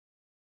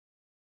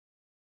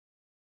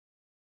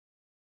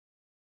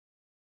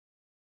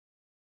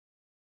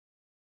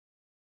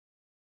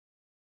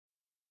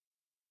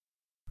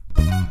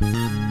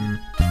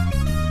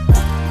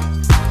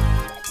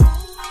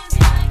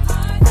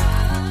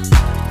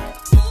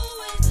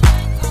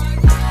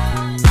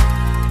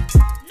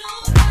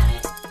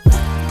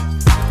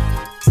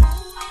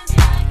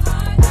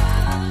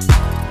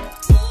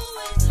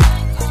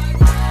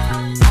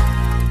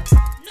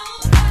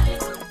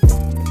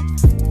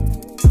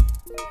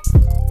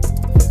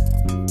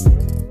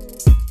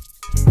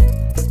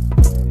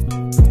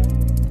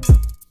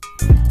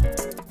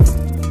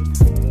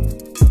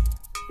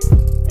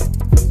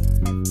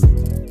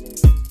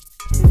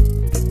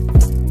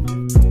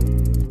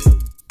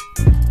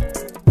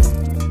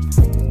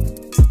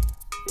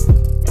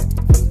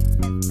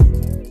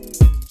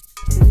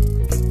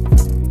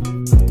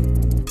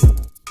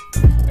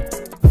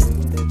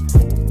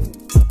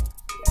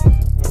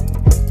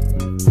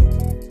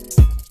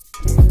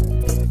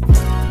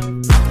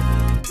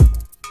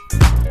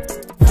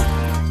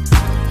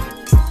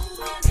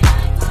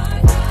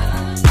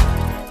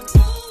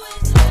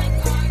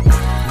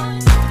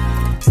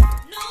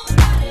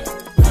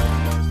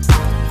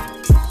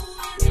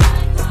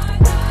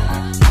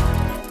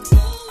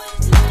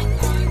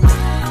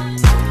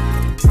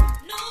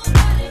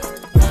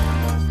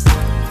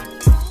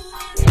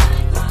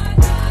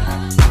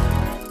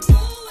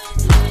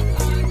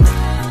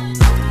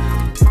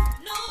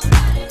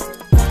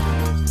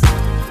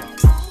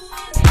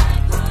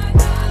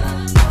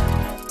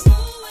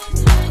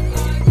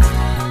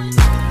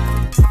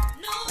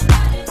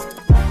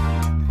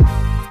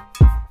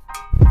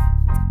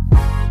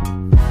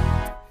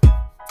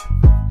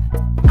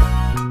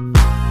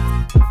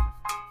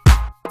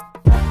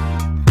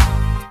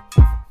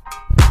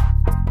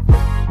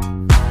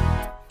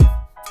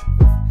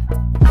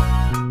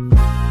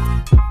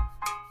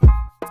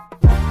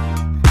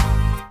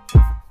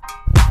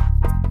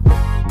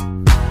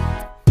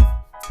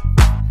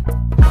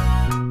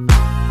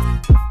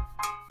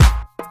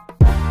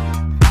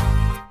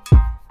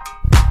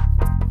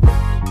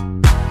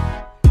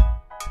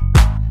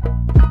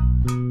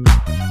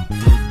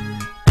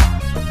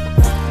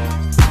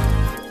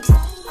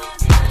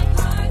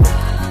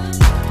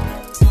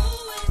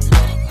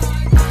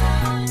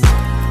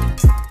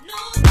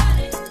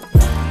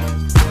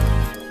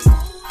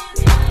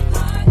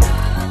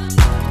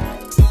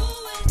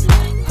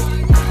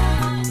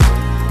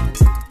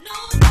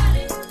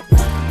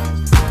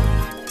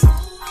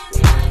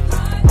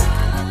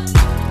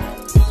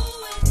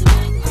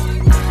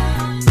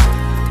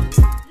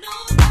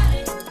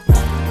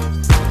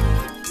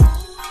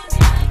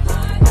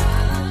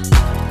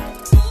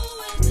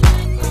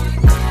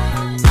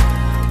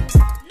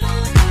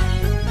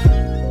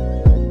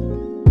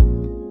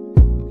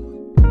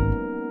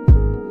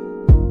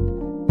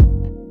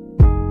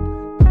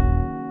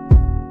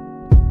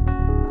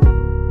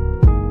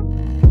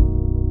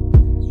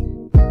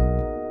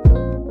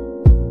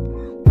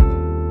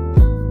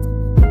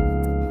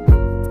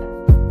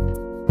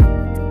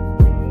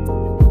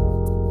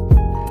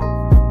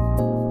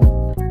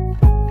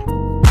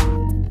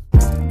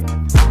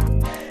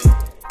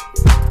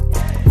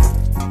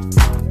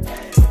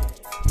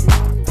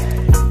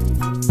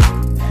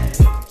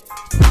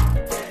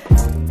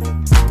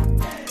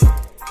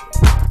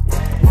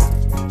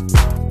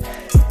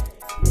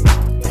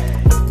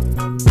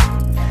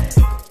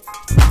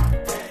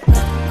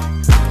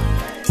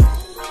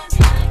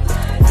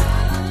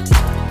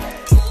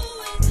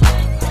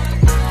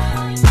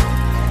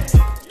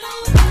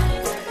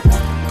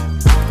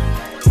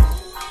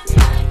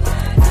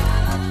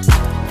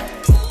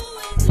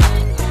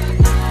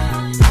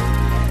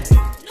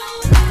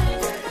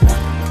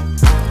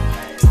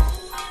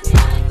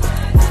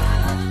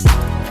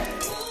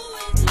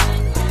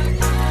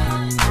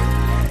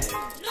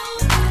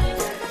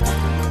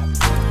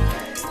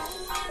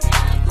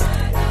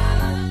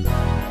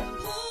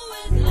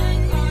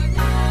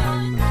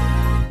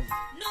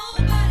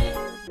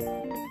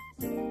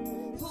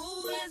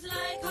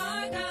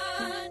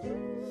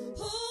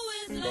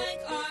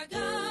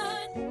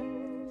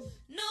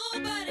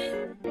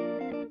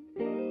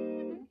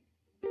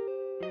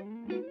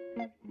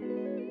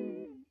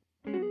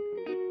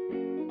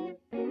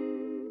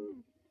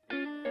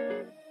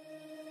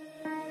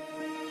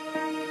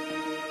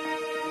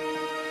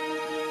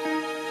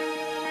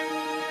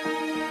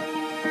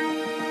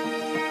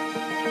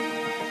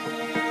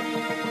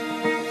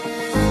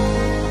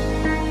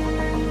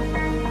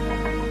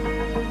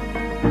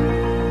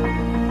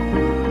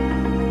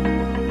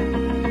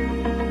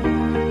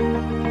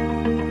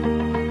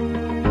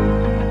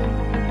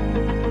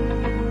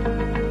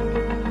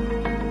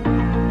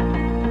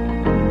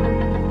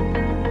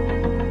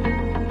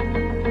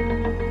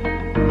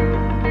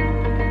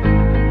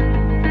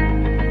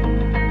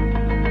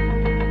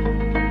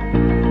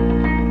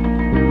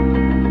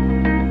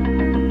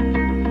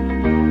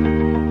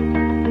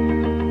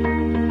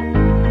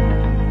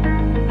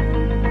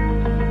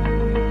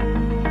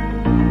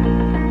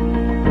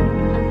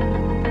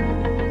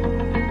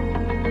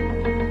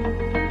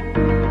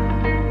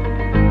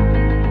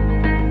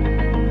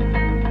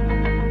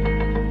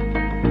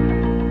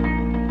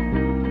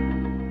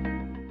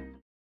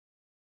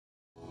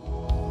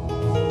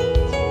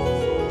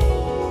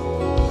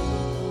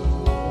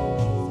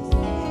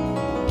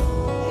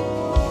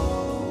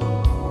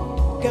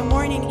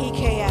morning,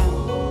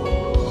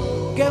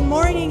 EKM. Good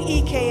morning,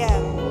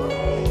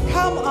 EKM.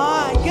 Come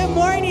on. Good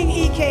morning,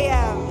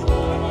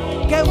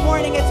 EKM. Good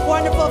morning. It's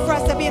wonderful for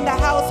us to be in the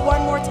house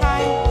one more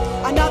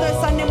time. Another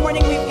Sunday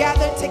morning we've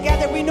gathered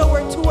together. We know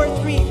we're 2 or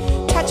 3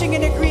 touching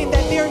and agreeing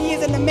that there He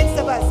is in the midst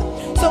of us.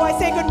 So I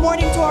say good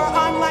morning to our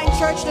online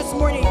church this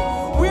morning.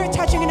 We're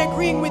touching and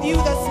agreeing with you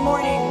this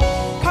morning.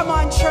 Come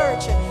on,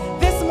 church.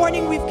 This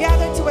morning we've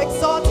gathered to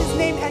exalt His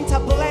name and to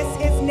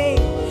bless His name.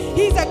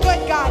 He's a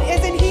good God,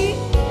 isn't He?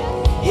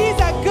 He's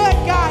a good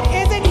God,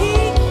 isn't He?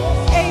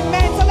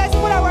 Amen. So let's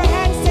put our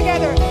hands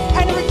together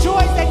and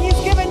rejoice that He's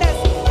given us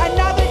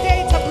another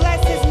day to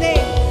bless His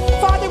name.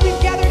 Father, we've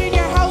gathered in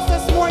your house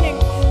this morning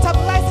to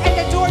bless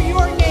and adore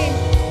your name.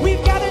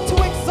 We've gathered to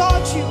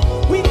exalt you.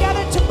 We've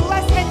gathered to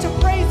bless and to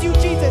praise you,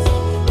 Jesus.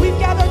 We've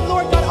gathered,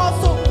 Lord God,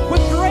 also with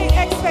great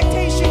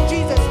expectation,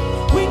 Jesus.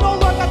 We know,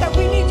 Lord God, that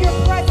we need your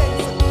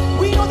presence.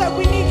 We know that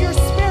we need your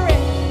spirit,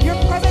 your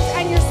presence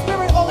and your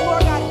spirit, oh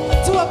Lord God,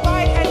 to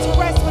abide and to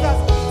rest with us.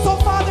 So,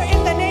 Father,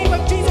 in the name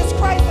of Jesus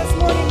Christ this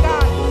morning,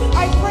 God,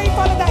 I pray,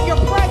 Father, that your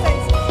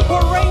presence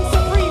will reign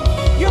supreme.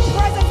 Your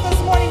presence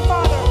this morning,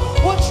 Father,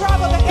 will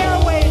travel the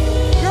airwaves.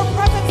 Your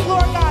presence,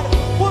 Lord God,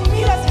 will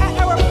meet us at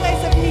our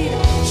place of need.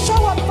 Show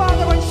up,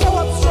 Father, and show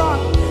up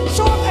strong.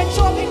 Show up and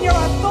show up in your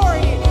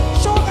authority.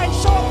 Show up and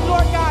show up,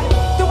 Lord God,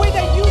 the way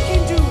that you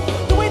can do,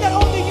 the way that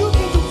only you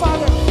can do,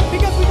 Father,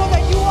 because we know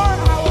that you are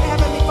our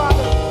Heavenly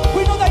Father.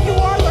 We know that you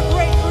are the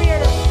great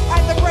Creator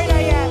and the great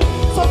I am.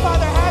 So,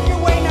 Father, have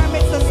your way in our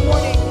midst this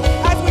morning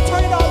as we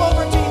turn it all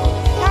over to you.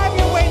 Have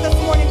your way this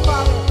morning,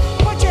 Father.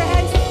 Put your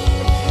hands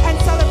and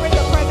celebrate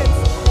the presence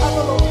of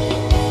the Lord.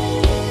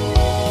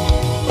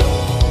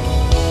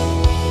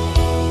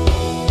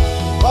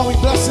 While we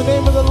bless the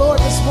name of the Lord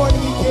this morning,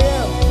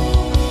 EKM.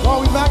 While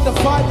we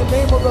magnify the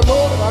name of the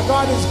Lord, our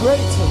God is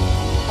great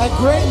and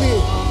greatly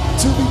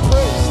to be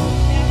praised.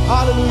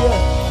 Hallelujah.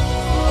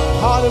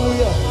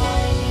 Hallelujah.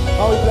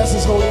 Oh, we bless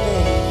His holy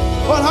name.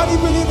 But how do you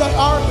believe that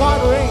our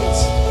God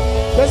reigns?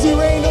 Does He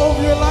reign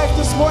over your life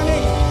this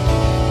morning?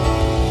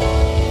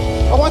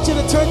 I want you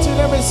to turn to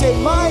them and say,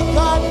 my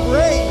God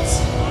reigns.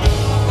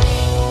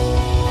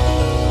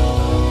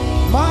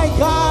 My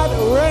God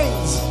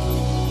reigns.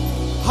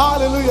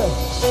 Hallelujah.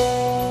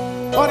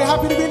 Are you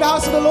happy to be in the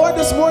house of the Lord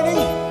this morning?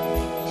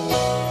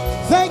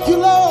 Thank you,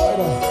 Lord.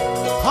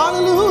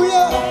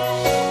 Hallelujah.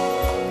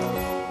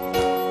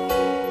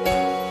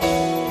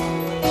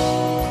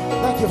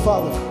 Thank you,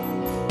 Father.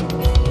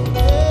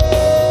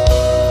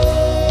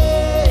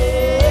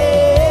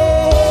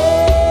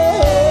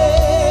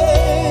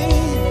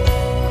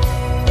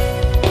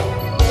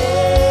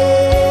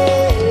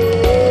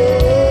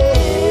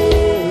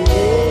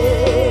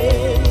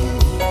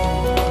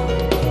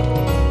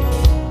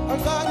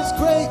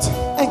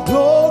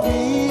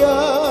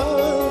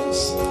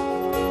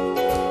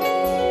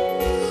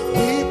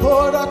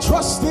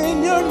 Trust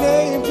in your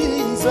name,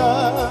 Jesus.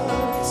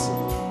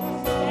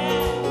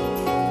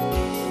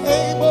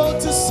 Able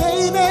to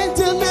save and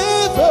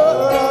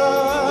deliver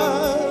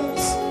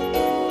us.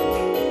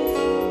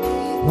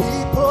 We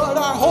put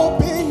our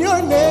hope in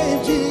your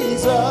name,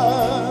 Jesus.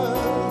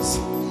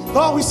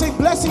 God, we sing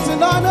blessings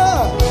and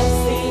honor.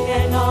 Blessing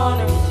and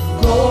honor,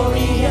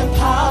 glory and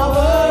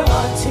power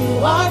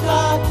unto our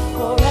God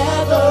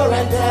forever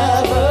and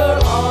ever.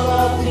 All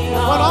of the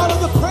honor, but all of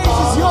the praise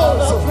is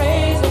yours. All the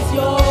praise is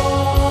yours.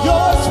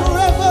 Yours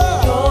forever.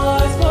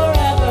 Yours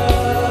forever.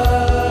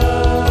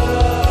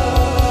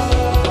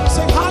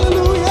 Sing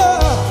hallelujah.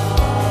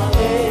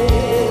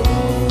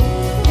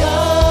 Hallelujah.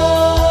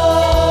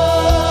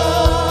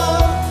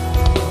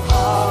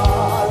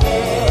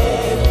 Hallelujah.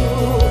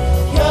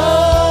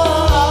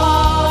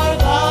 Our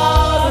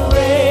God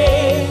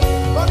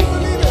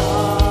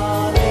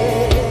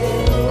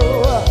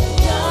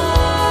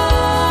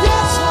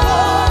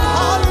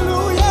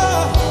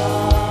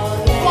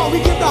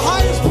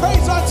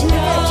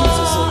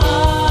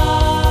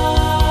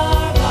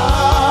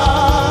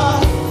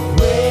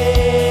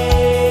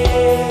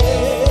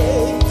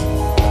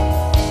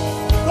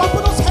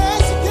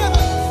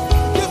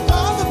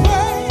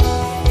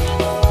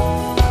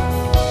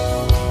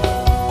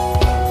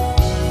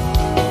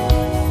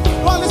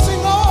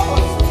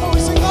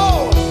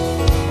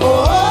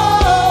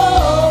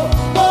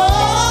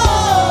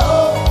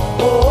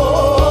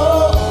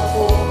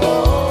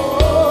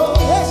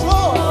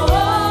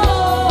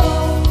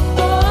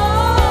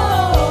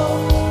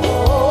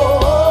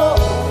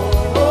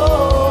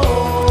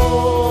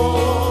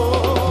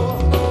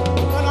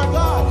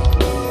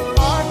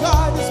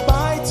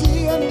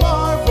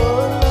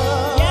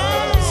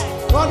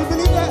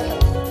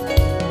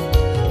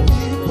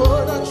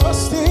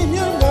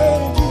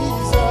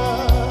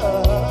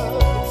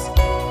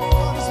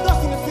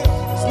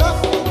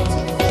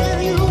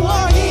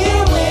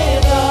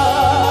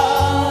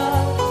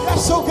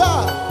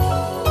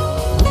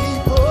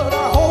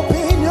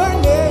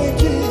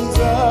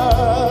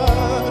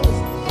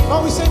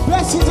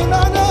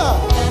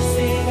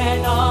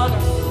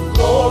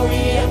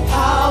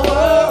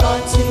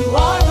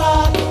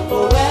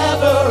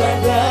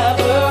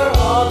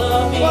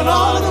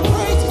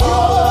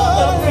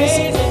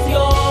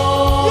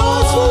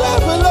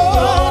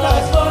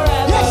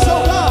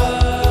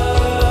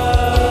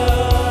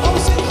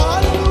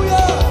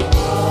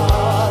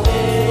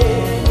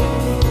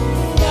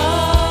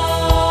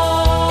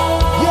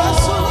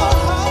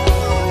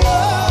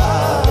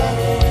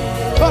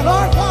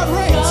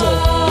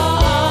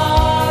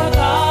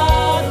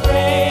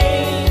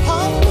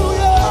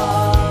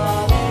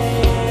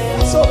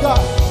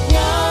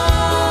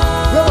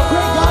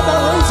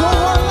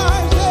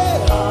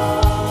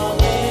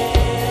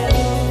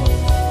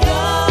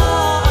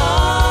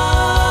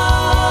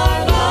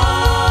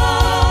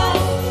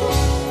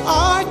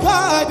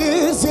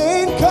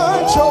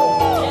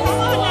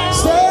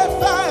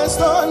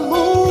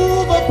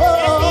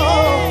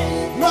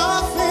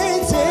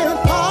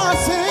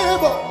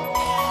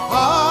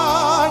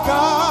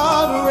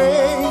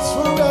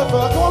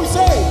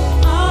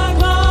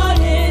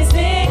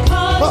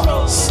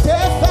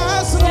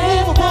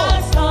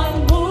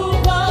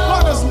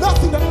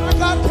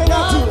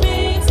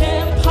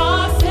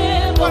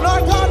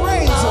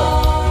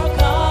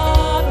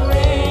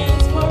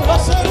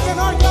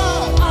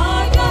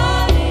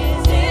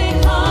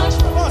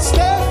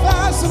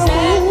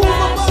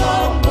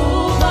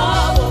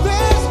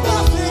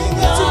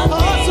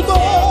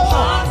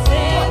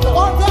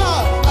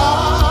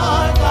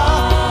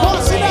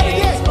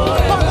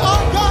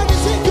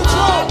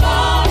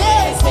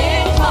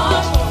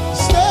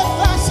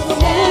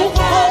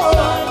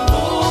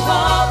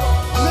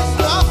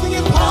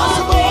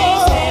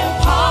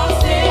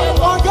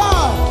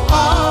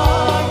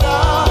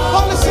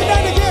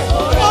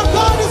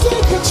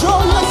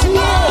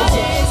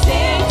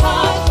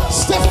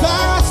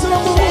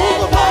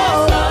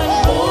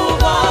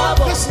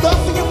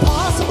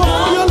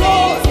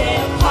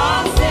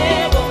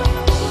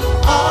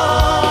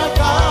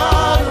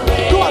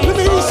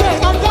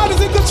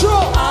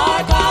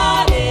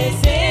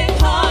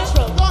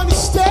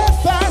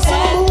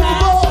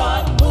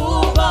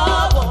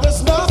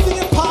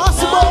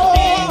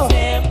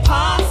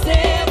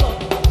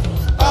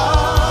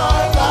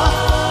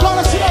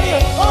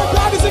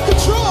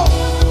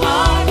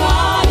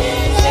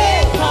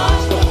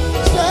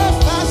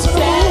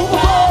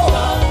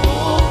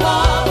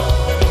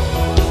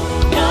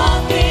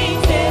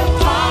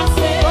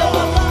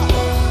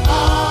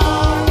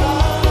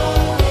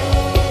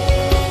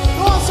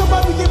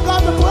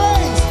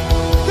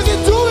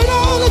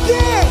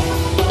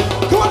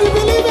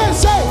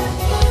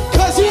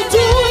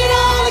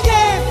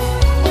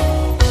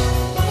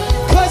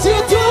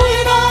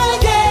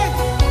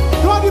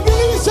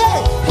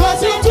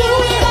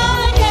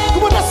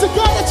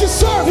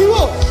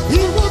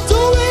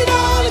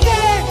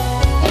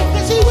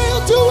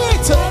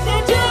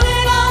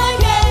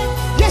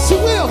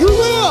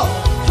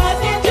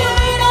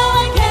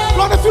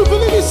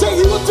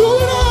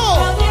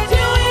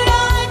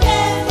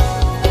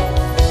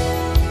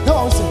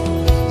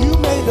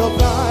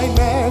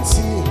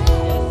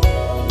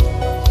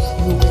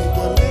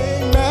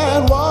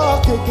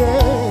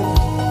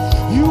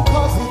You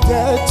cause the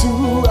dead to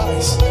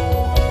rise.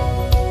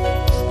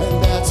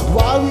 And that's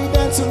why we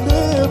dance in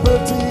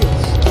liberty,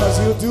 cause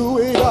you'll do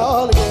it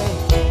all again.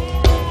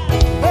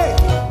 Hey,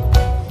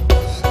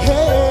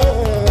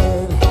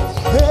 hey,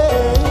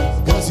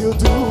 hey, cause you'll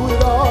do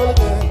it all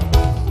again.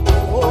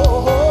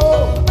 Oh,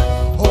 oh,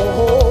 oh, oh,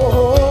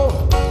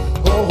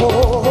 oh,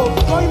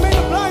 oh. Oh, you made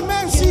the blind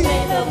man see. You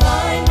made the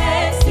blind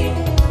man see. You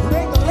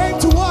made the lame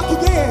to walk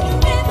again. You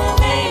made the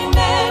lame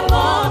man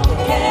walk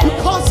again. You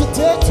caused the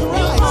dead to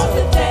rise. You caused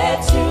the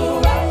dead to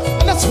rise.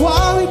 And that's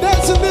why we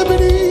dance in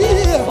liberty.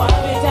 Why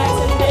we dance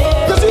in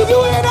liberty? Cause you do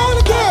it all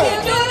again. You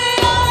do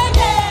it all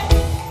again.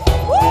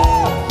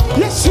 Woo!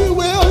 Yes, he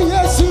will.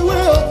 Yes, he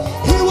will.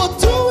 He will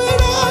do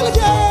it all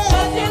again.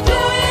 Cause you do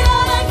it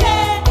all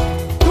again.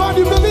 God,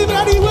 you believe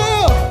that he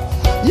will?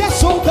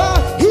 Yes, oh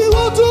God, he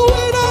will do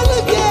it all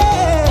Cause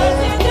again.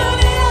 you do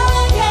it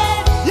all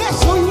again. Yes,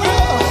 oh he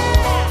will.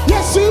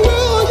 Yes, he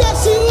will.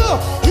 Yes, he will.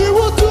 He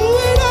will do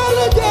it all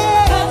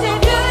again. Cause you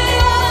do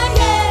it all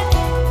again.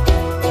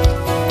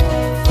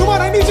 Come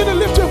on, I need you to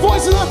lift your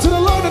voices up to the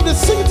Lord and to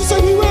sing it to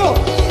say he will.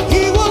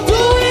 He will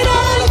do it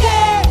all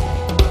again.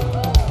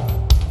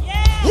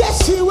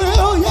 Yes, he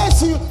will.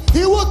 Yes, he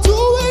will do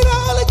it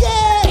all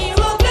again. He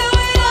will do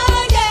it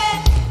all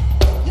again.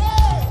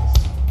 Yes.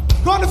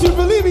 God, if you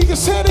believe it, you can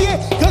say it again.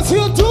 Cause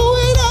he'll do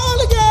it all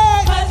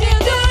again. Cause you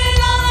do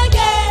it all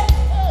again.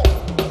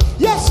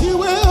 Yes, he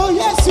will.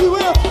 Yes, he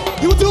will.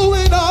 He will do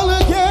it all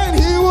again.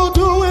 He will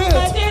do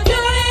Cause it. you do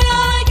it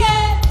all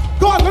again.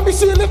 God, let me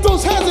see you lift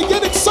those hands and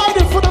get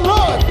excited for the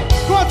Lord.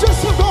 God,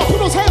 just lift up, put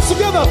those hands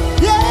together.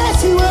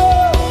 Yes, he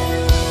will.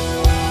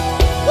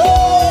 Woo!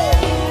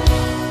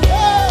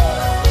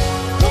 Yeah.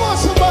 Come on,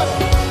 somebody.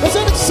 Let's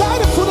get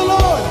excited for the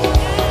Lord.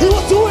 He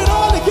will do it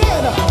all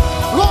again.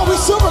 Lord, we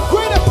serve a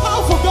great and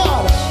powerful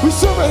God. We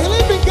serve a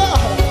living God.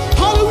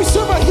 Hallelujah, we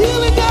serve a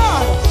healing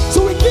God.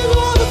 So we give you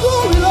all the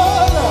glory,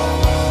 Lord.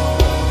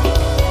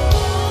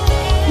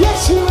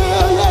 Yes, he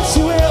will. Yes,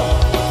 he will.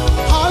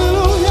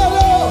 Hallelujah,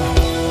 Lord.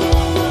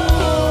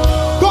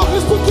 God,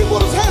 let's put people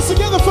with his hands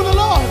together for the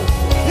Lord.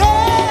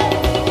 Yeah.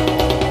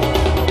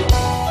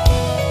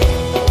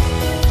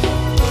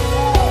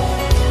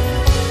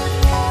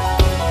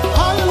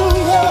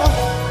 Hallelujah.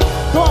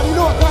 God, you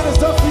know what God has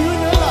done for you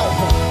in your life.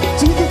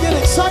 So you can get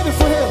excited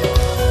for him.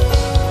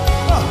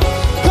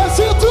 Cause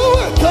he'll do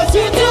it. Cause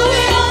he'll do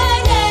it.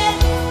 All again.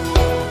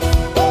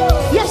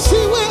 Yes, he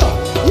will.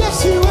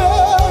 Yes, he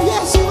will.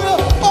 Yes, he will.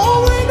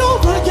 Over and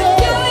over Do again.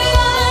 it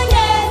all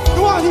again.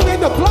 Come on, he made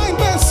the blind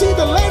man see,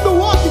 the lame to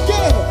walk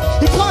again.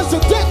 He caused the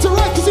dead to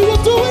rise because he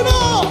will do it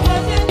all.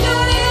 Cause you do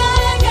it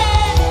all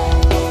again.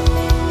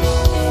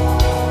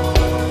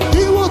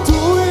 He will do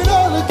it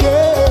all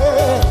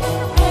again.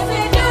 Cause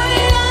you do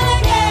it all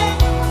again.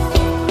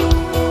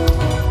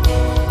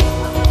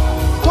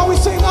 When we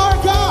sing our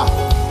God.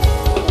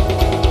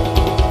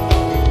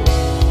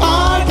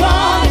 Our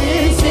God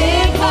is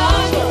in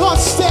control. God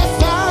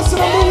steadfast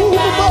and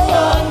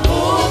unmovable.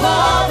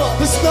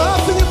 There's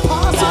nothing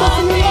impossible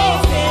for you,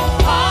 Lord.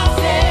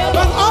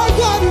 But our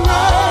God he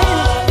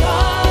reigns.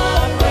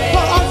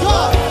 But our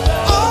God,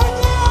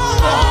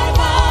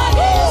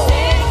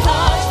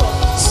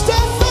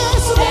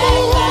 steadfast and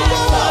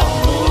unmovable.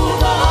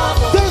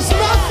 There's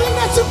nothing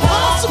that's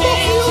impossible for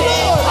you,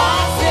 Lord.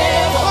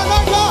 But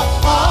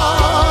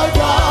our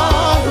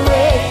God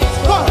reigns.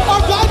 But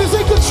our God is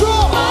in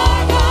control.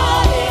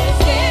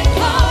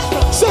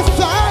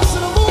 Steadfast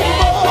and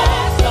unmovable.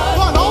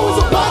 God always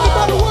abiding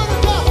by the word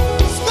of God.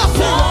 There's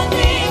nothing.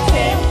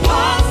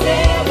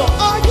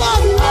 Our God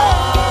he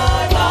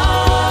reigns.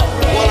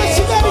 Well, let's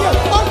sing that again.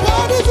 Our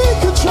God is in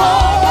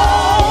control.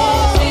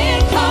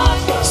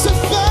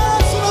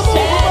 Steadfast and unmovable.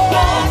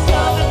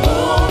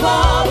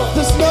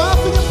 There's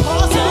nothing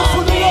impossible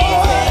for the Lord.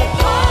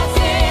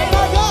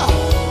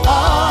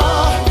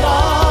 Our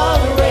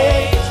God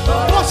reigns.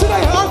 Come on, say that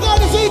again. Our God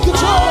is in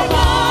control.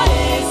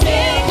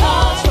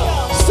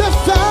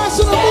 Steadfast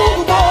and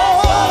unmovable.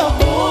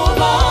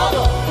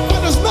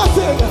 And there's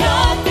nothing.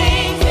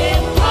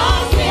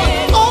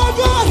 Our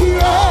God he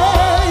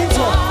reigns.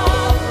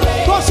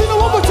 Come on, sing it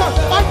one more time.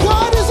 Our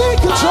God is in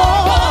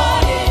control.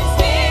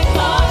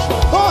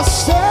 Oh,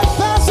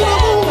 steadfast and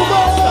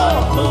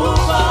unmovable.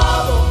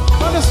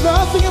 And there's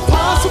nothing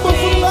impossible for the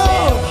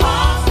Lord.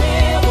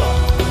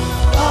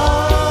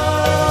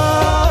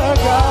 Our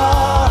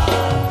God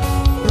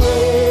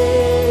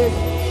reigns.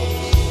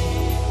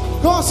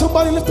 Go on,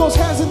 somebody lift those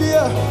hands in the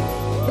air.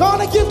 Go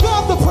on and give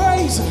God the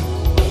praise.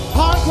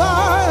 Our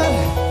God,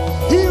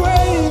 he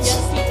reigns.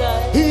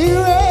 He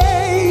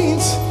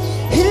reigns.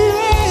 He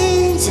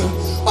reigns.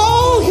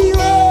 Oh, he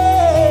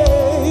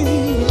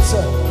reigns.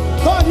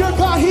 God, your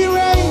God, he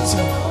reigns.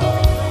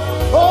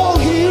 Oh,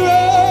 he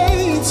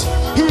reigns.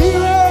 He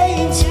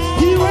reigns.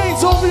 He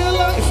reigns over your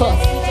life.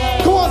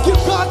 Come on, give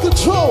God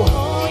control.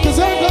 Because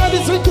our God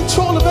is in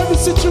control of every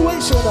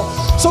situation.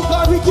 So,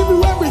 God, we give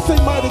you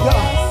everything, mighty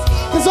God.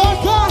 Because our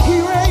God, he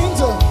reigns.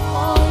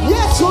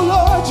 Yes, oh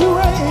Lord, you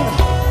reign.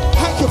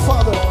 Thank you,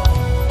 Father.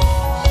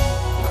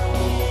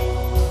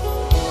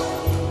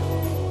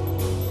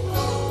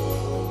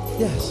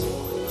 Yes.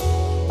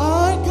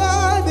 Our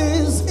God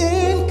is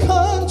in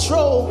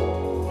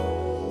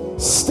control,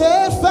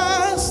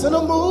 steadfast and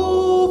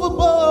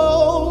immovable.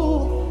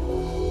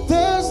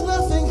 There's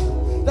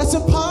nothing that's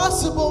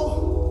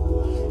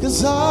impossible,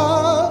 'cause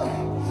our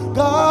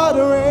God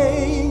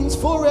reigns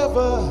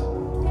forever.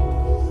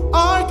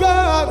 Our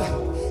God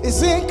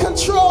is in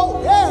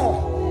control, yeah,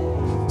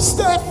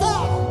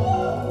 steadfast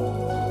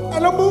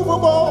and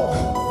immovable.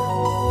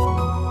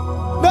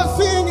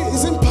 Nothing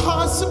is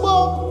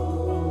impossible,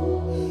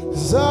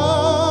 'cause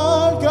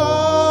our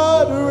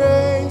God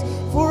reigns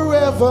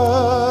forever.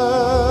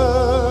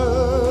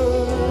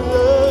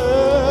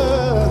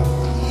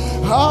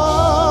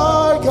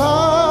 Our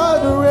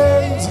God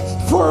reigns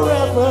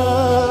forever.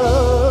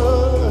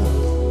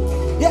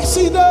 Yes,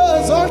 He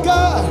does. Our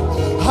God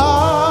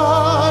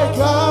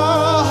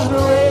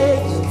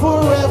reigns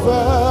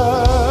forever.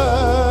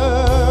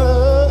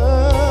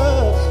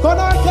 But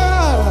our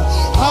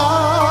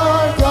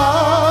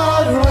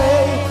God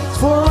reigns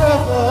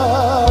forever.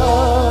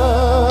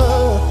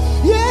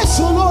 Yes,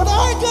 oh Lord,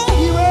 our God,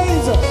 He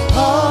reigns.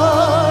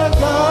 Our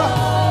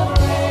God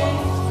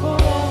reigns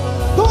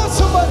forever. Go on,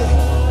 somebody,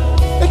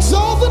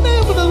 exalt the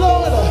name of the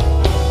Lord.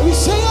 And we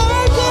say,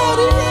 our God,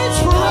 He reigns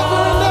forever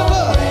and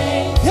ever.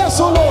 Yes,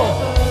 oh Lord,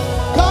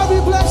 God, we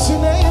bless your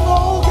name,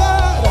 oh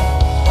God.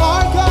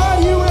 Our God,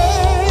 He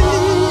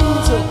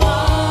reigns.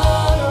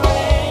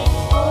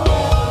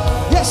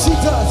 Yes, He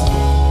does.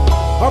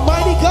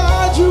 Almighty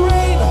God, you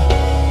reign.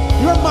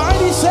 You're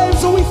mighty, save,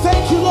 so we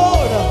thank you,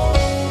 Lord.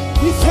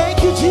 We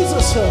thank you,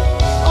 Jesus.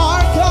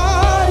 Our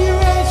God, He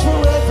reigns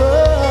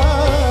forever.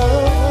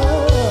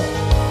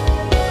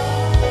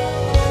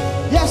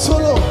 Yes, oh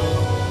Lord.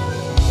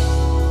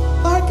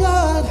 Our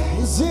God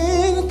is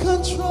in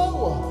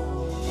control,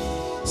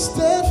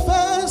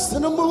 steadfast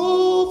and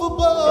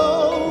immovable.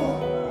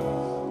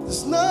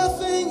 There's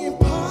nothing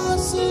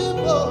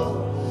impossible.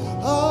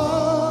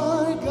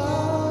 Our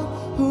God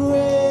who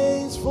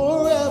reigns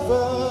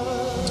forever.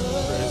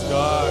 Praise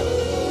God.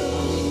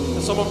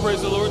 Can someone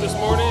praise the Lord this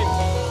morning?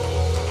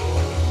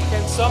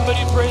 Can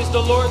somebody praise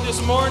the Lord this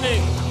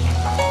morning?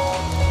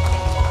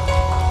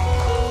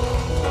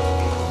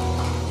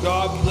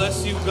 God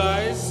bless you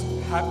guys.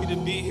 Happy to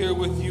be here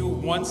with you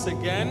once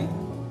again.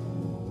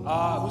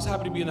 Who's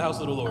happy to be in the house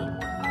of the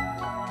Lord?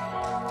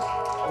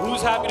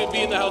 Who's happy to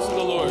be in the house of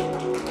the Lord?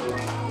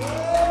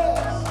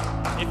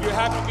 If you're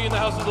happy to be in the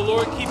house of the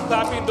Lord, keep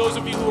clapping. Those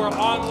of you who are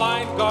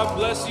online, God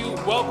bless you.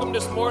 Welcome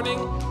this morning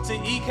to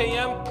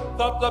EKM.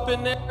 Thumbs up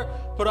in there.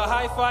 Put a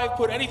high five.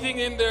 Put anything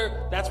in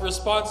there that's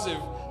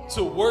responsive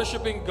to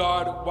worshiping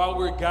God while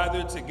we're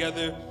gathered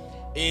together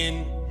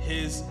in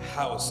His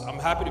house. I'm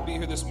happy to be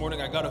here this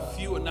morning. I got a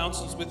few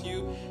announcements with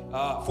you,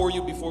 for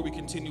you before we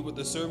continue with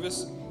the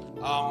service.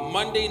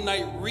 Monday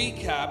night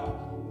recap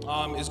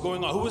is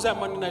going on. Who was at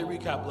Monday night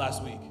recap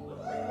last week?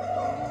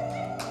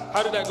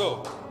 How did that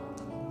go?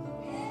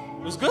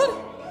 It was good?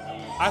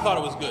 I thought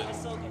it was good.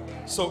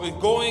 So it's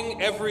going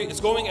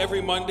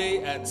every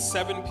Monday at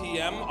 7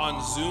 p.m.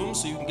 on Zoom,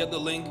 so you can get the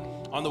link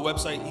on the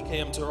website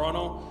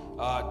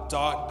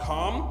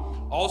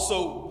ekmtoronto.com.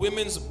 Also,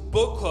 Women's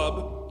Book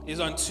Club is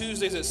on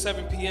Tuesdays at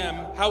 7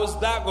 p.m. How is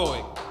that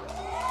going?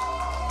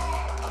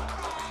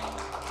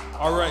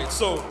 All right,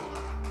 so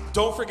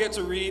don't forget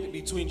to read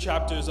between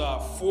chapters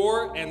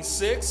 4 and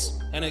 6,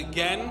 and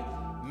again,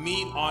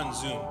 meet on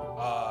Zoom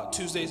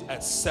Tuesdays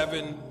at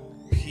 7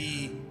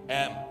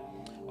 p.m.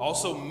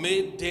 Also,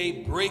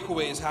 Midday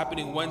Breakaway is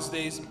happening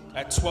Wednesdays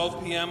at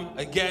 12 p.m.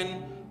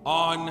 again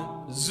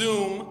on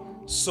Zoom.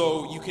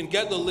 So you can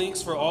get the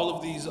links for all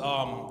of these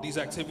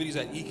activities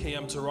at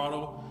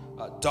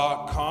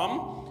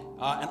ekmtoronto.com.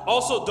 And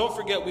also, don't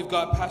forget, we've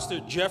got Pastor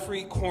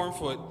Jeffrey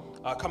Cornfoot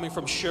coming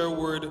from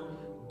Sherwood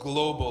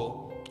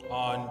Global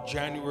on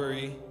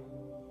January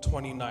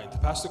 29th.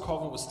 Pastor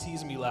Colvin was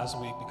teasing me last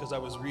week because I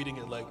was reading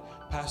it like,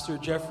 Pastor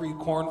Jeffrey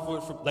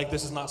Cornfoot, like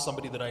this is not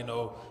somebody that I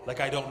know, like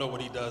I don't know what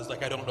he does,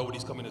 like I don't know what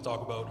he's coming to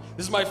talk about.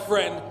 This is my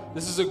friend,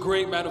 this is a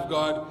great man of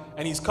God,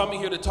 and he's coming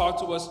here to talk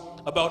to us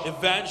about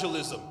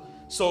evangelism.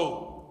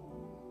 So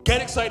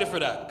get excited for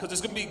that, because it's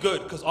going to be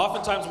good, because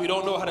oftentimes we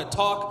don't know how to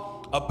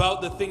talk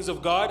about the things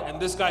of God,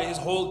 and this guy, his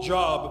whole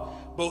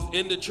job, both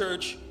in the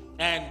church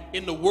and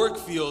in the work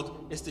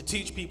field, is to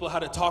teach people how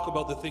to talk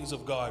about the things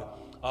of God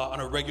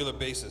on a regular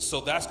basis.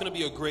 So that's going to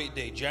be a great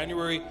day,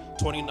 January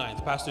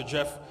 29th. Pastor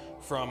Jeff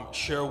from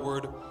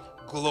Sherwood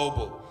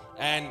Global.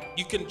 And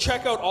you can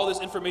check out all this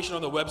information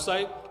on the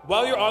website.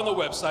 While you're on the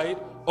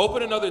website,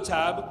 open another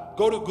tab,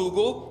 go to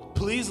Google.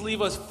 Please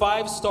leave us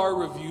 5-star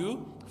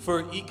review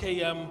for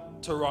EKM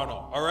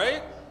Toronto, all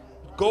right?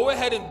 Go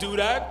ahead and do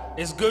that.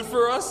 It's good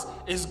for us.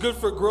 It's good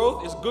for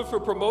growth. It's good for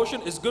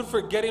promotion. It's good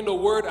for getting the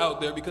word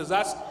out there, because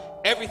that's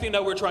everything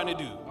that we're trying to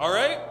do, all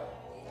right?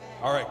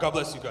 All right, God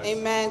bless you guys.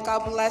 Amen.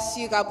 God bless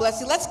you. God bless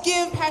you. Let's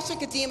give Pastor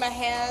Kadeem a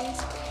hand.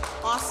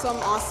 Awesome,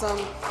 awesome.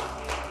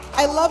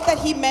 I love that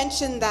he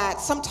mentioned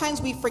that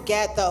sometimes we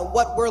forget that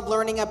what we're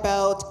learning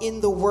about in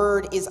the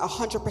Word is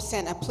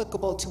 100%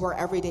 applicable to our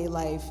everyday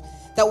life.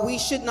 That we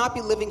should not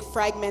be living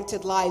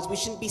fragmented lives. We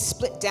shouldn't be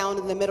split down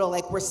in the middle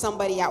like we're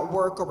somebody at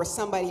work or we're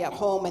somebody at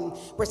home and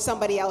we're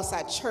somebody else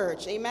at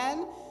church.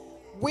 Amen?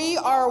 We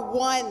are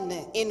one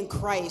in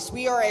Christ.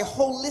 We are a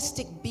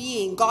holistic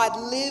being. God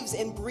lives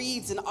and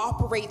breathes and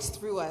operates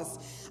through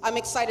us. I'm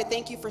excited.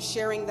 Thank you for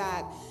sharing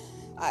that.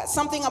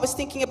 Something I was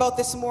thinking about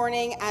this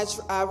morning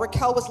as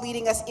Raquel was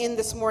leading us in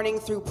this morning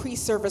through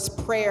pre-service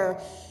prayer.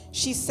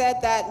 She said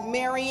that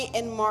Mary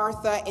and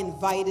Martha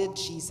invited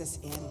Jesus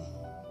in.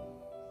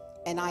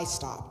 And I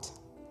stopped.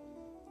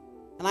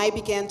 And I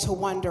began to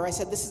wonder. I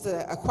said, this is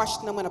a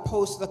question I'm going to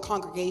pose to the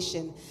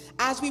congregation.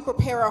 As we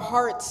prepare our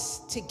hearts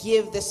to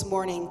give this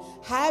morning,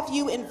 have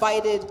you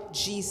invited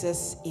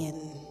Jesus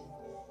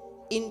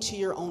into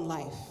your own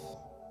life?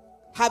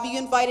 Have you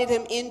invited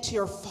him into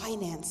your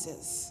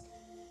finances?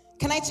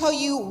 Can I tell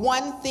you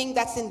one thing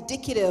that's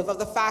indicative of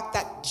the fact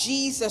that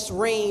Jesus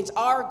reigns,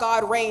 our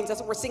God reigns?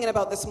 That's what we're singing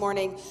about this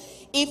morning.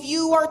 If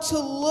you are to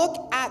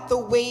look at the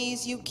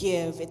ways you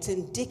give, it's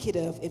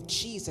indicative if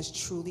Jesus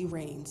truly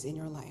reigns in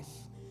your life.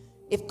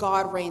 If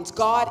God reigns,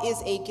 God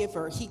is a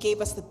giver. He gave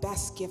us the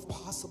best gift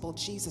possible,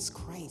 Jesus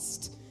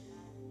Christ.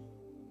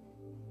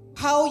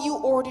 How you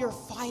order your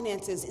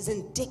finances is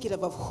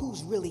indicative of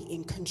who's really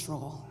in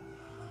control.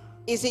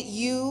 Is it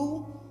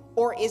you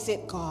or is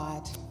it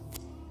God?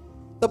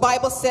 The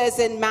Bible says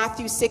in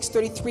Matthew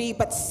 6:33,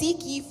 but seek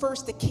ye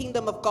first the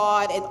kingdom of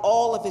God and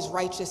all of his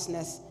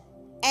righteousness,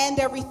 and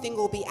everything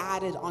will be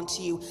added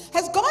unto you.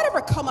 Has God ever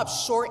come up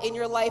short in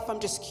your life? I'm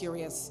just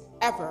curious.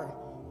 Ever?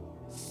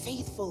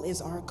 Faithful is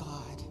our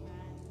God.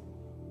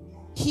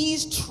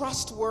 He's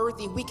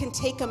trustworthy. We can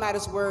take him at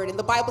his word. And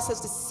the Bible says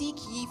to seek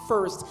ye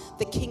first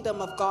the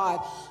kingdom of God.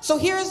 So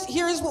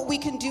here's what we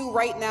can do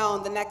right now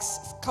in the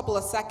next couple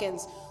of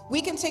seconds.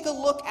 We can take a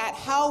look at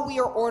how we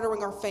are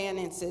ordering our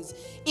finances.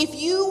 If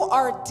you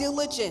are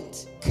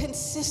diligent,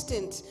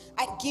 consistent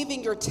at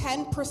giving your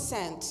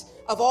 10%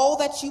 of all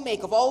that you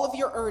make, of all of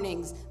your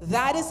earnings,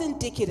 that is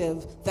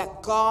indicative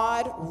that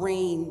God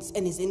reigns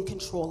and is in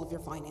control of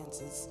your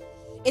finances.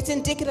 It's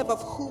indicative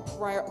of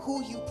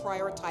who you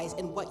prioritize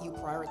and what you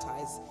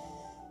prioritize.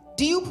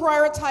 Do you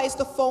prioritize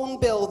the phone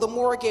bill, the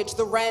mortgage,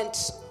 the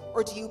rent,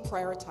 or do you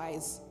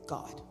prioritize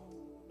God?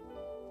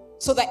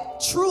 So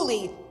that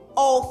truly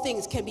all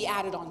things can be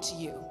added onto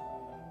you.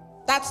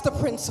 That's the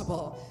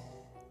principle.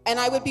 And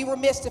I would be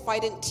remiss if I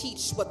didn't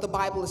teach what the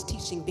Bible is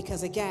teaching,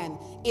 because again,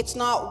 it's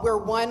not we're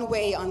one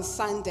way on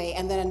Sunday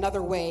and then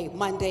another way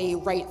Monday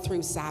right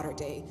through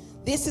Saturday.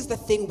 This is the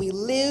thing we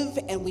live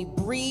and we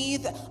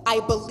breathe.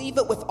 I believe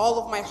it with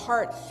all of my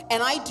heart,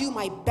 and I do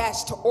my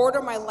best to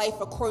order my life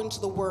according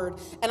to the word,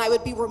 and I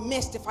would be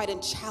remiss if I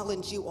didn't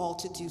challenge you all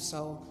to do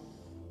so.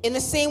 In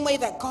the same way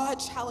that God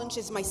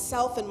challenges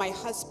myself and my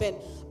husband,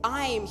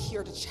 I am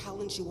here to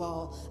challenge you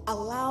all.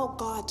 Allow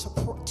God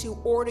to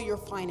order your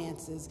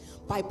finances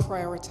by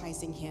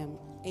prioritizing him.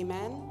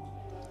 Amen?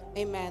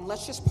 Amen.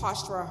 Let's just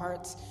posture our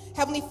hearts.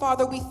 Heavenly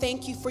Father, we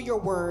thank you for your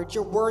word.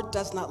 Your word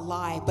does not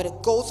lie, but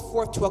it goes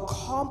forth to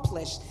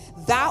accomplish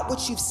that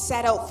which you've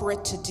set out for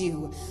it to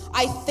do.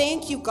 I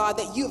thank you, God,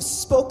 that you have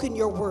spoken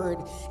your word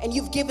and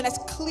you've given us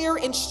clear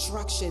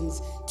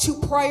instructions to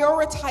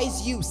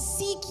prioritize you.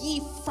 Seek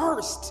ye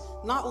first,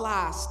 not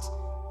last,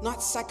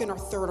 not second or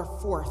third or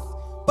fourth,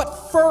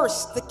 but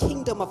first the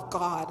kingdom of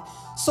God.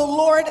 So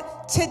Lord,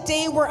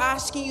 today we're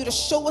asking you to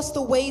show us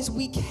the ways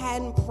we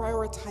can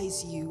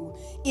prioritize you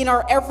in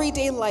our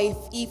everyday life,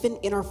 even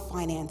in our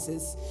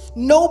finances.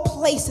 No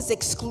place is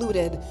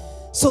excluded,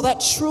 so that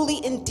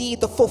truly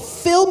indeed the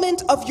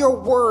fulfillment of your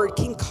word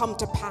can come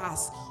to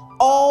pass.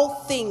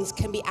 All things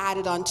can be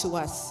added unto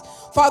us.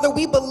 Father,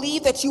 we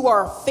believe that you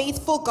are a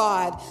faithful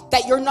God,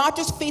 that you're not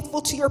just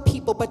faithful to your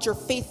people, but you're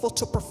faithful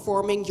to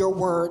performing your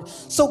word.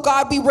 So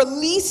God, we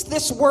release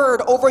this word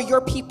over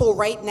your people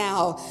right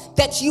now,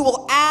 that you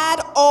will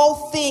add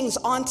all things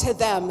onto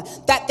them,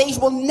 that they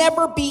will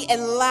never be in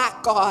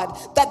lack, God,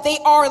 that they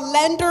are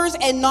lenders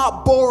and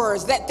not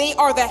borrowers, that they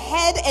are the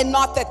head and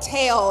not the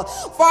tail.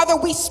 Father,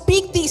 we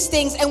speak these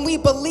things and we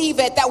believe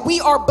it, that we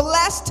are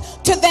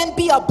blessed to then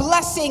be a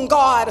blessing,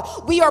 God.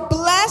 We are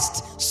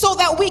blessed so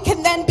that we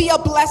can then be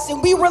a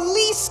blessing. We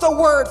release the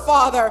word,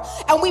 Father,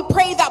 and we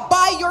pray that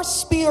by your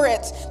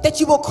Spirit that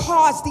you will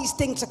cause these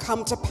things to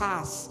come to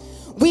pass.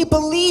 We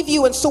believe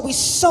you, and so we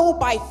sow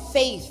by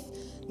faith,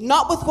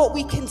 not with what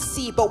we can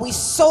see, but we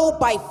sow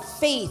by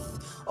faith,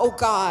 oh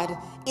God,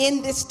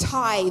 in this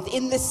tithe,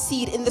 in this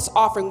seed, in this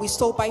offering. We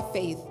sow by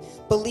faith,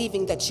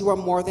 believing that you are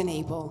more than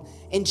able.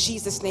 In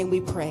Jesus' name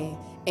we pray.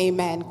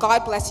 Amen.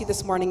 God bless you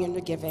this morning in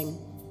your giving.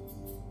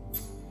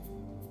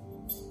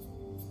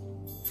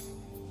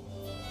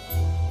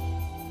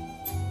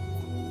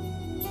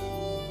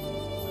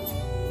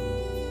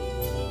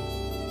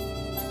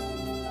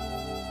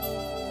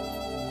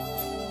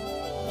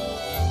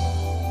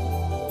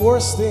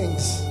 Worst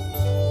things.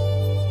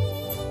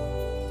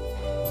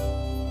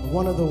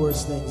 One of the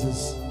worst things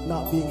is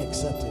not being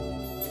accepted.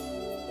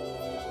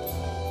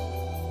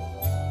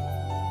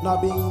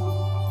 Not being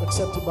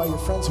accepted by your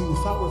friends who you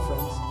thought were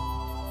friends.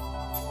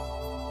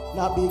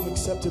 Not being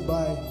accepted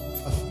by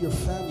your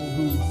family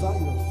who you thought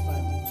you were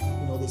family.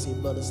 You know, they say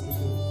blood is thicker,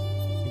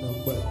 you know,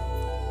 but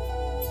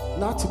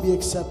not to be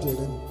accepted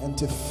and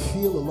to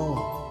feel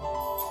alone.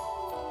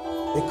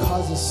 It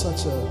causes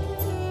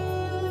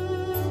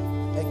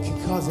it can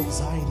cause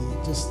anxiety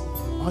just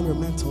on your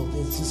mental.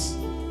 It's just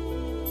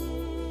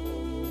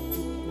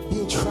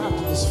being trapped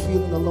and just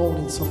feeling alone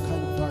in some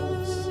kind of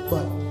darkness.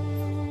 But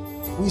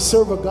we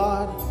serve a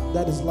God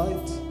that is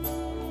light.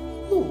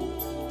 Ooh.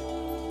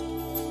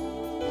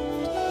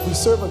 We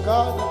serve a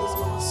God that is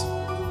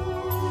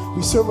awesome.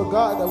 We serve a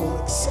God that will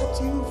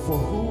accept you for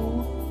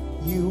who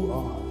you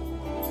are.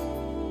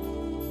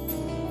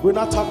 We're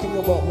not talking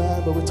about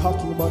man, but we're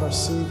talking about our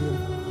Savior.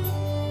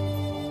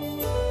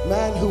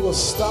 Man who will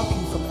stop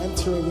you from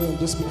entering in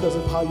just because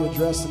of how you're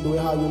dressed and the way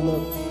how you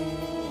look.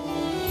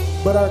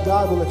 But our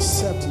God will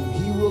accept you.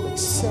 He will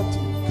accept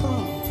you.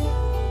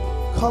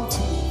 Come to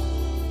me.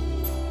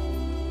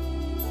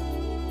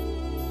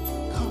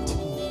 Come to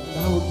me, and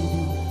I will give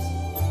you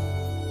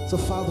rest. So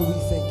Father, we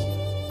thank you.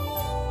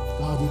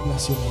 God, we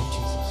bless your name,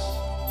 Jesus.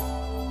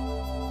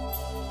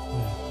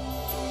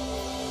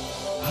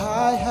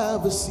 I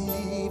have a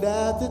seat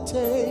at the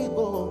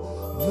table.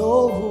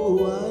 Know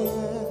who I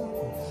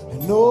am. I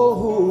know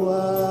who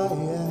I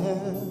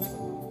am.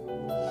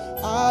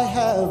 I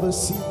have a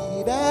seat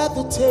at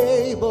the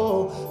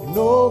table. I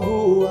know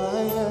who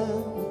I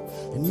am.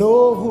 I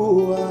know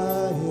who I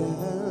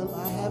am.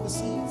 I have a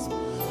seat.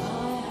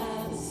 I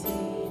have a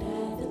seat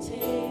at the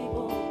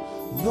table.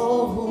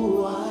 Know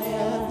who I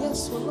am.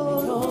 Yes, I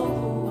Lord. know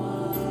who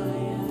I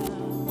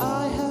am.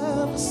 I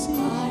have a seat.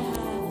 I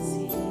have a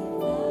seat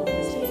at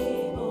the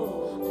table.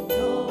 I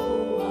know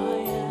who I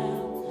am.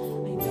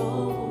 I know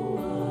who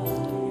I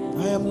am.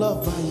 I am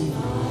loved by you.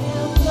 I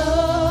am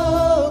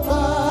loved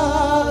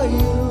by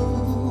you.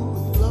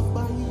 Loved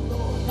by you,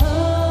 Lord.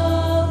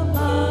 Loved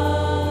by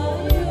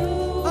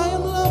you. I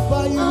am loved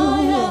by you. I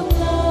am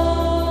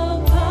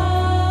loved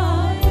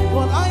by you.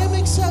 Lord, I am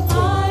accepted. I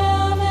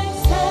am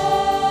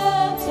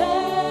accepted.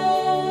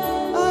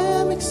 I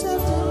am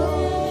accepted,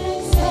 Lord.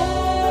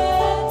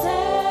 Accepted.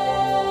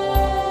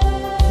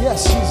 Yes,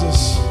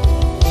 Jesus.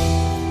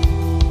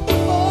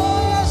 Oh,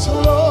 yes,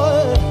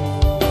 Lord.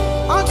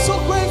 I'm so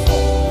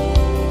grateful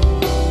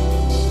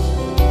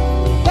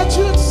that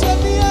you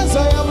accept me as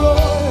I am, Lord.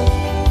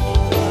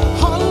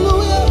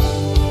 Hallelujah.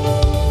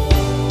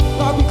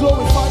 God, we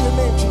glorify your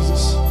name,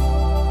 Jesus.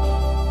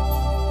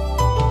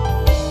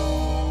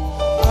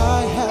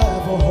 I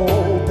have a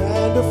hope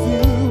and a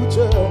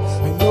future.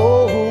 I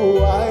know who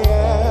I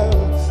am.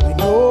 I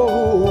know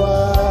who I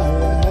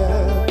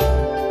am.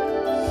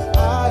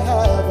 I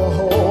have a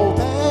hope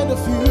and a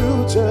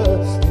future.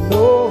 I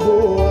know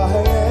who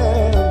I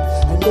am.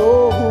 I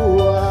know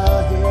who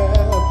I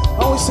am.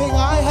 Always sing,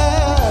 I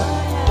have.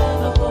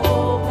 A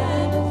hope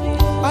and a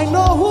future. I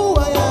know who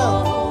I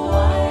am.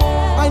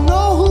 I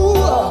know who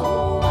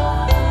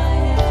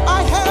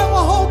I have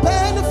a hope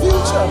and a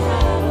future.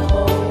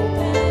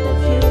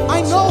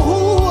 I know who.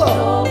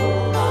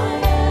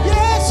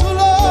 Yes, Lord.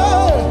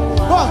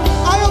 Well,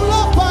 I am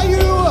loved by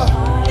you.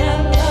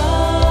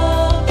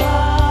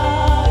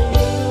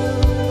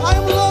 I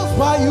am loved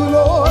by you,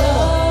 Lord.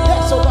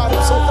 Yes, oh God,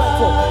 I'm so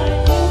thankful.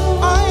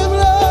 I am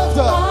loved.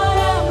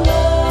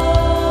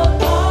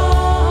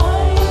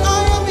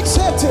 I am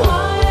accepted.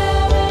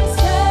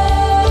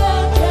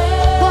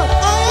 But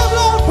I am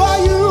loved by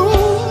you.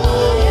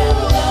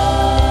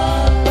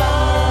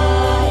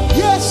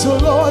 Yes, oh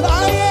Lord,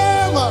 I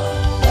am.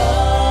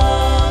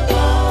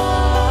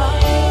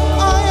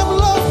 I am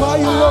loved by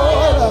you,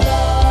 Lord.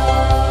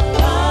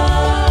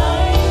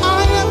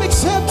 I am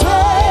accepted.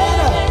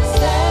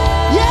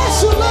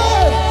 Yes, oh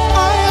Lord,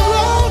 I am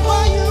loved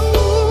by you.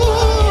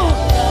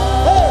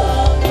 Hey.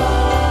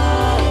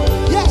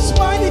 Yes,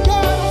 mighty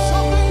God, I'm so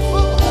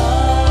grateful.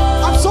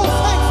 I'm so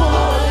thankful,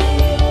 Lord,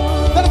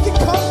 that I can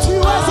come to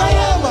you as I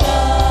am.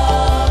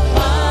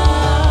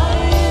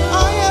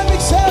 I am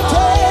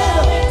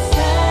accepted.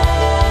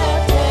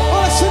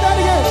 Oh, let's say that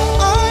again.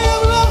 I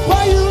am loved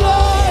by you,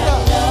 Lord.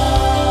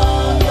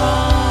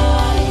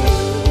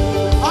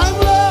 I'm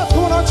loved.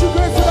 Come on, aren't you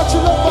grateful that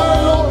you're loved by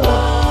our Lord?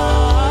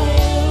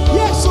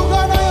 Yes, oh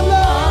God, I am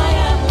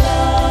loved.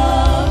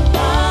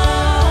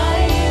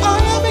 I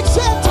am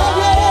accepted.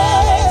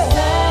 Yes.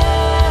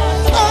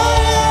 I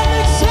am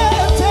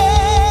accepted.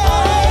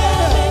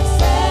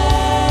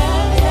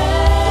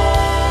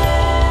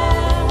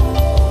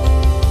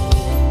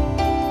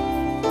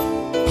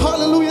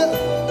 Hallelujah.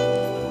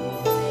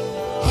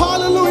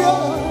 Hallelujah.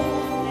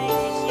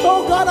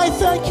 Oh God, I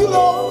thank you,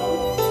 Lord.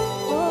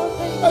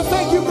 I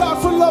thank you,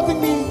 God, for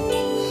loving me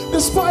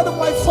despite of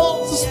my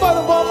faults, despite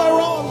of all my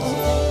wrongs.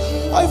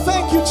 I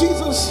thank you,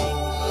 Jesus.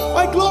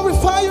 I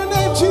glorify your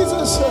name,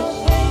 Jesus.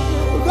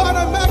 God,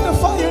 I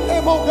magnify your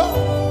name, oh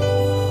God.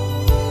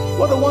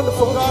 What a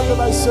wonderful God that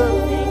I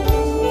serve.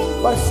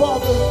 My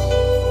Father.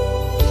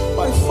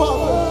 My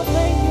Father.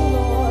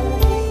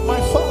 My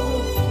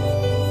Father.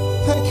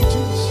 Thank you,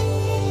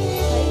 Jesus.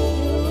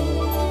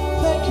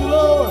 Thank you,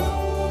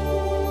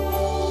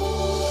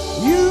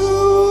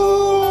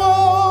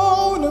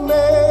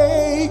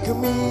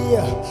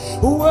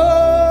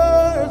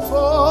 word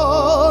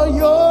for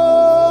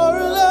your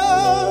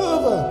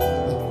love.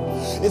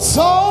 It's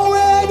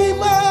already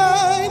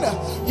mine.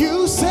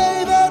 You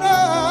say that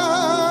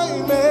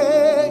I'm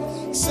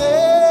accepted.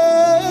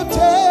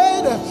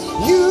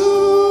 You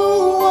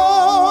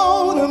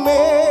won't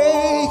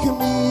make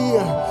me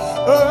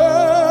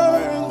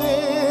earn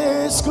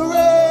this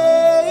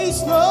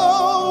grace.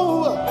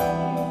 No,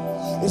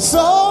 it's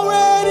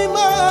already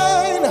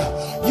mine.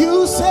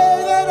 You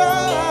say that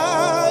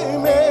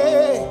I'm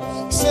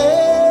accepted.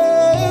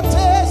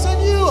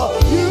 And you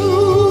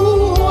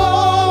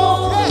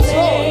won't, yes,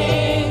 Lord,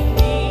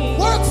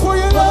 work for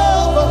your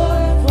love.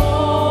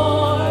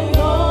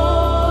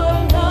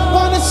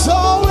 But it's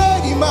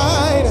already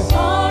mine.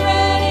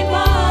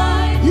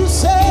 You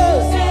said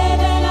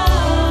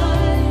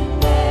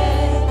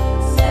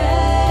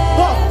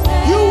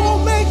you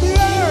won't make me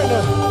earn.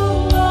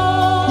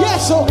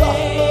 Yes, oh God,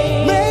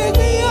 make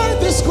me earn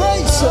this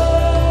grace.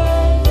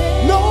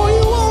 No,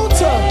 you won't,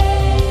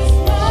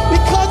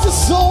 because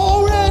it's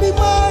already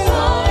mine.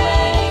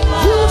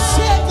 You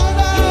said that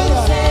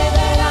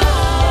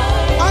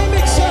I'm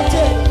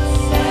accepted.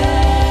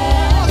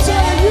 I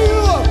said you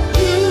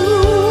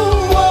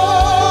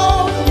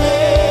won't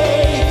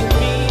make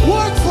me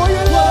work for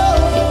your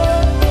love,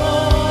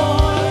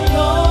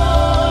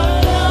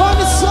 but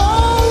it's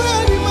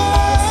already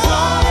mine.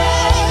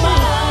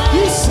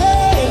 You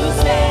said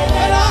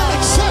that I'm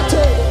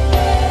accepted.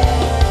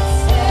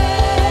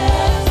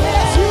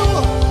 Yes, you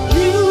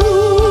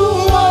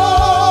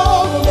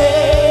won't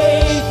make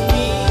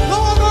me. No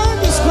one earned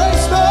this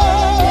grace, no,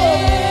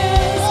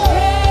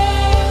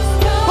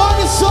 but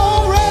it's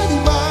already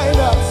mine.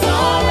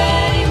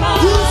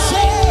 You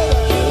said,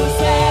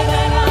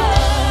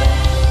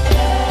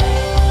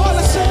 oh,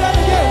 let's say that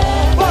again.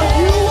 But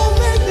you won't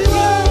make me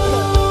work.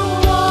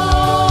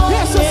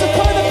 Yes, that's the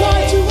kind of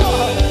God you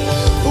are.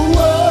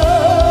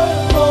 Work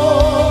for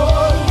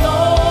your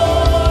love.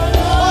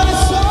 But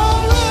it's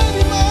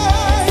already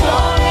mine.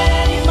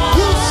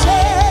 You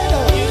said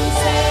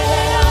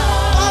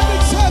I'm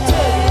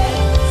accepted.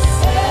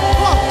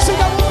 Come on, sing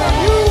that one back.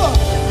 You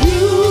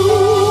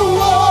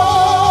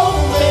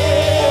won't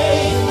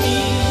make me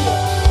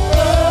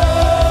earn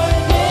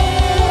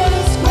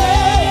this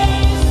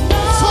grace.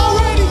 It's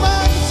already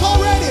mine. It's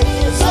already.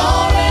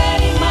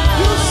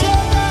 You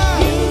said that.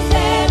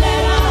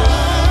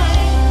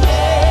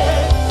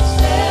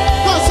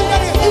 Come on, sing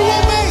that again. You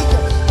won't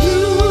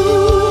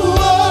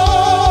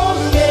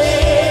make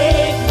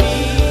me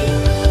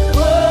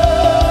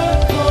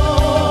work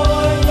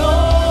for your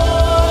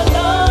love.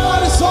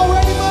 But it's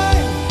already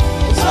mine.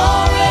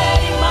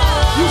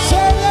 You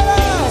said that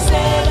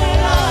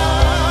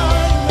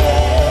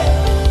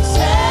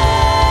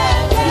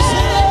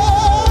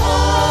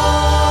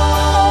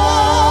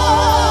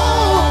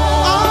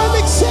I'm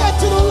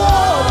accepted, oh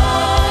Lord.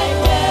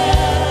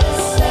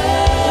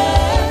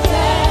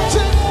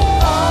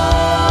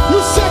 You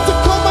said to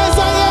come as I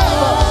am,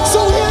 so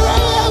here I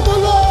am, oh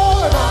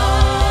Lord.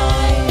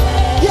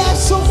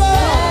 Yes, oh God.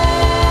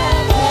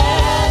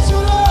 Yes, oh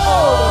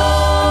Lord.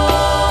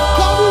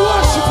 God, we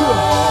worship you.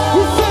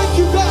 We thank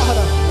you, God.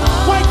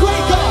 My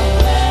great God.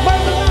 My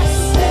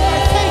blessed King, I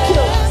thank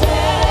you.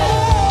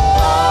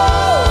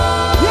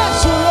 Yes,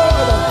 oh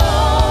Lord.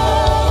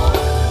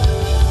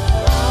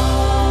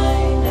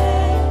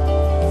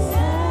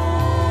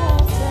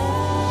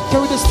 Can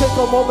we just take a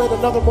moment,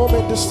 another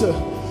moment, just to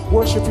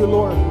worship you,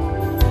 Lord?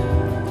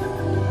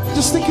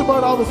 Just think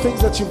about all the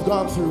things that you've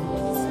gone through.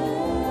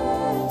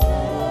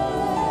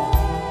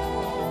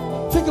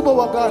 Think about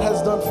what God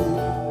has done for you.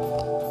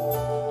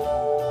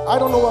 I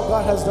don't know what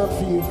God has done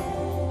for you,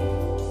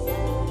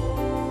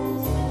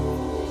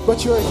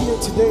 but you're here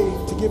today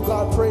to give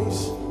God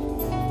praise.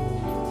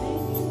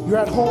 You're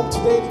at home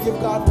today to give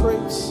God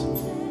praise.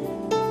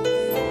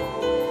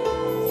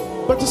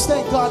 But just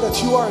thank God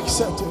that you are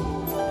accepted.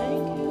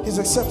 He's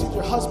accepted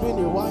your husband,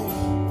 your wife,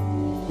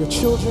 your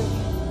children.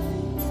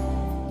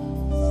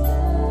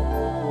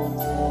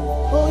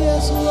 Oh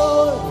yes,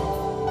 Lord.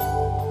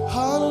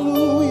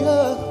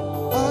 Hallelujah.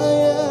 I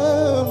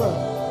am.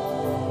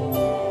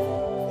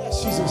 Yes,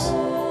 Jesus.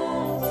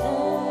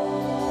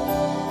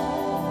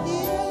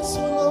 Yes,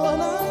 Lord,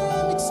 I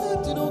am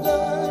accepted, oh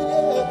God.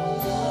 Yeah.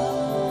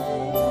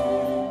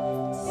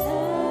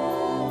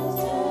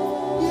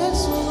 Yes,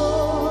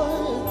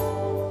 Lord,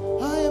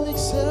 I am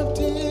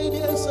accepted.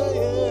 Yes, I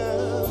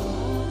am.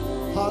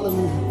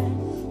 Hallelujah.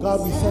 God,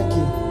 we thank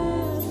you.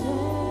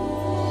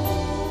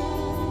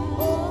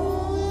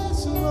 Oh,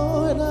 yes,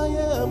 Lord, I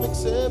am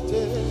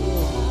accepted.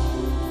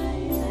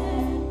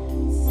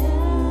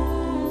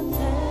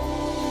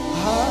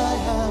 I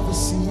have a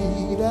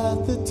seat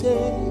at the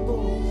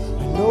table.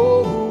 I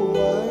know who I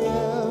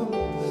am.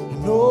 I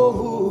know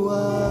who I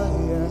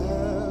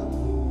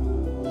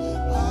am.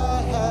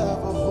 I have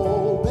a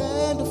hope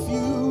and a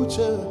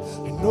future.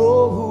 I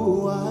know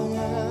who I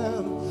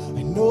am. I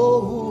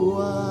know who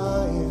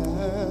I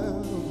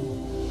am.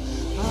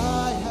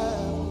 I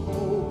have a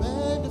hope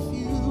and a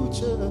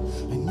future.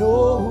 I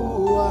know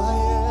who I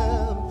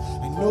am.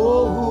 I know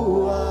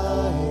who I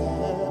am.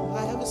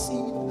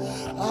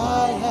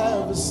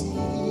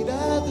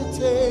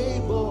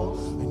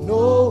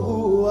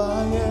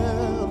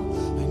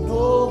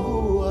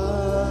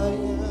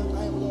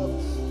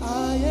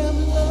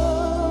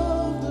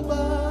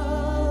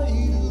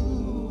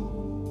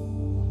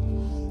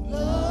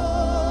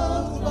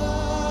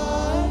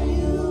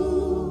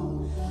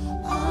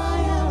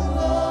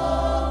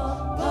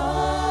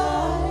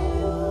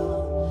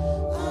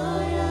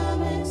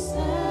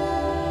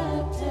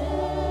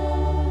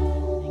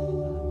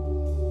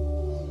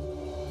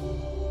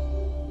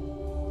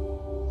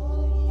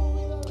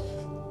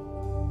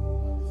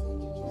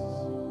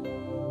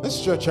 Let's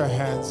stretch our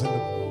hands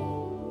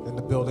in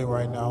the building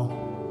right now.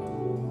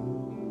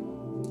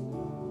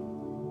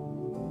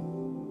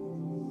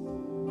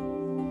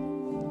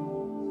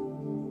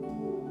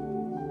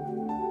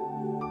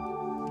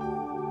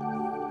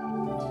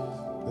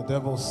 The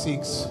devil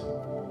seeks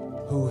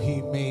who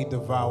he may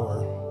devour.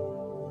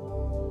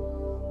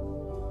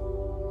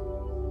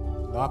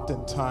 And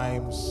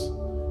oftentimes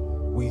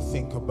we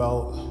think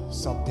about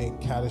something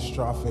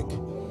catastrophic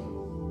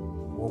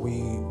when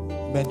we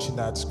mention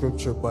that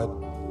scripture, but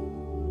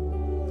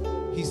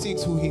he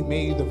seeks who he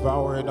may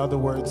devour. In other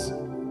words,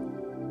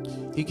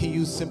 he can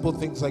use simple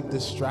things like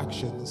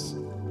distractions,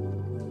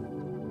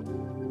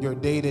 your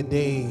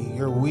day-to-day,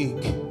 your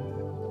week,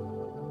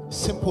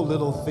 simple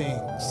little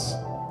things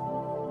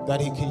that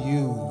he can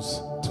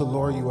use to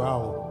lure you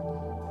out.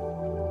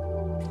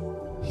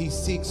 He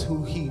seeks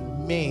who he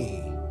may,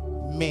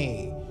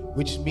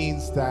 which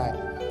means that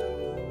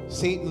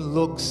Satan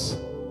looks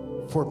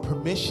for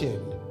permission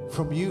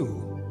from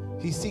you.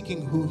 He's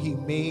seeking who he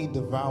may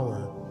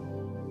devour.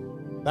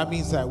 That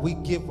means that we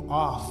give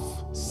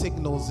off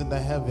signals in the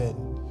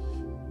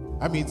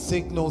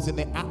signals in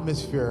the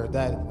atmosphere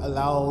that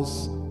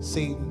allows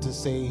Satan to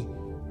say,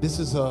 this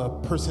is a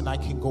person I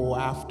can go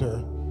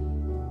after.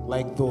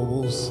 Like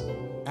those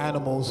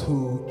animals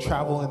who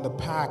travel in the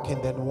pack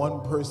and then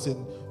one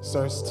person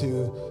starts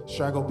to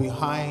straggle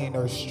behind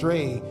or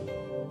stray.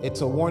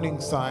 It's a warning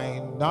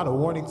sign, not a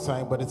warning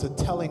sign, but it's a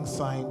telling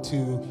sign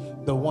to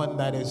the one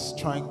that is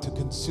trying to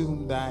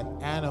consume that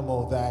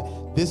animal that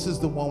this is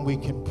the one we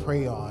can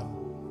prey on.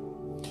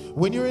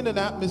 When you're in an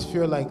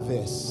atmosphere like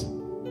this,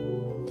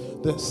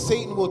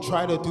 Satan will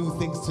try to do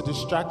things to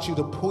distract you,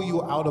 to pull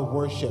you out of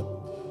worship.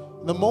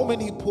 The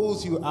moment he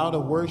pulls you out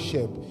of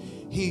worship,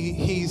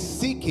 he's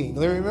seeking.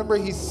 Remember,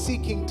 he's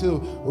seeking to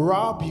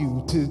rob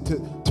you,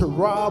 to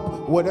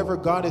rob whatever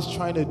God is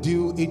trying to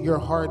do in your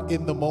heart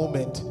in the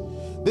moment.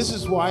 This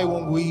is why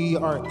when we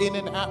are in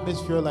an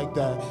atmosphere like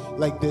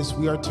this,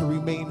 we are to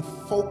remain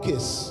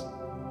focused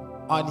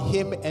on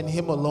him and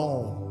him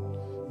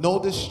alone.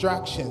 No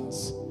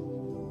distractions.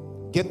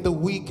 Get the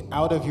week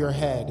out of your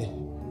head.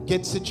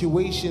 Get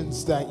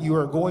situations that you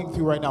are going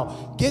through right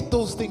now. Get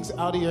those things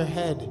out of your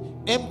head.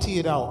 Empty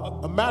it out.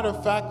 A matter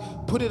of fact,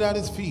 put it at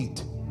his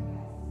feet.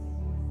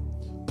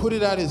 Put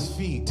it at his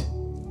feet.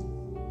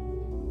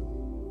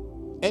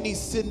 Any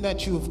sin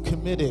that you have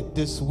committed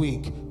this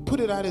week, put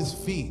it at his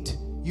feet.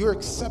 You're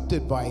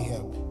accepted by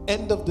him.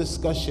 End of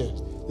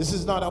discussion. This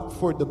is not up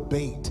for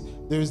debate.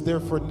 There's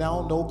therefore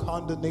now no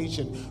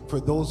condemnation for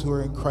those who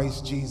are in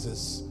Christ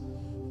Jesus.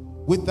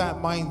 With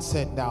that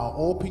mindset now,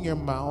 open your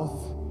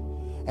mouth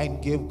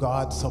and give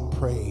God some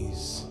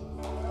praise.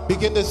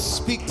 Begin to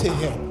speak to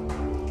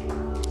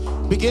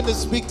him. Begin to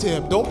speak to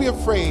him. Don't be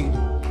afraid.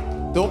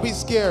 Don't be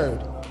scared.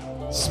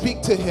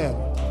 Speak to him.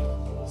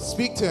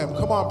 Speak to him.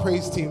 Come on,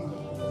 praise team.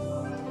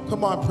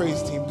 Come on,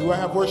 praise team. Do I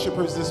have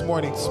worshipers this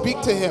morning? Speak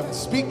to him.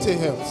 Speak to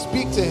him.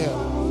 Speak to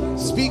him.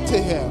 Speak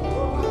to him.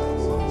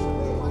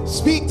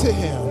 Speak to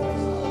him.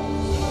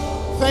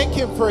 Thank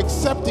him for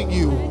accepting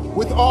you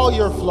with all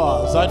your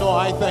flaws. I know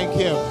I thank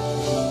him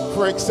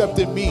for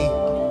accepting me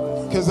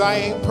because I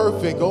ain't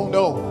perfect. Oh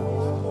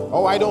no.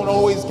 Oh, I don't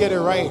always get it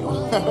right.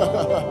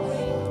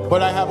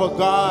 But I have a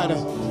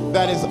God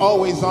that is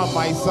always on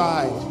my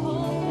side.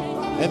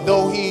 And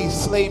though he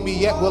slay me,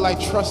 yet will I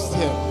trust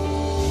him.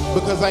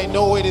 Because I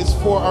know it is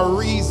for a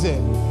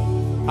reason.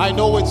 I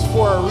know it's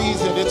for a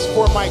reason. It's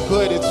for my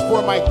good. It's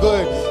for my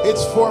good.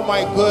 It's for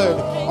my good.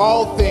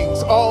 All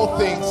things,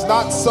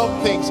 not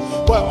some things,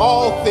 but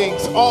all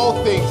things,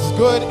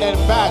 good and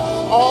bad.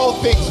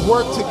 All things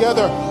work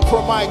together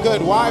for my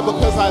good. Why?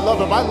 Because I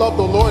love him. I love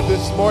the Lord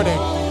this morning.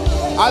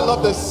 I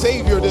love the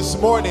Savior this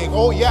morning.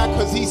 Oh yeah,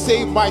 because he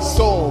saved my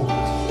soul.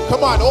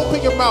 Come on,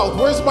 open your mouth.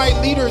 Where's my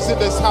leaders in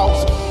this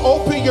house?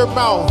 Open your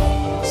mouth.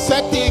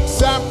 Set the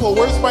example.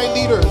 Where's my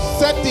leaders?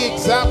 Set the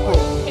example.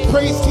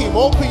 Praise team,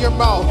 open your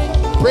mouth.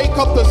 Break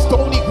up the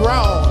stony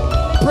ground.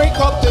 Break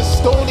up this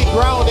stony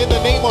ground in the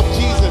name of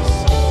Jesus.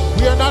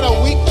 We are not a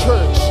weak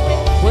church.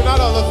 We're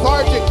not a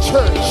lethargic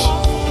church.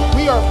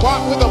 We are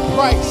bought with a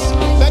price.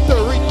 Let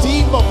the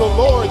redeemed of the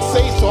Lord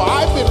say so.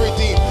 I've been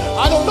redeemed.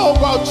 I don't know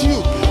about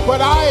you, but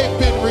I've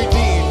been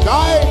redeemed.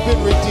 I've been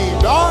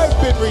redeemed. I've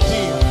been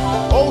redeemed.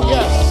 Oh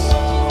yes.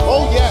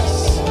 Oh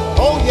yes.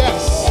 Oh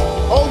yes.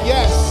 Oh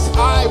yes.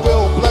 I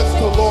will bless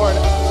the Lord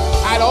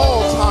at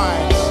all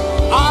times.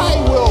 I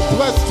will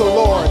bless the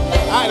Lord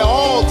at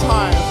all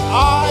times.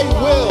 I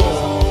will.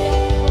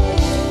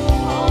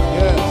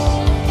 Yes.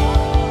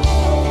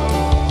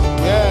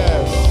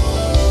 Yes.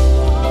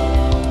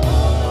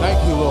 Thank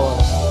you, Lord.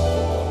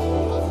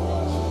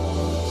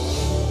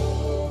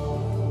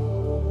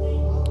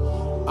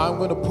 I'm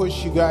going to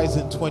push you guys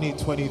in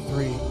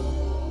 2023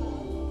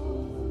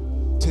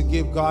 to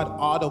give God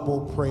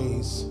audible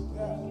praise,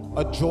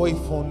 a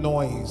joyful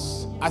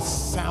noise, a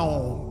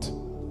sound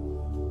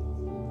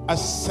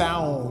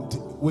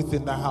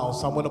within the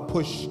house. I'm going to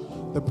push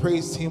the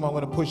praise team. I'm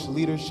going to push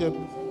leadership.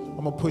 I'm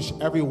going to push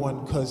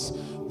everyone because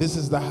this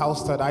is the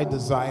house that I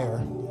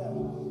desire.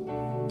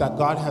 that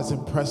God has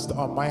impressed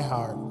on my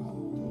heart.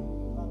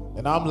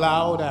 And I'm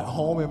loud at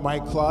home in my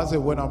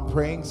closet when I'm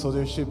praying, so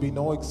there should be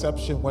no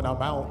exception when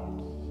I'm out.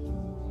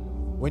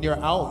 When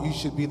you're out, you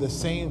should be the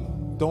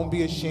same. Don't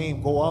be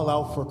ashamed. Go all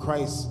out for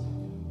Christ.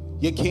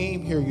 You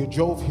came here, you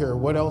drove here.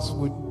 What else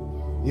would,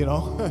 you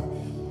know?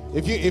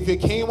 If you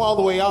came all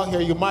the way out here,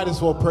 you might as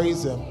well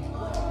praise him.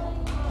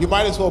 You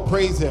might as well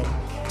praise him.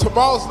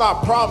 Tomorrow's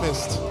not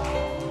promised.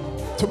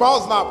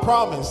 Tomorrow's not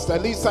promised.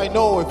 At least I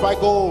know if I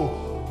go,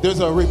 there's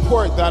a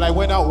report that I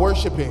went out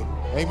worshiping.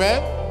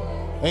 Amen?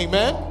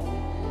 Amen?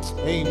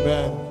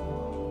 Amen.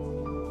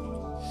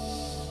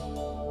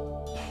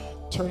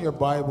 Turn your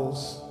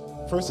Bibles.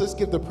 First, let's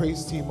give the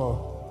praise team a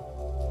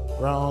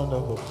round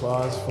of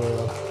applause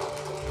for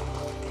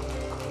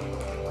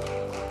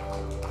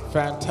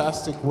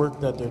fantastic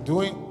work that they're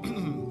doing.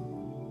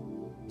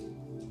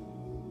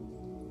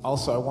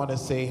 Also, I want to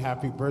say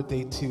happy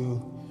birthday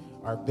to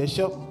our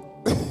bishop.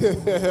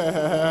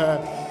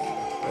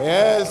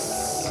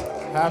 Yes,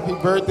 happy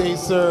birthday,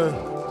 sir.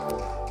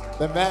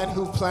 The man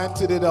who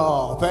planted it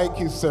all. Thank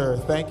you, sir.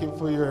 Thank you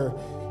for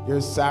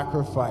your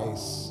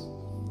sacrifice.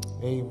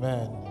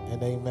 Amen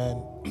and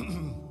amen.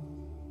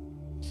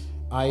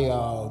 I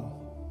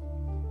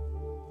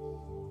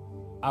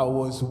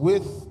was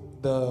with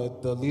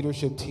the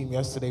leadership team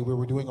yesterday. We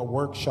were doing a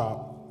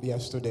workshop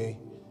yesterday,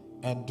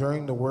 and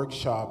during the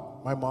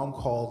workshop, my mom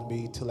called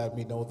me to let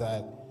me know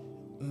that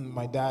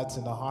my dad's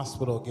in the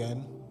hospital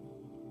again,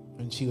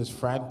 and she was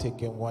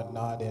frantic and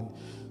whatnot. And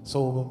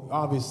so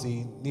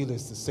obviously,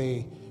 needless to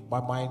say, my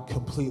mind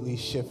completely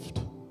shifted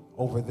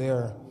over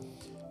there.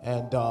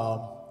 And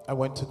I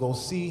went to go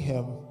see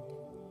him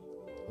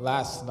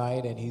last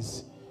night, and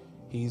he's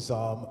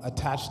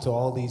attached to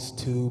all these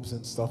tubes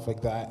and stuff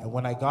like that. And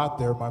when I got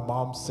there, my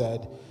mom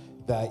said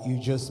that you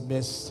just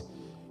missed,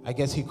 I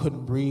guess he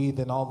couldn't breathe,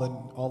 and all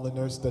the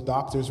nurses, the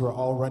doctors were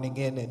all running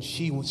in, and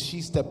she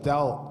stepped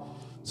out.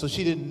 So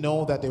she didn't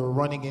know that they were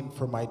running in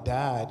for my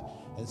dad.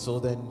 And so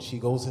then she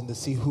goes in to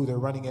see who they're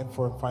running in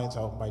for and finds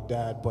out my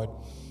dad. But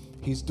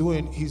he's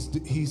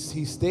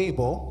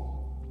stable.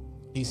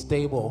 He's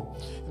stable.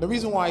 And the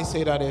reason why I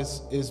say that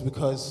is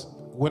because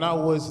when I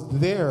was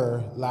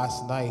there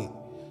last night,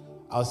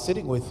 I was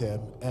sitting with him,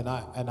 and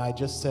I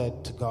just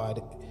said to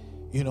God,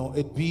 you know,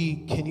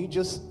 can you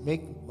just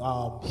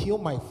heal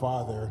my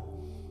father,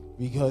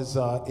 because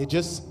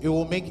it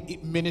will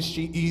make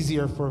ministry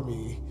easier for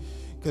me,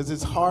 because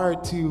it's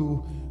hard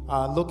to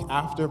look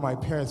after my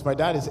parents. My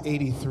dad is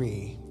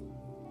 83,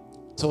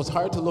 so it's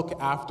hard to look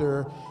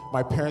after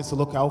my parents, to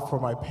look out for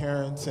my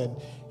parents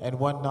and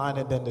whatnot,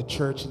 and then the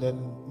church, and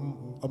then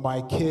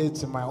my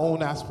kids and my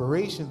own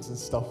aspirations and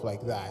stuff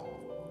like that.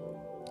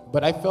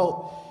 But I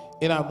felt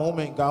in that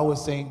moment, God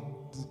was saying,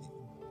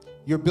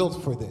 you're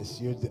built for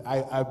this.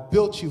 I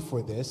built you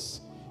for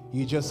this.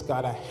 You just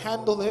got to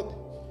handle it,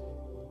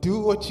 do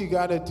what you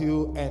got to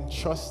do, and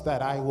trust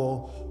that I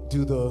will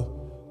do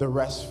the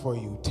rest for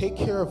you. Take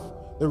care of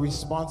the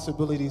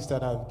responsibilities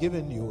that I've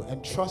given you,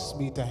 and trust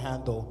me to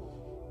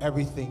handle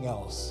everything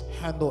else.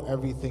 Handle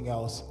everything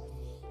else.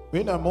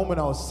 In that moment,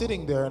 I was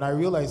sitting there, and I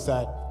realized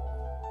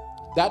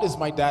that is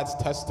my dad's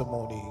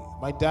testimony.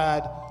 My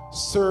dad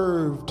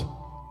served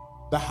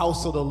the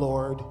house of the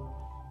Lord,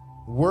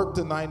 worked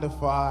a 9 to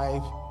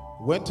 5,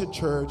 went to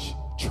church,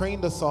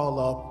 trained us all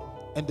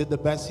up, and did the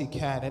best he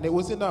can. And it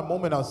was in that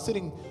moment I was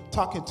sitting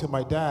talking to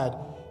my dad,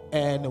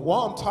 and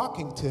while I'm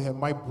talking to him,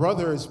 my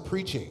brother is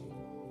preaching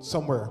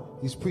somewhere.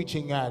 He's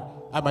preaching at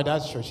my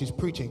dad's church. He's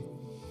preaching.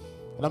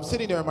 And I'm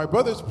sitting there, and my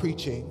brother's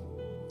preaching.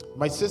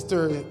 My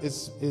sister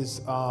is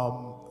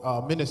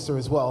a minister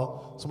as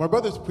well. So my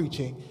brother's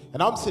preaching,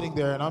 and I'm sitting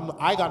there, and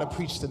I got to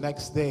preach the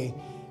next day.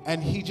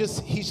 And he's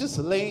just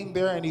laying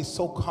there, and he's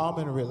so calm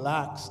and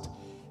relaxed.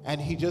 And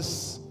he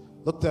just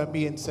looked at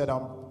me and said,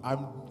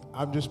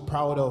 I'm just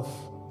proud of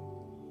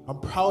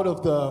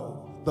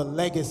the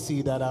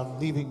legacy that I'm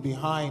leaving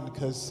behind,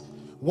 because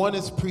one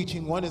is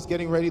preaching, one is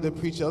getting ready to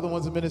preach, the other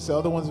one's a minister, the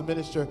other one's a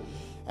minister.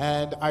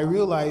 And I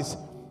realized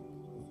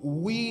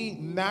we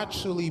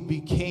naturally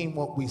became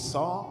what we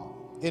saw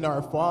in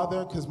our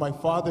father, because my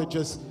father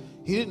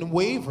he didn't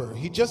waver.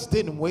 He just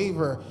didn't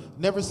waver.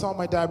 Never saw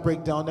my dad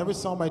break down. Never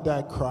saw my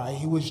dad cry.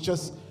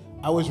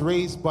 I was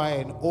raised by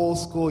an old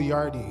school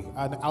yardie,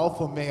 an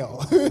alpha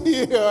male.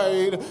 You know what I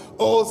mean?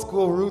 Old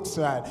school roots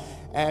man.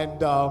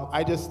 And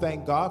I just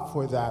thank God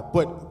for that.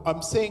 But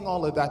I'm saying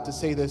all of that to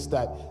say this,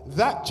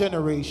 that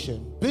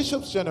generation,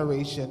 Bishop's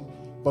generation,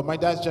 but my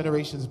dad's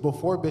generation is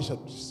before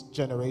Bishop's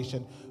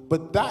generation,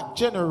 but that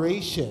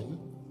generation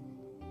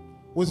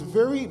was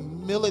very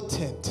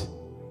militant.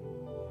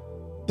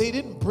 They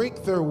didn't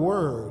break their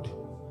word.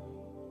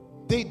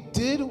 They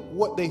did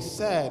what they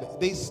said.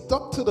 They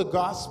stuck to the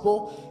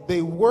gospel.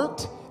 They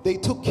worked. They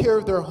took care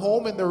of their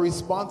home and their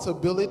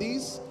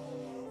responsibilities,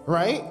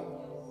 right?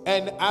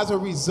 And as a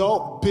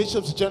result,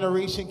 Bishop's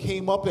generation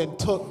came up and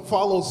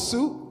followed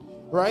suit,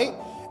 right?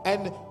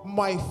 And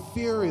my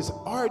fear is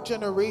our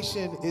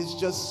generation is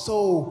just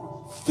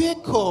so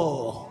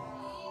fickle.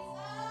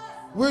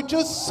 We're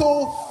just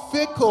so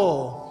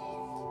fickle.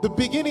 The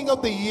beginning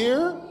of the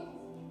year,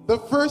 the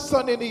first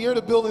Sunday in the year,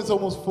 the building's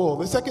almost full.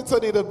 The second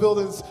Sunday, the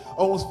building's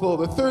almost full.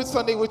 The third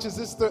Sunday, which is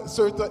this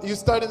you're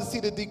starting to see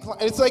the decline.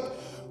 It's like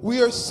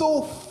we are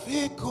so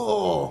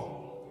fickle.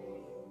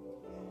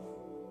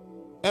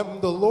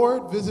 And the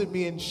Lord visited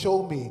me and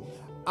showed me.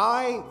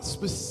 I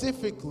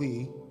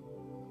specifically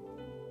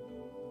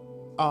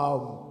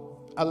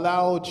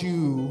allowed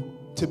you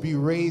to be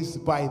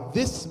raised by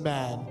this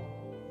man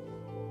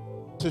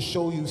to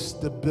show you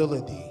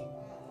stability.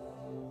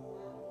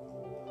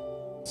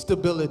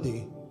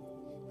 Stability.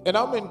 And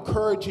I'm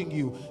encouraging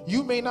you.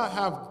 You may not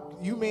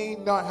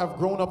have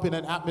grown up in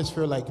an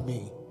atmosphere like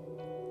me,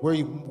 where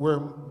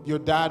your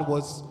dad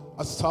was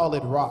a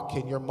solid rock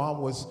and your mom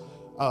was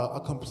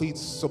a complete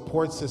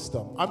support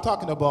system. I'm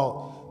talking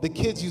about the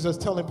kids used, I was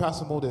telling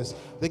Pastor Mo this,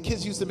 the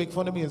kids used to make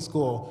fun of me in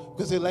school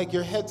because they're like,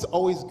 your head's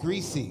always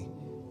greasy.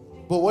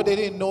 But what they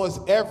didn't know is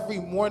every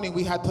morning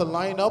we had to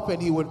line up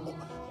and he would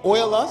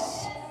oil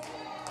us.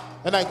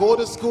 And I go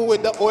to school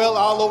with the oil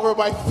all over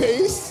my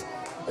face,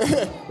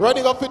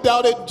 running up and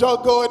down and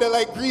jug going and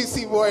like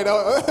greasy boy, the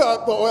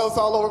oil's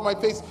all over my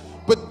face.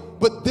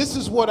 But this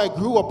is what I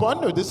grew up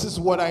under. This is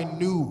what I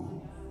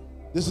knew.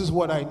 This is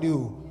what I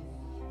knew.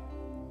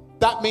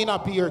 That may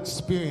not be your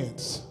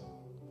experience,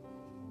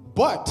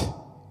 but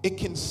it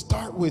can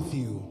start with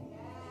you.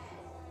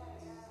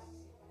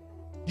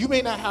 You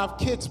may not have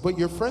kids, but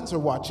your friends are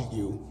watching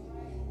you.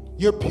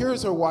 Your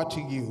peers are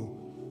watching you.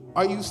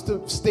 Are you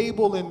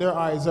stable in their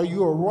eyes? Are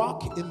you a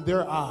rock in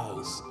their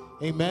eyes?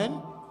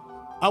 Amen?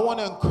 I want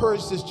to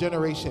encourage this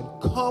generation.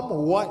 Come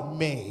what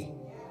may.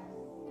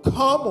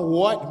 Come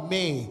what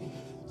may.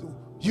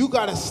 You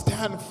got to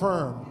stand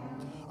firm.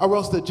 Or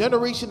else the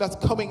generation that's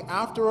coming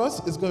after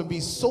us is going to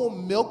be so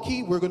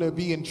milky, we're going to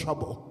be in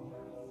trouble.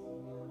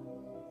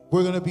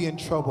 We're going to be in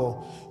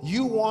trouble.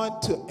 You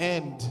want to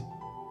end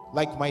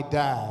like my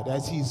dad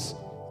as he's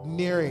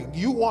nearing.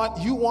 You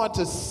want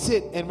to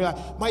sit and be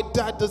like, my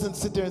dad doesn't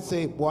sit there and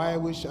say, boy, I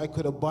wish I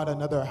could have bought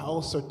another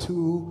house or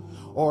two,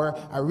 or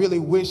I really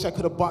wish I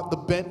could have bought the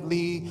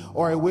Bentley,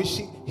 or I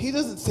wish he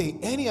doesn't say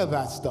any of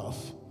that stuff.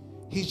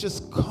 He's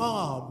just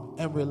calm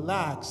and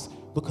relaxed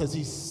because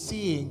he's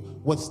seeing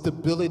what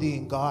stability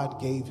in God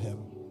gave him.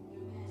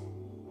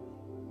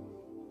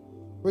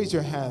 Raise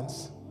your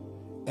hands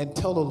and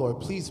tell the Lord,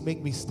 please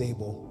make me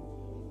stable.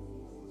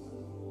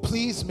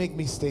 Please make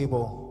me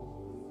stable.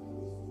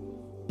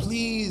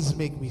 Please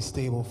make me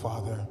stable,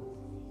 Father.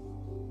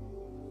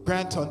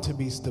 Grant unto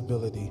me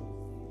stability.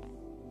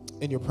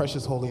 In your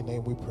precious holy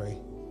name we pray.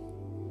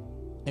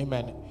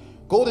 Amen.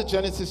 Go to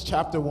Genesis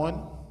chapter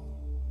 1.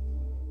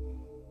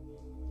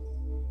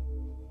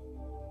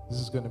 This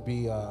is going to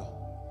be a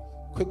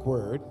quick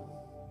word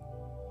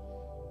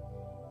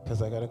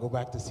because I got to go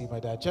back to see my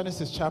dad.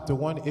 Genesis chapter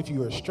 1, if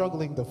you are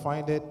struggling to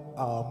find it,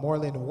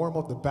 Moreland, warm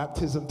up the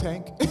baptism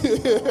tank.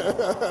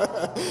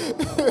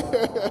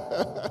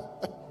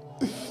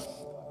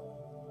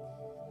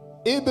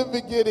 In the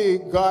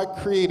beginning, God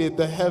created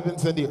the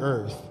heavens and the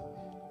earth.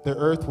 The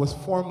earth was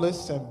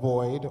formless and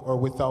void, or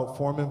without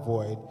form and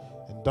void,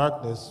 and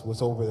darkness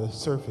was over the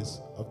surface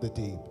of the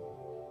deep.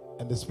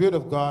 And the Spirit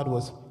of God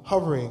was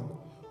hovering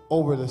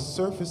over the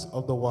surface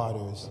of the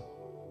waters.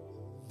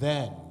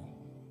 Then,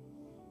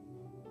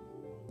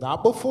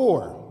 not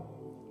before,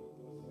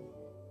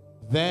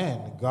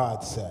 then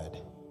God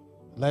said,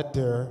 let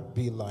there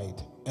be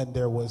light, and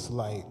there was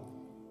light.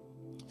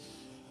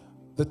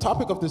 The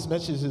topic of this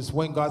message is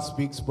when God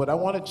speaks, but I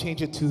want to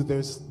change it to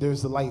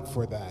there's a light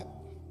for that.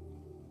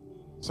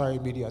 Sorry,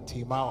 media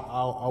team,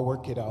 I'll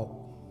work it out.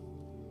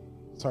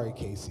 Sorry,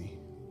 Casey.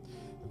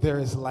 There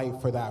is light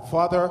for that.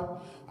 Father,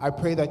 I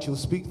pray that you'll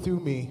speak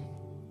through me.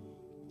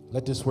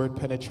 Let this word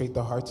penetrate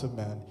the hearts of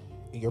man.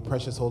 In your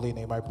precious holy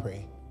name I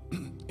pray.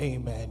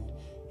 Amen.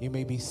 You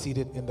may be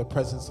seated in the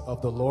presence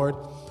of the Lord.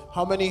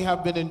 How many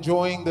have been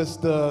enjoying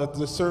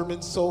the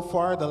sermons so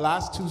far? The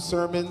last two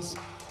sermons,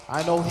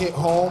 I know, hit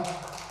home.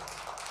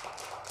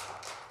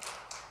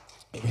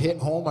 It hit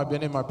home. I've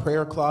been in my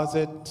prayer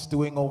closet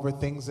stewing over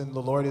things, and the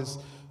Lord is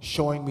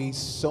showing me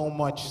so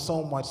much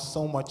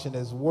in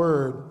His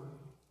Word.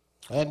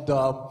 And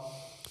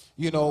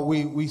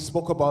we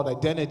spoke about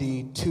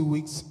identity 2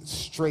 weeks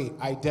straight.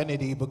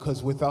 Identity,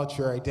 because without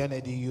your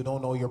identity, you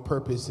don't know your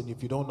purpose. And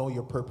if you don't know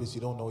your purpose,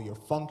 you don't know your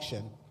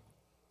function.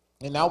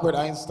 And Albert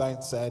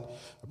Einstein said,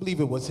 I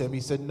believe it was him, he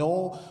said,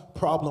 no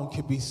problem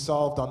can be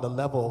solved on the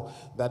level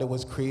that it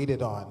was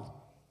created on.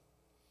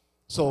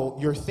 So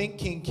your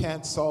thinking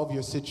can't solve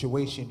your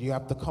situation. You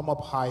have to come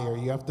up higher.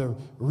 You have to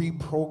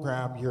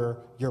reprogram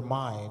your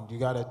mind. You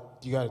gotta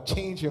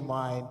change your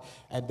mind,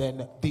 and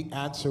then the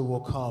answer will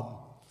come.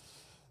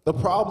 The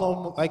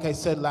problem, like I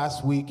said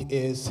last week,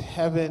 is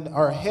heaven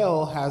or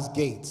hell has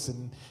gates,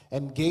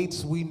 and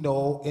gates, we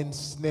know,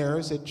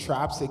 ensnares, it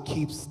traps, it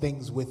keeps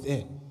things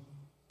within.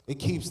 It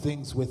keeps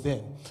things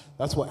within.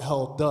 That's what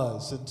hell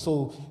does. And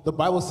so the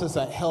Bible says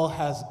that hell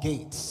has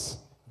gates,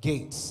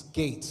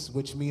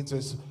 which means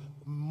there's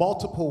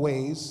multiple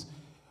ways.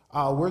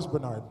 Where's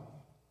Bernard?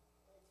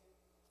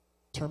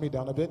 turn me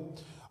down a bit.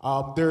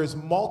 There's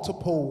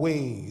multiple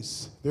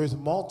ways. There's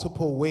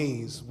multiple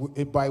ways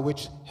by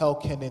which hell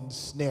can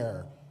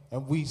ensnare.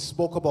 And we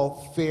spoke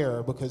about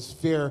fear, because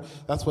fear,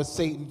 that's what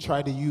Satan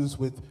tried to use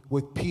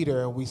with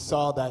Peter. And we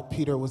saw that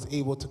Peter was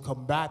able to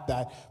combat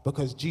that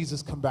because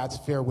Jesus combats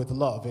fear with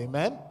love.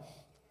 Amen?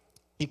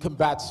 He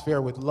combats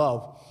fear with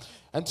love.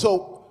 And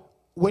so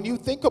when you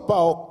think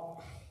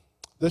about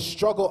the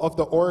struggle of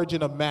the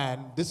origin of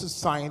man, this is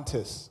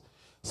scientists.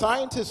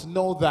 Scientists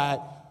know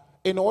that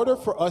in order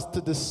for us to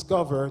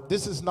discover,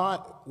 this is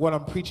not what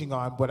I'm preaching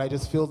on, but I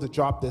just feel to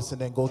drop this and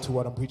then go to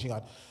what I'm preaching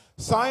on.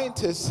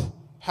 Scientists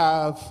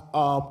have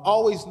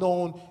always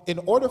known, in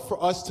order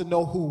for us to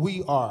know who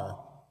we are,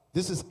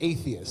 this is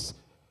atheists,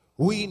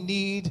 we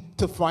need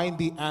to find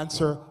the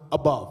answer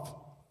above,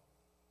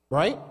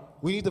 right?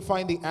 We need to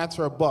find the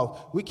answer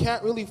above. We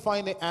can't really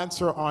find the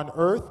answer on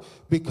earth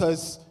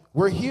because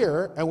we're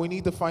here and we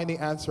need to find the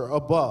answer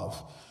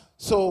above.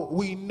 So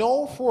we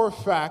know for a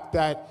fact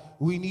that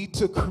we need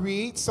to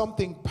create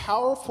something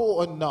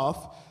powerful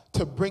enough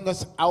to bring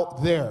us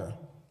out there.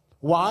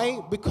 Why?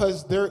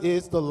 Because there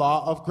is the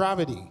law of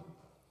gravity.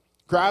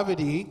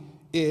 Gravity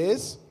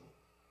is,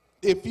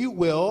 if you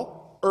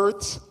will,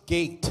 Earth's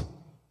gate.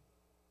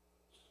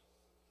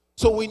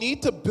 So we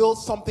need to build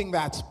something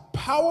that's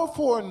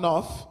powerful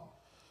enough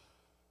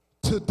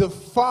to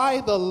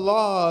defy the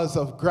laws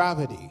of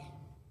gravity,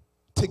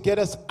 to get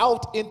us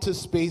out into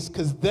space,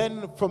 because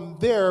then from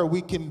there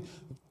we can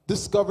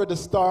discover the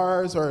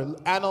stars or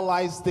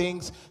analyze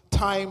things,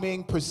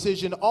 timing,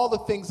 precision, all the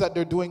things that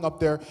they're doing up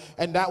there,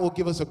 and that will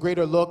give us a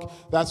greater look.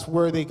 That's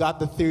where they got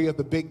the theory of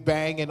the Big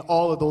Bang and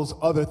all of those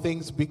other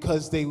things,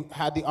 because they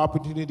had the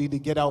opportunity to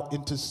get out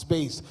into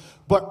space.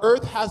 But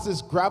Earth has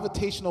this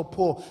gravitational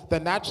pull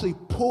that naturally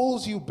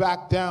pulls you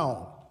back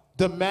down,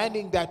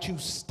 demanding that you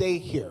stay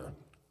here.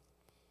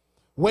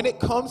 When it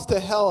comes to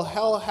hell,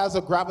 hell has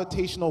a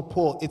gravitational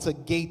pull. It's a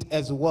gate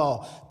as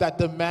well that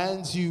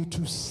demands you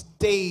to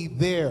stay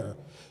there.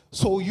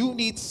 So you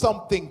need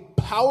something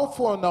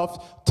powerful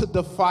enough to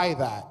defy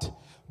that.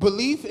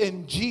 Belief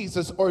in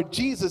Jesus, or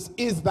Jesus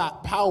is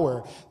that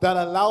power that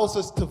allows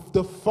us to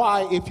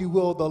defy, if you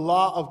will, the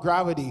law of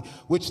gravity,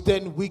 which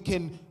then we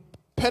can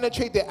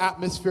penetrate the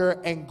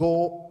atmosphere and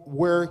go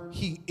where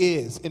he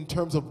is in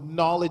terms of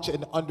knowledge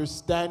and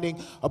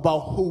understanding about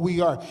who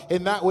we are.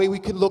 In that way, we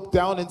can look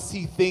down and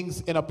see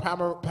things in a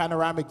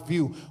panoramic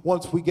view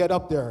once we get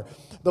up there.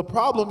 The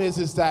problem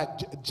is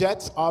that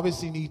jets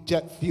obviously need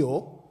jet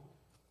fuel,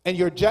 and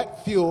your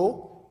jet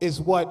fuel is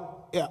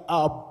what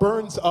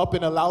burns up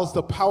and allows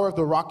the power of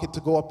the rocket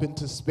to go up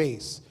into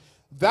space.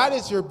 That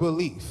is your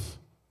belief.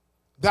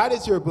 That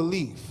is your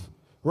belief,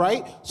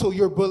 right? So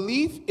your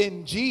belief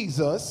in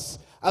Jesus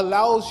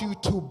allows you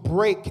to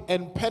break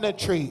and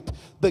penetrate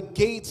the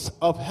gates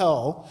of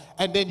hell,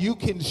 and then you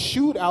can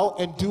shoot out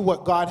and do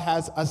what God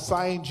has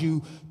assigned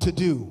you to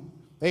do.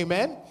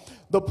 Amen?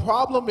 The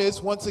problem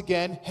is, once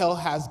again, hell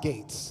has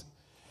gates,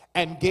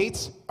 and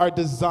gates are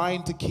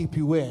designed to keep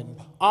you in.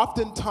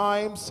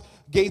 Oftentimes,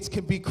 gates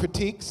can be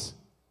critics,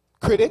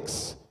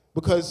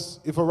 because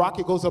if a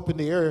rocket goes up in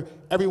the air,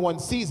 everyone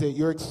sees it,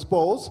 you're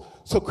exposed,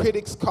 so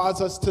critics cause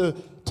us to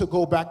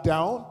go back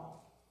down.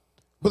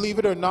 Believe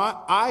it or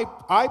not,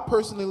 I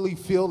personally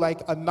feel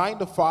like a 9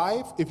 to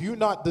 5, if you're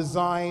not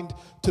designed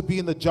to be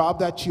in the job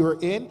that you're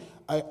in,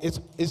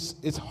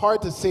 it's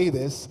hard to say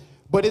this,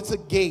 but it's a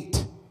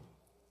gate.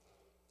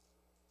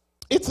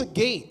 It's a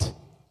gate.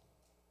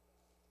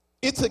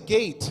 It's a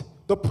gate.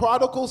 The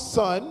prodigal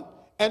son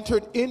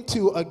entered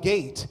into a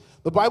gate.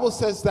 The Bible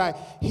says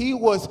that he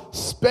was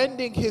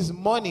spending his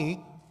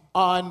money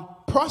on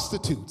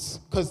prostitutes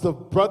because the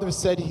brother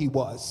said he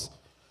was.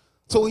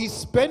 So he's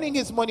spending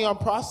his money on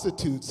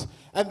prostitutes.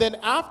 And then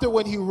after,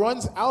 when he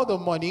runs out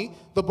of money,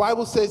 the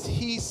Bible says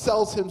he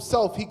sells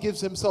himself. He gives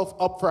himself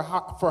up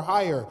for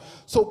hire.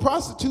 So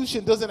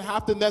prostitution doesn't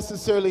have to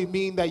necessarily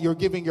mean that you're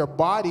giving your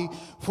body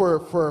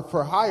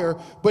for hire,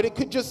 but it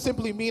could just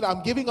simply mean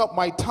I'm giving up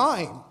my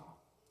time.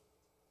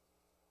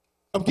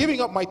 I'm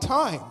giving up my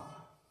time.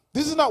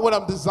 This is not what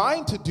I'm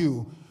designed to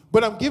do,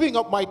 but I'm giving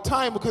up my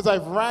time because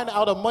I've ran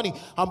out of money.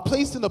 I'm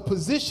placed in a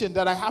position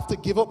that I have to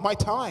give up my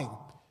time.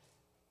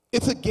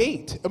 It's a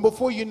gate, and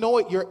before you know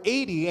it, you're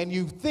 80, and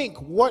you think,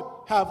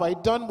 what have I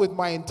done with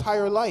my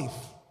entire life?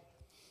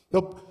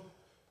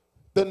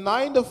 The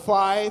 9 to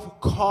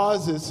 5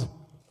 causes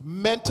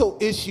mental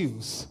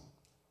issues.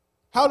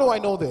 How do I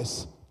know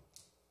this?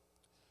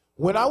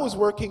 When I was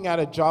working at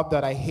a job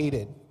that I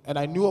hated, and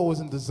I knew I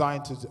wasn't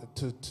designed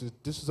to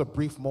this was a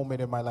brief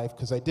moment in my life,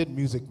 because I did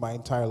music my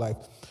entire life,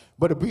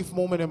 but a brief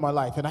moment in my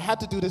life, and I had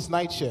to do this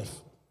night shift.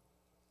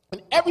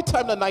 And every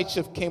time the night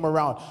shift came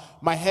around,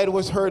 my head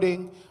was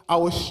hurting, I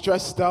was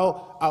stressed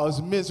out, I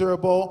was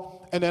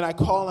miserable, and then I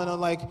call and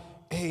I'm like,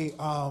 hey,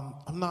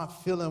 I'm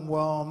not feeling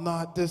well, I'm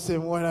not this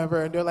and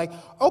whatever, and they're like,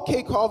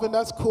 okay, Colvin,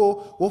 that's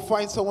cool, we'll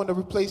find someone to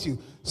replace you.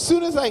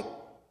 Soon as I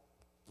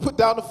put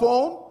down the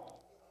phone,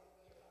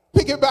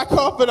 pick it back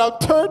up, and I'm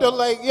turned, I'm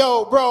like,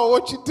 yo, bro,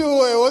 what you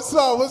doing, what's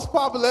up, what's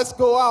poppin', let's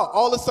go out.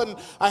 All of a sudden,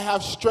 I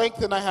have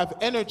strength and I have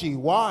energy.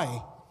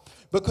 Why?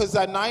 Because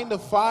that 9 to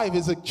 5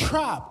 is a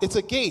trap. It's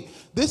a gate.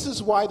 This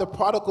is why the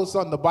prodigal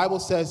son, the Bible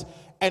says,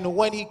 and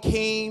when he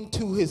came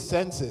to his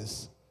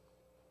senses,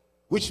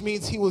 which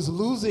means he was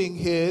losing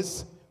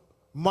his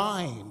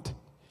mind.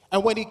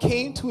 And when he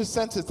came to his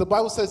senses, the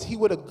Bible says he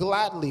would have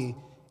gladly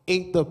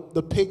ate the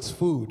pig's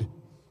food.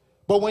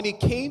 But when he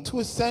came to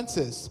his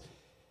senses,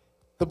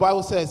 the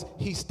Bible says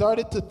he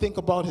started to think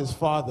about his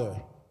father.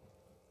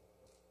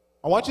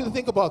 I want you to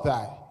think about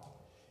that.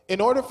 In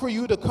order for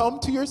you to come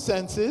to your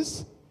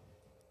senses,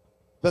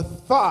 the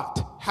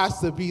thought has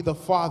to be the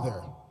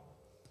father.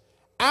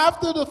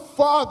 After the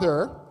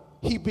father,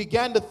 he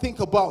began to think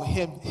about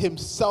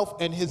himself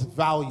and his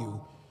value.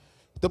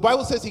 The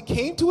Bible says he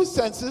came to his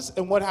senses,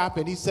 and what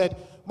happened? He said,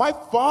 my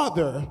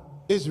father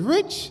is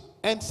rich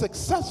and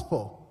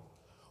successful.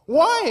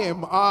 Why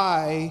am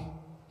I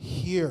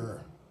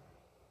here?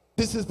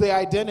 This is the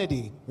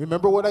identity.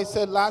 Remember what I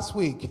said last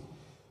week?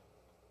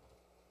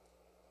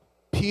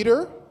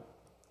 Peter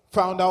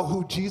found out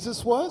who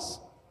Jesus was,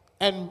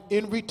 and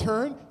in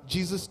return,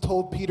 Jesus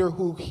told Peter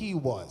who he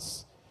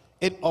was.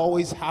 It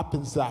always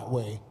happens that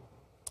way.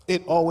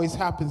 It always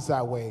happens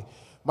that way.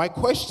 My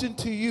question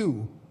to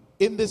you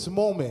in this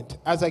moment,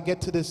 as I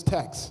get to this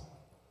text,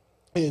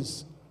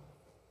 is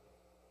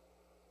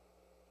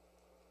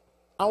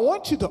I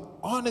want you to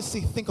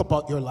honestly think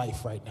about your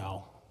life right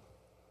now.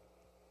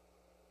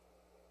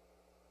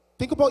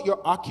 Think about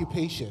your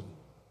occupation,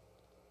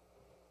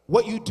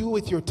 what you do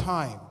with your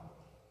time.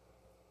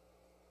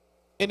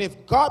 And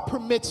if God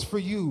permits for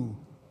you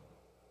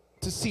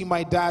to see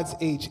my dad's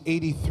age,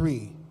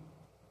 83,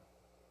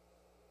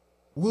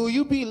 will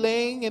you be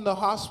laying in the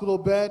hospital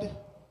bed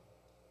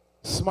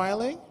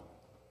smiling?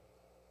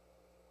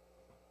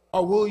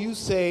 Or will you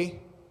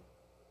say,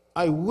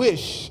 I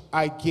wish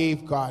I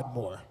gave God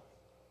more?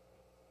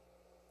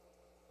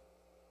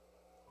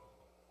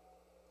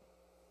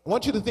 I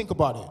want you to think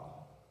about it.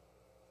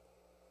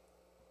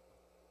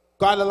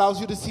 God allows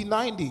you to see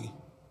 90.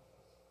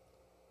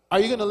 Are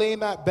you going to lay in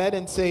that bed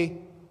and say,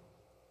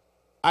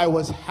 I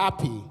was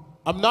happy?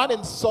 I'm not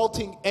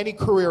insulting any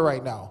career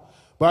right now,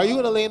 but are you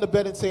going to lay in the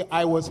bed and say,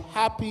 I was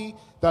happy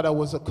that I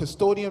was a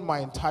custodian my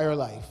entire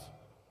life?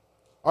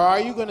 Or are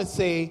you going to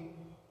say,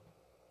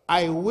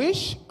 I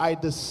wish I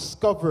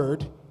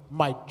discovered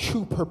my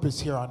true purpose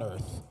here on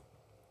earth?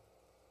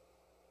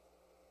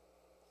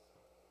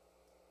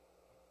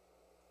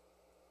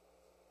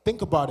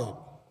 Think about it.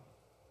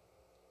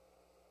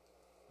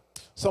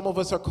 Some of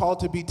us are called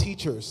to be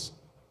teachers,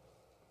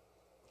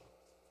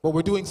 but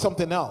we're doing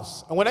something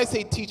else. And when I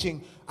say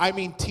teaching, I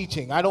mean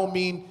teaching. I don't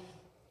mean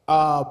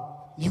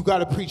you got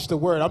to preach the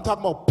word. I'm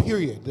talking about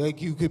period.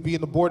 Like you could be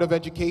in the board of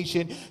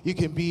education, you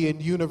can be in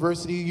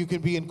university, you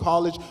can be in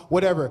college,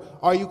 whatever.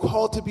 Are you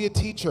called to be a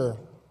teacher,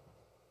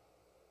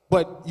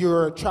 but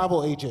you're a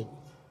travel agent?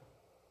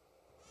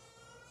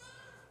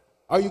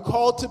 Are you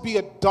called to be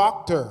a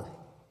doctor,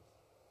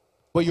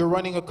 but you're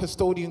running a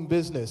custodian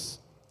business?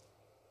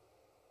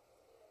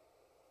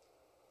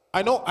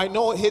 I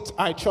know it hits,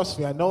 trust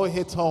me, I know it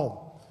hits home.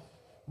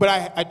 But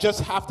I just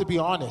have to be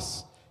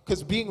honest.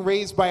 Because being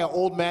raised by an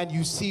old man,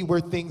 you see where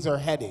things are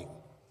heading.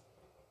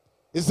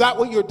 Is that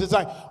what you're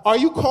designed? Are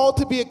you called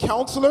to be a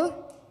counselor?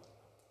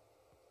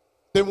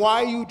 Then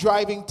why are you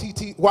driving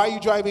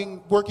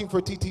working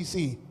for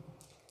TTC?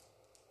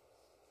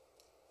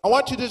 I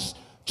want you to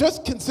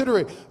just consider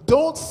it.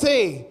 Don't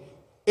say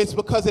it's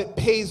because it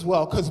pays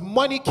well, because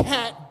money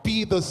can't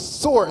be the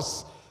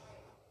source.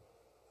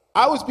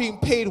 I was being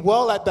paid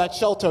well at that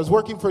shelter. I was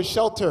working for a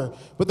shelter,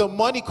 but the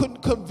money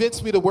couldn't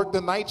convince me to work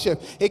the night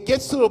shift. It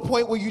gets to the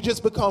point where you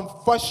just become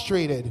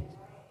frustrated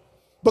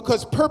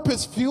because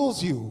purpose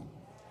fuels you.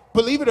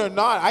 Believe it or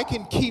not, I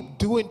can keep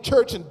doing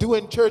church and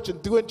doing church and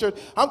doing church.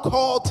 I'm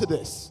called to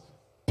this,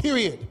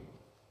 period.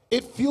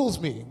 It fuels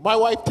me. My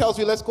wife tells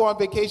me, let's go on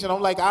vacation. I'm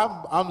like,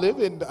 I'm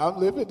living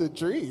the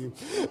dream.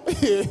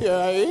 You know what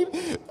I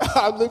mean?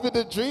 I'm living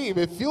the dream.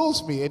 It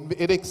fuels me.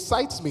 It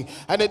excites me.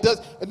 And it does,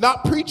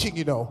 not preaching,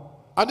 you know.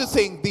 I'm just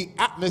saying the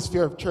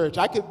atmosphere of church.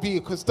 I could be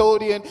a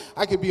custodian.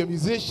 I could be a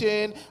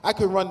musician. I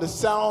could run the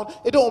sound.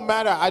 It don't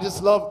matter. I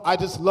just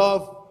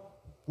love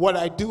what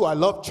I do. I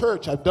love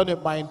church. I've done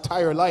it my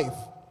entire life.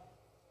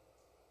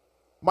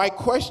 My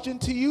question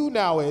to you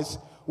now is,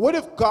 what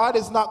if God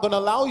is not going to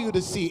allow you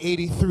to see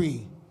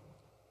 83?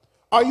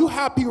 Are you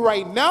happy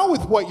right now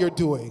with what you're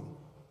doing?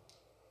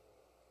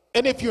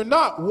 And if you're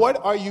not,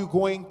 what are you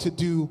going to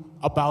do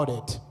about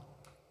it?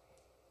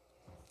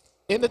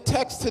 In the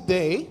text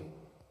today,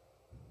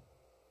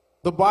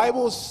 the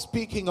Bible is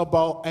speaking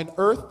about an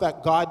earth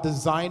that God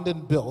designed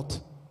and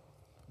built,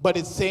 but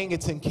it's saying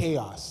it's in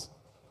chaos,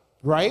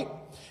 right?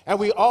 And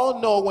we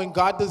all know when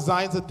God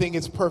designs a thing,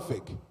 it's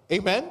perfect.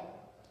 Amen?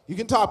 You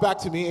can talk back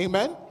to me,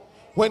 amen?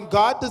 When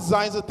God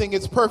designs a thing,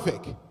 it's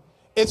perfect.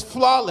 It's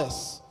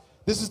flawless.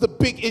 This is the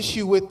big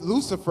issue with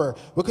Lucifer,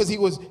 because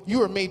you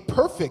were made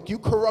perfect. You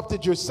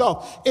corrupted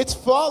yourself. It's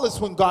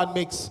flawless when God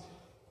makes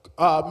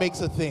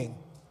a thing.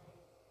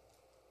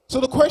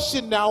 So the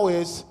question now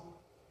is,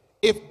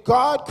 if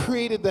God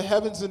created the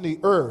heavens and the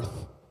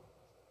earth,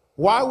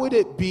 why would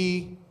it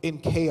be in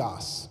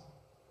chaos?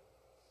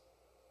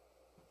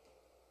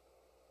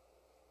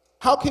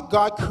 How could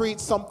God create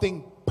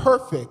something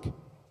perfect,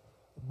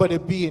 but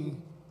it be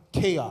in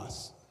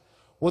chaos?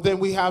 Well, then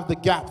we have the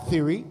gap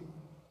theory.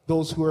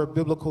 Those who are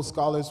biblical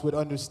scholars would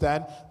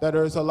understand that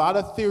there's a lot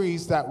of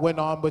theories that went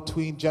on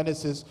between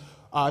Genesis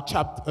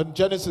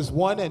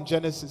 1 and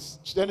Genesis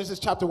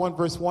chapter 1,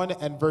 verse 1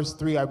 and verse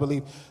 3, I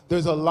believe.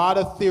 There's a lot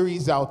of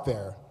theories out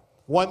there.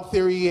 One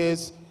theory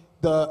is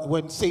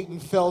when Satan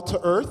fell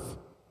to earth,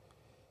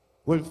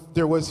 when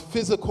there was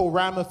physical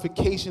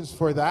ramifications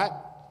for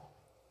that.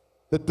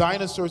 The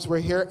dinosaurs were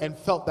here and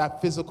felt that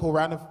physical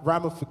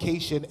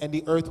ramification, and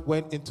the earth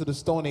went into the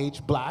Stone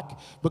Age black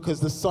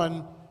because the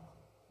sun,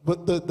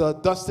 but the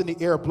dust in the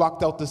air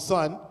blocked out the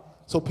sun.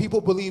 So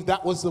people believe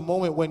that was the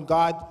moment when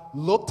God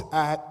looked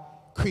at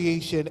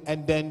creation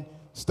and then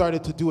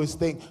started to do his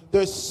thing.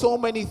 There's so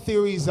many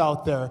theories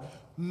out there.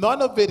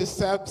 None of it is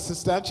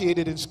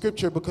substantiated in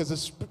Scripture because the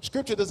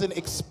Scripture doesn't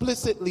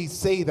explicitly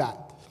say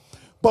that.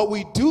 But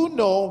we do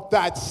know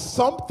that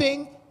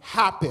something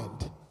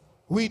happened.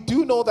 We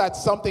do know that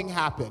something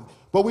happened,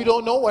 but we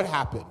don't know what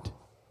happened.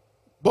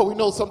 But we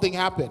know something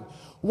happened.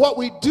 What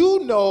we do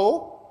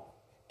know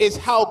is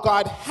how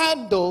God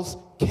handles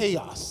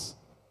chaos.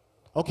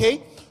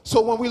 Okay?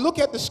 So when we look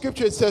at the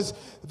scripture, it says,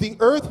 the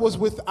earth was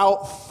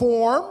without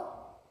form,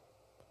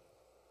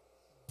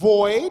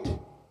 void,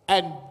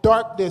 and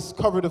darkness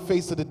covered the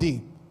face of the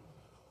deep.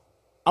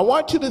 I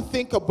want you to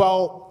think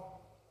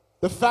about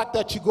the fact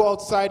that you go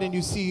outside and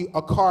you see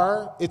a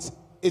car, it's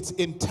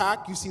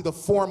intact, you see the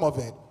form of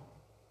it.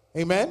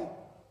 Amen?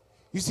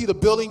 You see the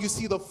building, you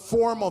see the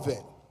form of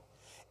it.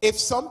 If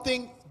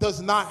something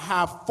does not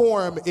have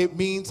form, it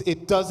means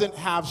it doesn't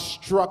have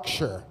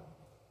structure.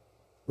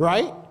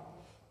 Right?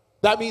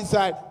 That means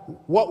that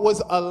what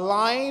was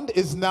aligned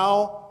is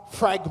now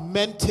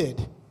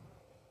fragmented.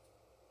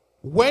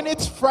 When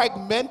it's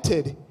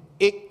fragmented,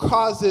 it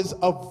causes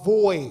a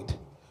void.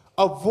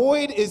 A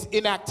void is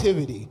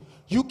inactivity.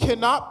 You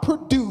cannot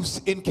produce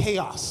in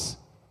chaos.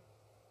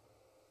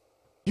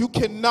 You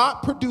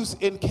cannot produce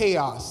in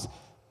chaos.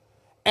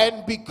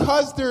 And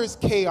because there is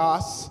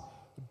chaos,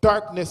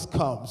 darkness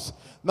comes.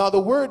 Now the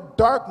word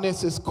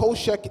darkness is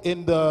koshek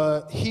in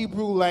the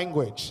Hebrew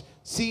language.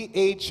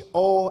 Choshek,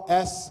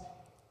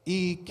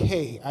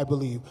 I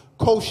believe.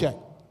 Koshek.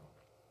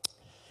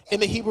 In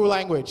the Hebrew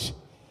language.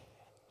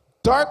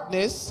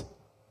 Darkness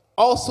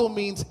also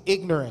means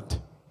ignorant.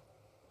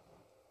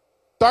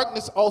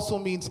 Darkness also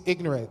means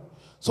ignorant.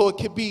 So it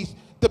could be,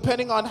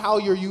 depending on how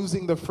you're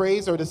using the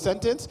phrase or the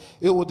sentence,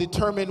 it will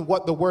determine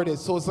what the word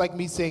is. So it's like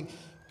me saying,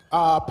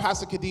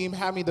 Pastor Kadeem,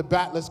 hand me the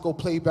bat, let's go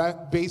play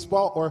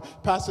baseball. Or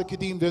Pastor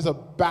Kadeem, there's a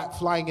bat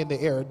flying in the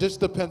air. It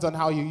just depends on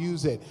how you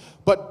use it.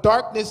 But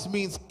darkness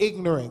means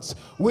ignorance,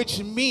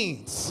 which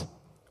means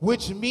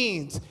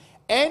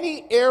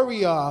any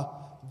area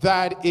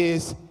that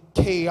is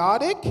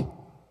chaotic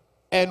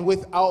and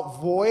without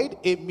void,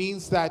 it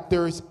means that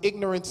there's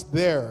ignorance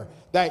there,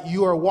 that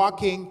you are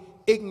walking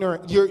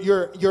ignorant.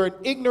 You're an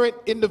ignorant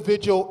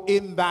individual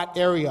in that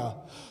area.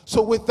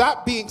 So with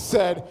that being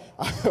said,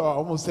 I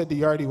almost said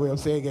the Yardy way of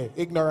saying it,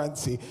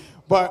 ignorancy.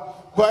 But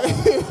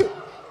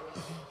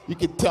you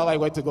can tell I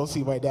went to go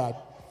see my dad.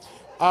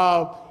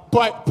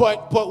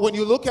 But when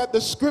you look at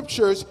the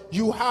scriptures,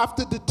 you have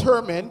to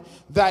determine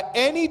that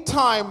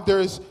anytime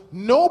there's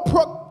no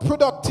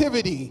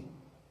productivity,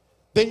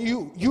 then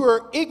you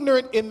are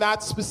ignorant in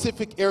that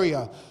specific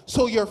area.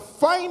 So your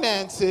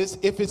finances,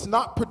 if it's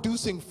not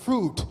producing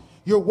fruit,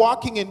 you're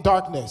walking in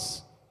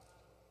darkness.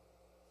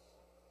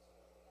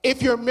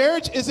 If your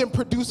marriage isn't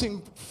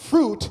producing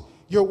fruit,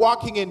 you're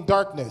walking in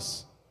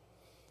darkness.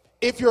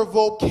 If your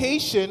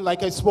vocation,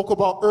 like I spoke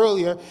about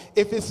earlier,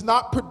 if it's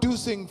not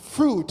producing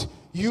fruit,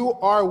 you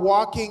are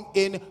walking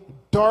in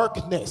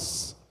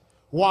darkness.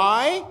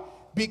 Why?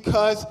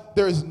 Because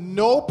there's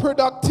no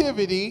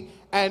productivity,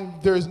 and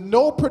there's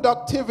no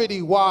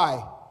productivity.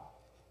 Why?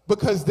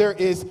 Because there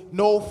is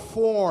no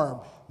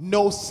form,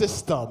 no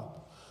system.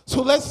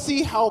 So let's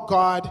see how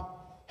God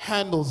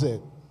handles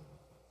it.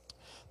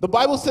 The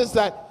Bible says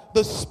that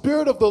the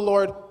Spirit of the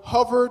Lord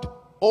hovered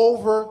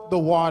over the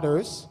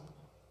waters,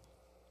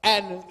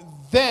 and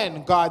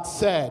then God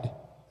said,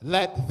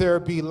 let there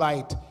be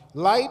light.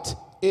 Light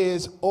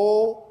is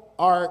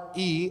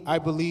O-R-E, I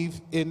believe,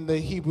 in the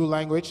Hebrew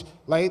language.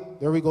 Light,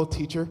 there we go,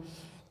 teacher.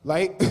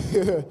 Light.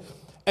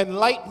 And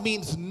light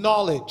means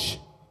knowledge.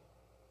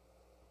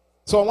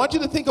 So I want you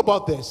to think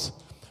about this.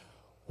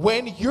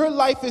 When your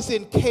life is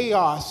in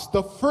chaos,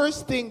 the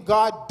first thing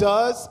God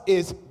does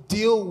is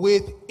deal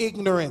with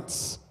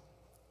ignorance.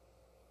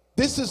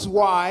 This is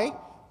why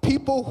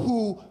people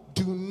who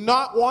do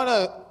not want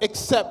to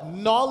accept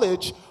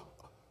knowledge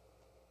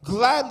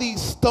gladly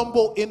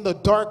stumble in the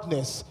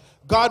darkness.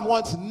 God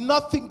wants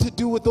nothing to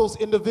do with those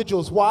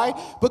individuals. Why?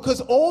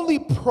 Because only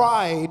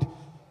pride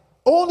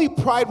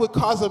would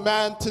cause a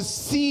man to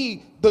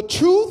see the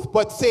truth,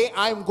 but say,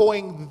 I'm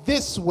going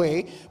this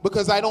way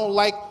because I don't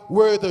like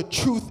where the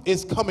truth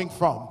is coming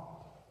from.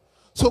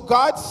 So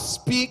God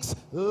speaks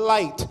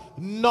light,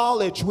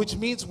 knowledge, which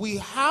means we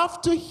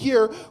have to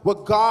hear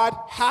what God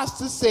has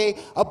to say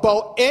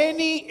about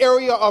any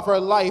area of our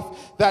life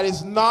that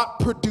is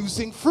not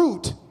producing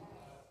fruit.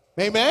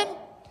 Amen?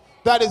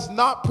 That is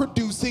not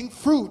producing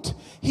fruit.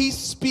 He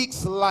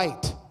speaks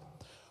light.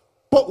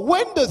 But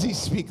when does he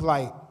speak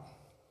light?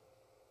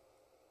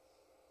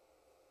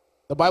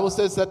 The Bible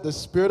says that the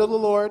Spirit of the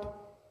Lord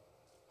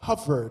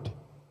hovered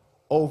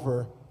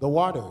over the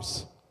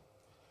waters.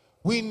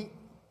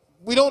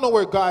 We don't know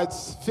where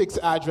God's fixed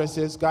address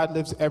is. God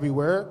lives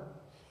everywhere.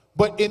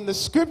 But in the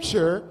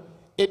scripture,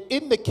 it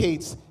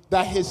indicates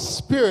that his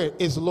spirit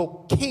is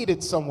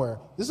located somewhere.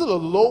 This is a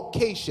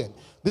location.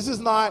 This is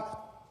not,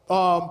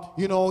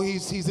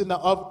 he's in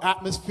the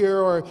atmosphere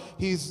or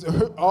he's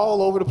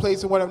all over the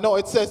place or whatever. No,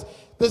 it says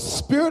the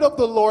Spirit of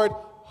the Lord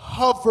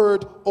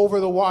hovered over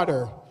the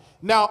water.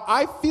 Now,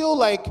 I feel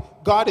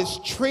like God is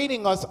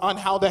training us on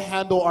how to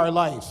handle our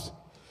lives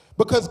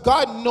because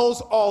God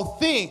knows all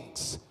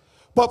things.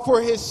 But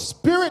for his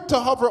Spirit to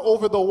hover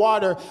over the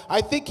water, I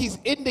think he's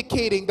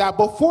indicating that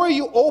before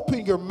you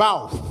open your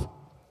mouth,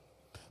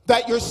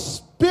 that your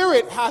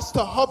spirit has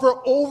to hover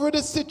over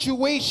the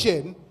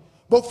situation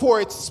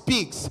before it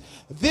speaks.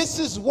 This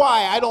is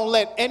why I don't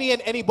let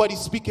anybody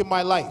speak in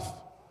my life.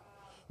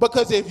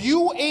 Because if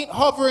you ain't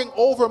hovering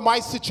over my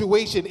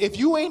situation, if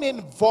you ain't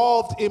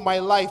involved in my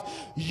life,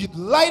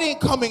 light ain't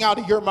coming out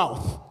of your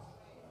mouth.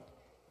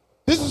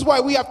 This is why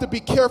we have to be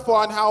careful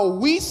on how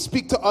we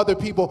speak to other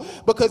people.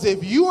 Because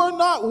if you are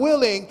not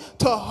willing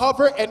to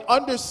hover and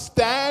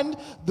understand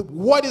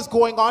what is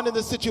going on in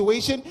the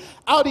situation,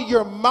 out of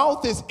your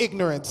mouth is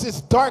ignorance.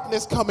 It's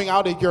darkness coming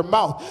out of your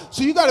mouth.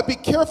 So you got to be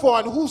careful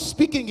on who's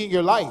speaking in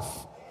your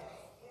life.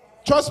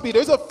 Trust me,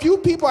 there's a few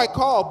people I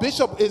call.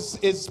 Bishop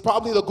is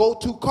probably the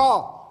go-to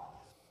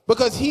call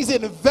because he's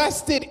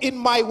invested in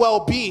my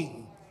well-being.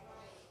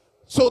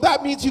 So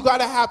that means you got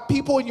to have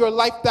people in your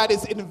life that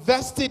is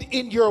invested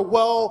in your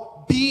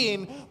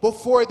well-being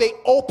before they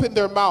open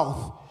their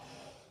mouth.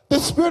 The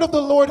Spirit of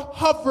the Lord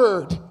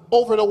hovered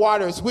over the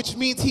waters, which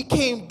means he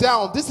came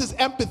down. This is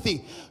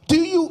empathy. Do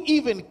you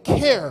even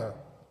care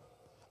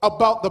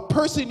about the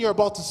person you're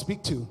about to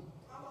speak to?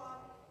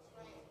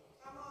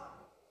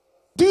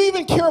 Do you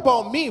even care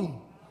about me?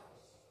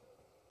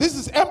 This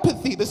is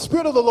empathy. The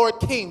Spirit of the Lord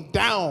came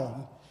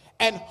down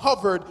and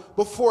hovered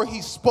before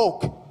he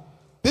spoke.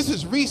 This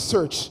is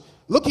research,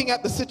 looking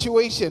at the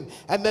situation,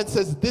 and then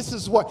says, this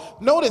is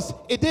what. Notice,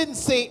 it didn't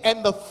say,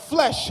 and the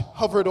flesh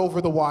hovered over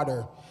the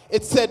water.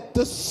 It said,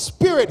 the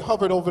Spirit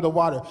hovered over the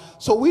water.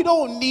 So we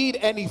don't need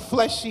any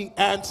fleshy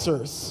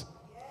answers.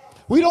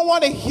 We don't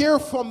want to hear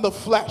from the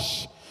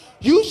flesh.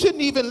 You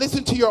shouldn't even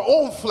listen to your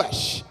own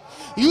flesh.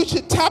 You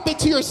should tap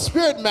into your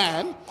spirit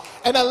man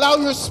and allow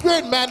your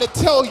spirit man to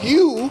tell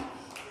you,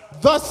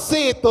 thus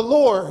saith the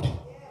Lord.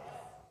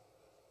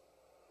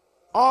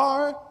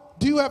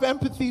 Do you have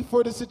empathy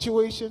for the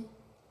situation?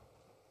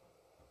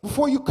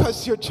 Before you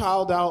cuss your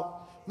child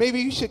out,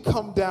 maybe you should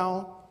come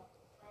down,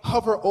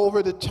 hover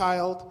over the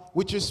child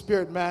with your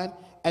spirit man,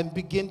 and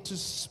begin to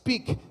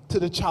speak to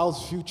the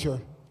child's future.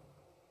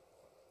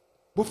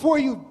 Before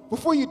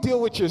you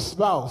deal with your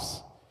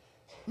spouse,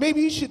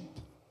 maybe you should,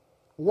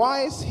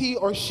 why is he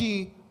or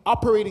she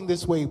operating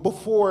this way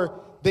before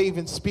they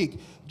even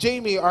speak?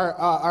 Jamie,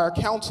 our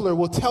counselor,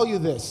 will tell you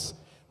this.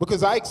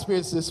 Because I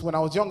experienced this when I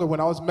was younger, when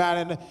I was mad,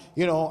 and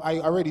I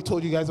already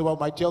told you guys about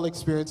my jail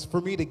experience.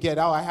 For me to get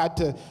out, I had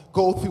to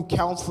go through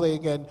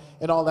counseling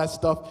and all that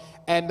stuff.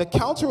 And the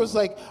counselor was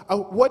like,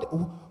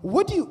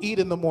 what do you eat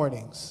in the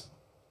mornings?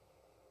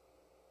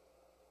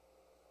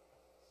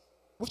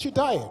 What's your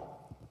diet?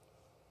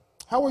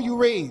 How were you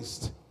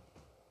raised?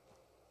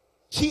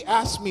 She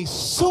asked me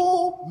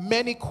so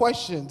many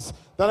questions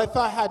that I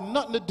thought had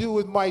nothing to do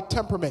with my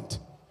temperament.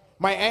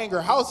 My anger.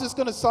 How is this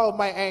going to solve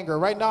my anger?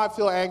 Right now I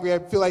feel angry. I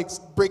feel like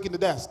breaking the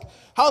desk.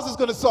 How is this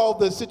going to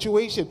solve the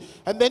situation?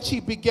 And then she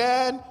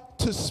began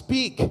to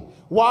speak.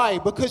 Why?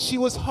 Because she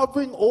was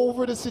hovering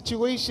over the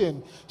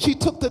situation. She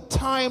took the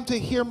time to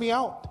hear me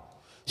out.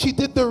 She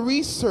did the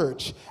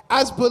research.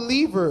 As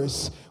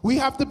believers, we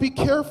have to be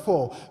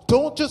careful.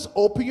 Don't just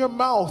open your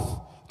mouth.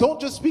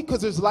 Don't just speak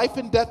because there's life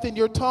and death in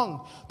your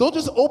tongue. Don't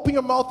just open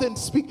your mouth and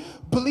speak.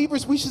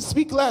 Believers, we should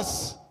speak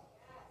less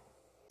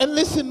and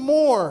listen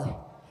more.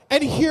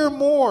 And hear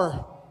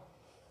more.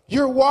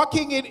 You're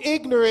walking in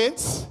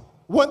ignorance,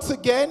 once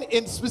again,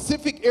 in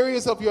specific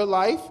areas of your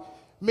life,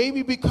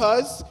 maybe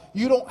because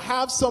you don't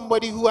have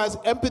somebody who has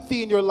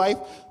empathy in your life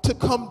to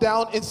come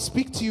down and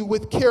speak to you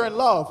with care and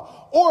love.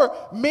 Or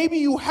maybe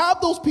you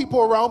have those people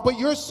around, but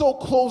you're so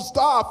closed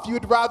off,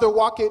 you'd rather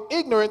walk in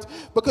ignorance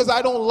because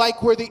I don't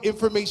like where the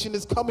information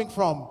is coming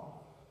from.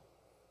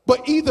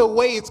 But either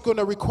way, it's going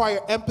to require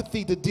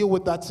empathy to deal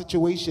with that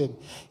situation.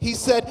 He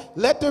said,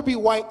 let there be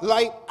white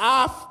light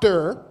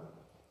after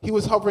he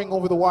was hovering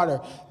over the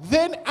water.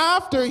 Then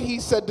after he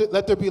said,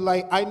 let there be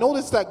light, I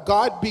noticed that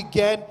God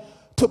began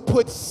to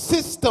put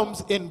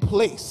systems in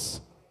place.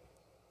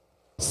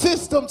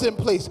 Systems in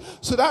place.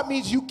 So that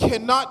means you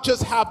cannot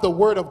just have the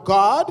word of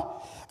God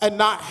and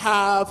not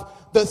have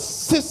the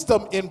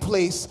system in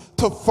place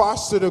to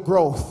foster the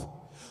growth.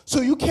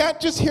 So you can't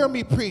just hear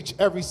me preach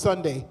every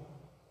Sunday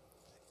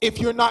if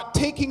you're not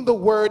taking the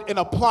word and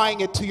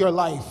applying it to your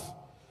life.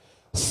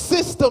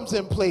 Systems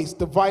in place,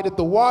 divided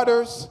the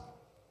waters,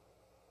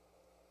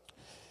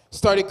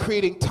 started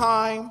creating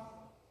time,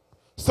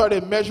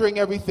 started measuring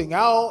everything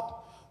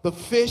out, the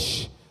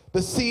fish,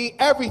 the sea,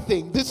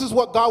 everything. This is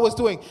what God was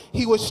doing.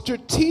 He was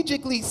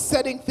strategically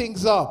setting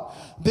things up.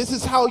 This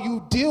is how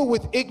you deal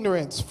with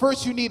ignorance.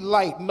 First, you need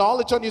light,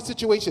 knowledge on your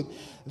situation.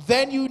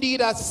 Then you need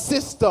a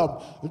system.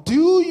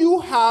 Do you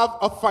have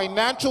a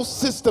financial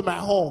system at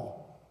home?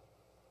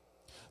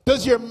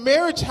 Does your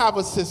marriage have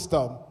a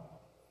system?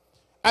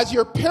 As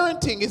you're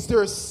parenting, is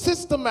there a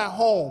system at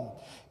home?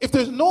 If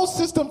there's no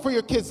system for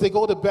your kids, they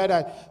go to bed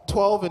at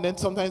 12, and then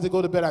sometimes they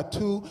go to bed at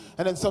 2,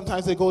 and then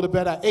sometimes they go to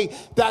bed at 8.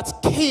 That's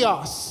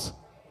chaos.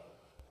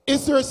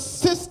 Is there a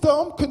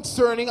system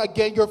concerning,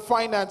 again, your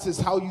finances,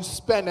 how you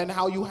spend and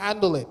how you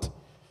handle it?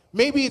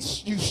 Maybe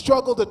it's you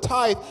struggle to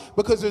tithe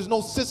because there's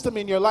no system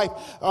in your life.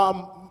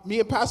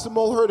 Me and Pastor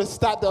Mo heard a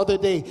stat the other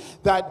day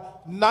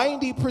that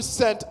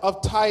 90%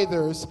 of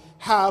tithers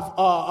have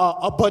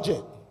a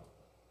budget.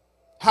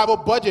 Have a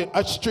budget,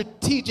 a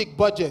strategic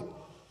budget.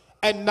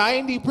 And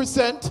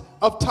 90%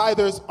 of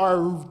tithers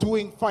are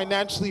doing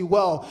financially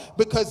well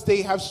because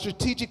they have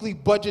strategically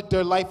budgeted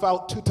their life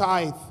out to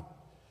tithe.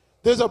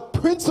 There's a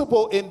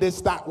principle in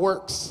this that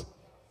works.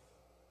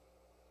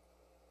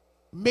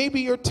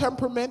 Maybe your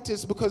temperament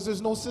is because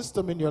there's no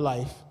system in your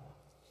life.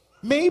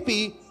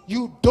 Maybe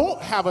you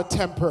don't have a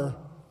temper,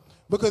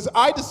 because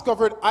I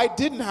discovered I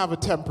didn't have a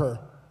temper.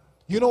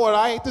 You know what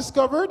I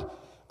discovered?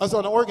 I was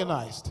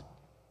unorganized.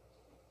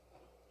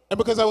 And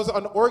because I was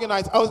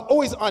unorganized, I was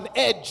always on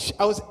edge.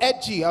 I was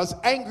edgy. I was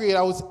angry, and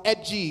I was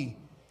edgy.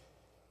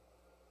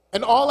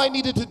 And all I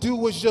needed to do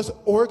was just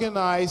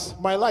organize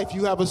my life.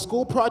 You have a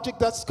school project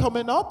that's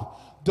coming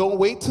up. Don't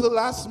wait till the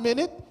last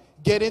minute.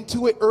 Get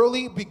into it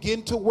early.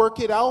 Begin to work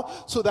it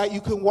out so that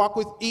you can walk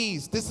with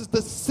ease. This is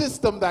the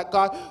system that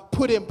God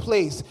put in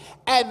place.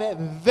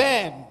 And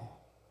then,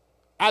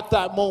 at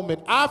that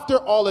moment, after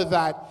all of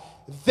that,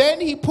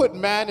 then he put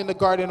man in the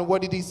garden, and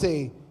what did he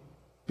say?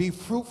 Be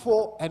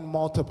fruitful and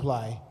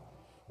multiply,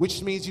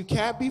 which means you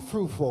can't be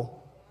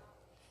fruitful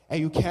and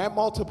you can't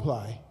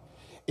multiply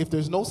if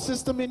there's no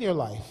system in your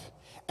life.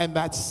 And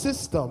that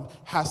system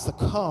has to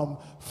come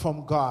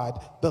from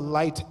God, the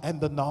light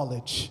and the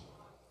knowledge.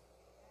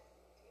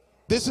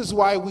 This is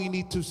why we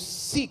need to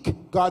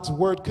seek God's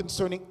word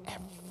concerning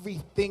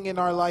everything in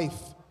our life.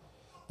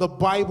 The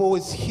Bible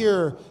is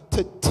here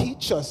to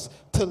teach us,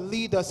 to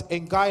lead us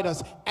and guide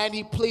us. And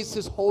he placed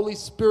his Holy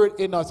Spirit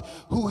in us,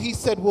 who he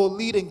said will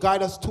lead and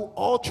guide us to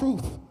all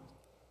truth.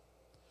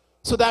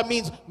 So that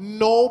means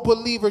no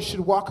believer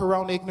should walk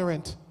around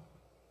ignorant.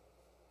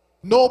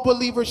 No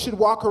believer should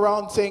walk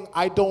around saying,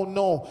 I don't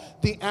know.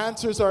 The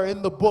answers are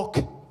in the book.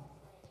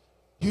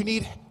 You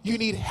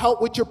need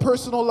help with your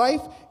personal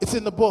life? It's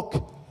in the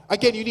book.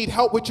 Again, you need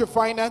help with your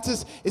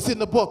finances? It's in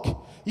the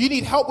book. You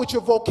need help with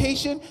your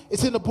vocation?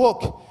 It's in the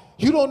book.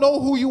 You don't know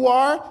who you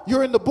are?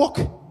 You're in the book.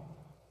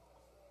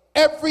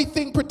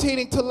 Everything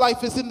pertaining to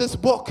life is in this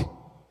book.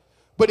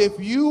 But if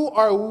you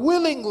are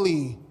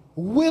willingly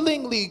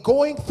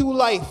going through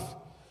life,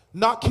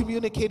 not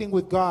communicating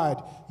with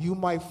God, you,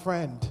 my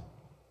friend,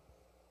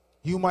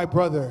 you, my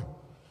brother,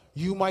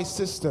 you, my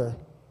sister,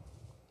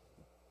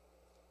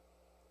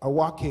 are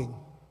walking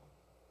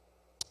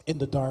in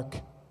the dark,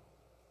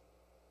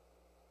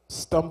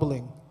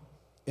 stumbling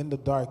in the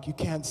dark. You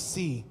can't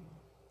see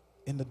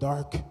in the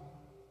dark.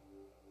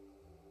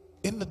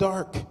 In the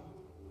dark.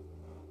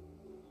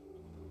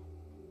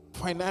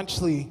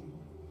 Financially,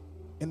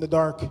 in the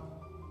dark.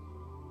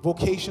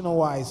 Vocational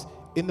wise,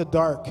 in the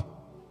dark.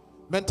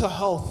 Mental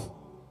health,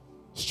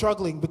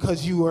 struggling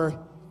because you are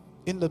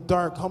in the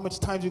dark. How much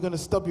time you're going to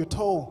stub your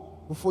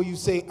toe before you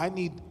say, I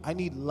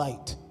need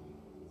light?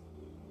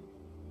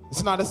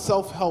 It's not a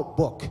self-help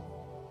book,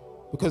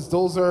 because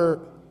those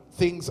are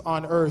things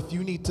on earth.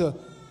 You need the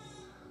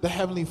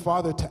Heavenly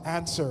Father to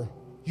answer.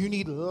 You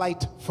need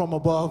light from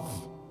above.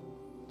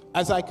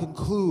 As I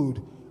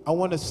conclude, I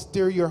want to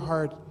stir your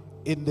heart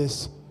in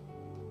this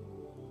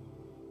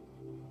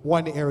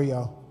one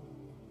area.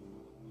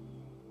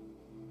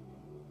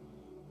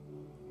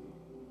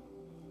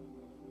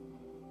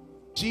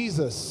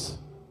 Jesus,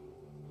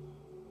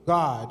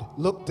 God,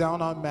 looked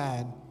down on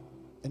man,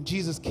 and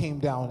Jesus came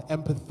down,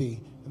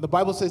 empathy. And the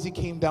Bible says he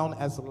came down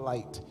as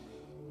light.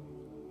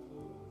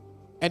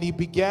 And he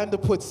began to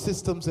put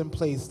systems in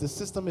place. The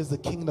system is the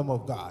kingdom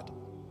of God.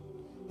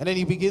 And then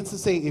he begins to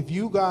say, if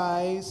you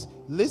guys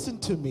listen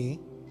to me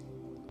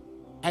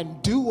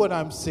and do what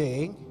I'm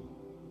saying,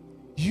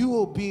 you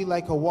will be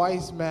like a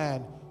wise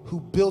man who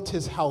built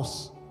his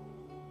house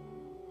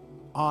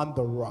on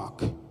the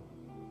rock.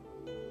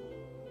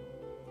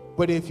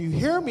 But if you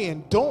hear me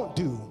and don't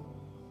do,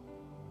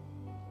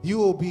 you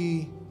will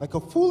be like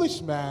a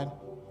foolish man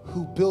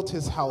who built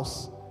his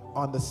house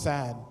on the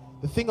sand.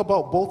 The thing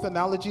about both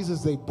analogies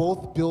is they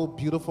both build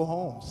beautiful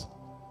homes.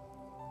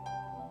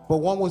 But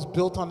one was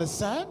built on the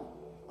sand,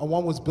 and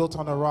one was built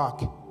on a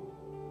rock.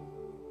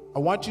 I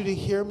want you to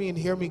hear me and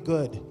hear me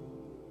good.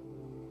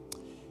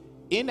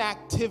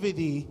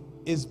 Inactivity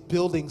is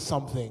building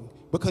something,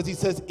 because he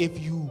says if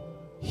you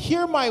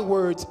hear my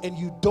words and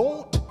you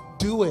don't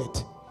do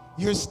it,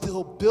 you're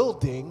still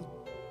building,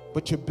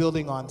 but you're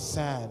building on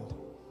sand.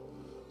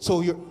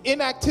 So your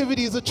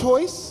inactivity is a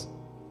choice,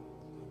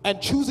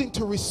 and choosing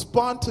to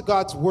respond to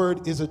God's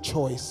word is a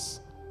choice.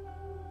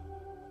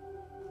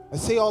 I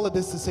say all of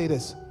this to say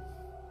this.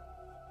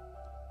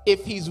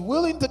 If he's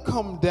willing to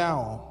come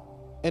down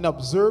and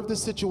observe the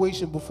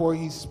situation before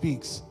he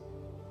speaks,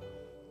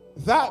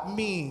 that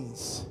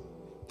means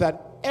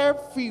that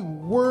every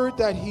word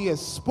that he has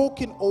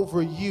spoken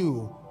over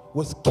you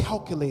was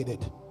calculated.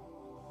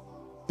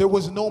 There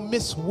was no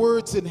missed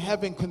words in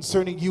heaven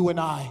concerning you and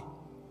I.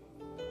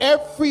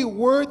 Every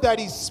word that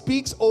he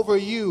speaks over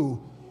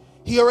you,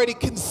 he already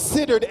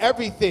considered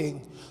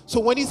everything. So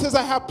when he says,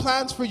 I have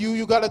plans for you,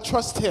 you got to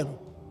trust him.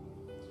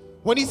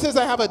 When he says,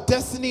 I have a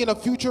destiny and a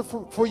future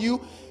for you,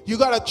 you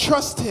got to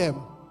trust him.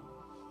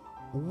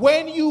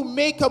 When you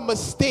make a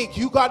mistake,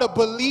 you got to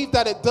believe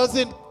that it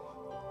doesn't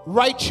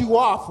write you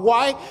off.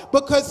 Why?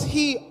 Because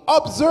he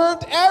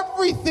observed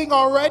everything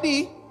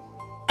already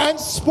and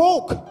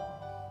spoke.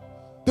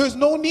 There's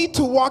no need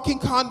to walk in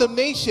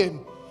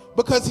condemnation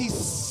because he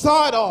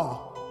saw it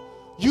all.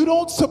 You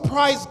don't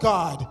surprise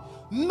God.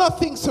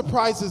 Nothing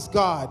surprises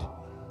God.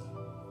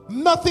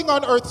 Nothing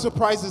on earth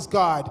surprises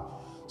God.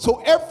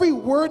 So every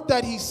word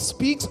that he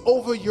speaks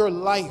over your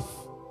life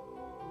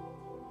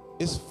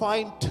is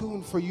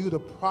fine-tuned for you to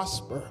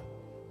prosper.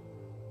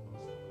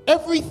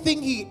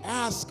 Everything he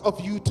asks of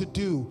you to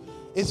do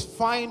is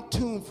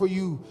fine-tuned for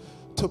you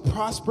to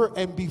prosper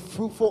and be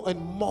fruitful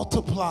and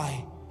multiply.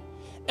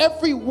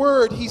 Every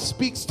word he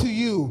speaks to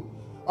you,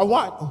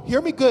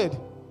 hear me good.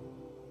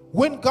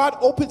 When God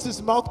opens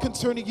his mouth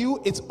concerning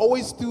you, it's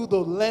always through the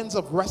lens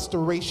of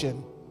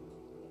restoration.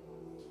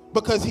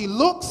 Because he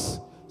looks,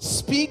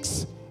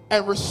 speaks,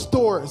 and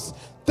restores.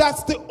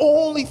 That's the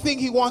only thing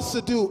he wants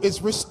to do,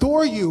 is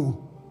restore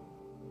you.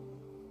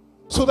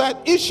 So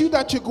that issue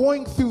that you're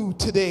going through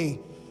today,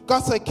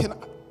 God's like,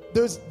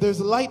 there's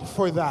light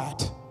for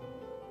that.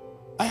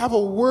 I have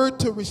a word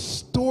to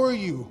restore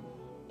you.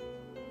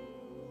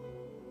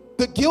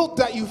 The guilt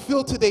that you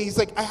feel today, he's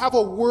like, I have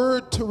a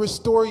word to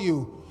restore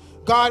you.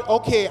 God,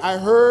 okay, I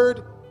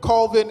heard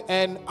Colvin,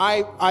 and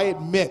I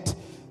admit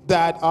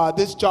that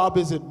this job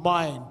isn't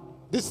mine.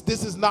 This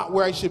is not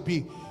where I should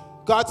be.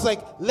 God's like,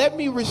 let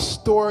me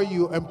restore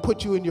you and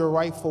put you in your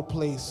rightful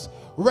place.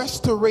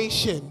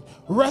 Restoration,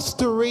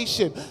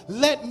 restoration.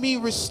 Let me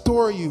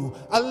restore you.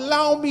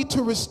 Allow me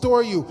to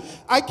restore you.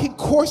 I can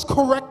course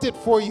correct it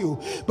for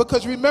you,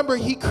 because remember,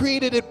 he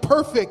created it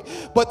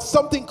perfect, but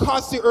something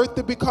caused the earth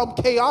to become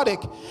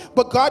chaotic.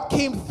 But God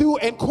came through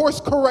and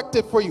course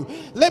corrected for you.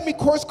 Let me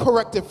course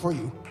correct it for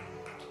you.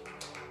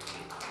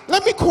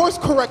 Let me course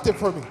correct it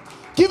for me.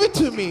 Give it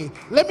to me.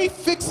 Let me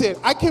fix it.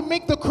 I can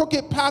make the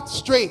crooked path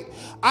straight.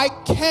 I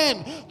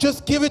can.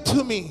 Just give it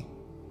to me.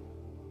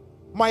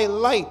 My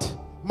light,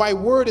 my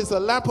word is a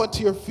lamp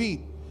unto your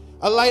feet,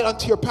 a light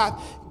unto your path.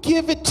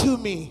 Give it to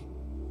me,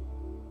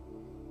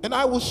 and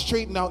I will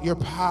straighten out your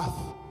path.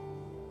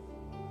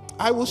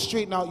 I will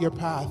straighten out your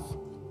path.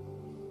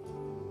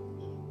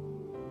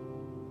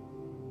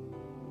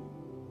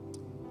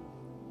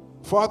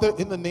 Father,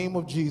 in the name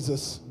of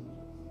Jesus,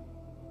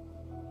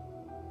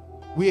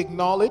 we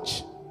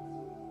acknowledge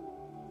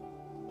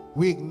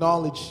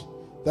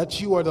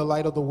that you are the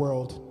light of the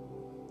world.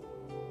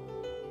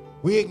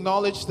 We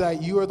acknowledge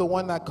that you are the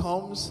one that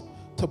comes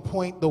to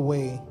point the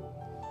way,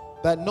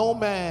 that no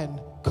man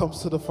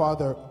comes to the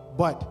Father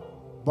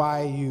but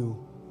by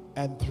you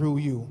and through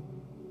you.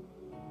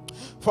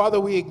 Father,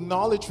 we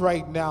acknowledge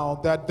right now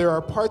that there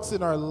are parts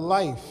in our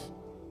life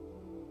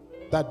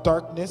that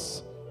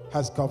darkness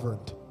has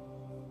governed.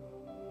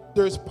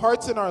 There's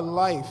parts in our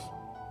life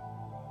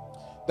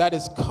that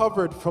is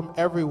covered from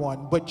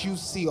everyone, but you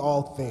see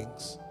all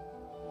things.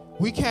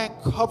 We can't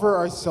cover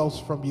ourselves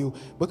from you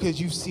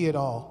because you see it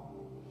all.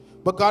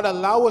 But God,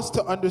 allow us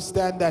to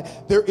understand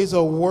that there is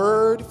a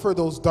word for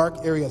those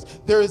dark areas.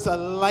 There is a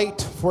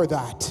light for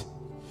that.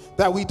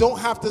 That we don't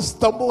have to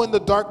stumble in the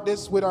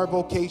darkness with our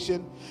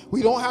vocation.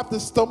 We don't have to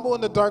stumble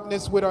in the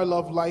darkness with our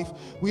love life.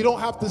 We don't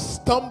have to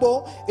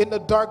stumble in the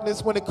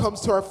darkness when it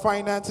comes to our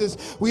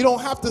finances. We don't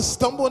have to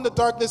stumble in the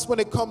darkness when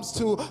it comes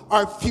to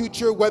our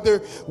future,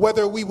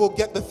 whether we will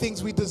get the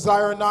things we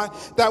desire or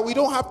not. That we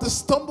don't have to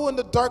stumble in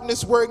the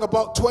darkness worrying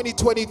about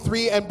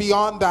 2023 and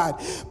beyond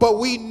that. But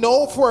we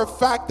know for a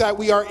fact that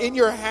we are in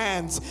your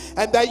hands,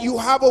 and that you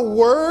have a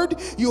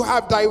word, you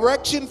have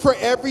direction for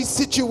every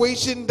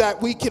situation that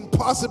we can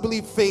possibly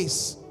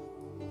face.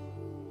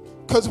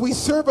 Because we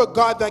serve a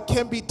God that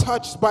can be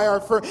touched by our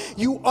fear.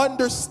 You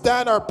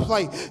understand our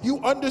plight. You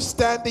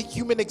understand the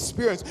human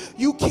experience.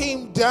 You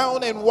came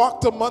down and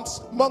walked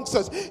amongst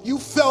us. You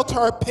felt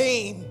our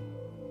pain.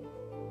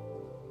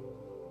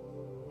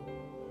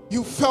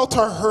 You felt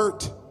our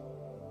hurt.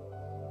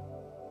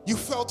 You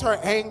felt our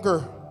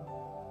anger.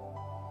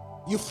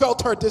 You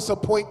felt our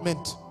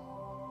disappointment.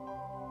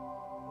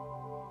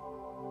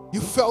 You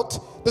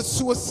felt the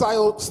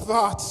suicidal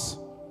thoughts,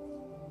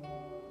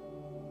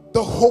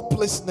 the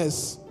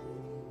hopelessness.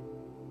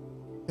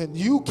 And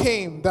you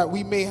came that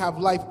we may have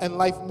life and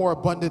life more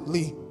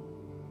abundantly.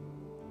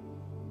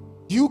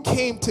 You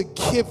came to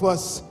give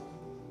us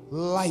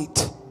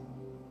light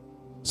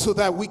so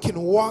that we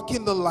can walk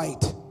in the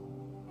light,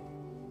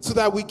 so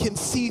that we can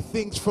see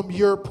things from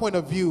your point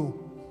of view.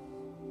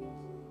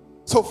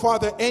 So,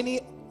 Father, any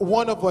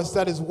one of us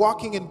that is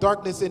walking in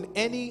darkness in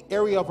any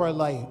area of our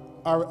life,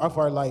 of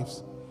our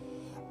lives,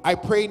 I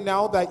pray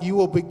now that you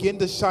will begin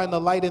to shine the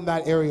light in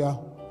that area.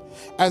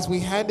 As we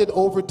hand it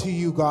over to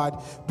you,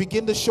 God,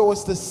 begin to show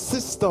us the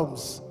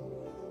systems.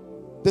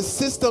 The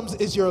systems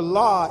is your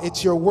law,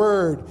 it's your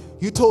word.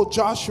 You told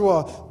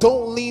Joshua,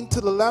 don't lean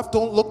to the left,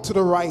 don't look to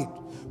the right,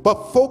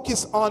 but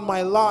focus on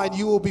my law and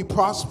you will be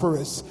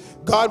prosperous.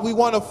 God, we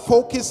want to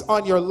focus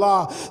on your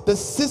law, the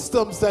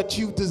systems that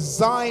you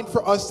designed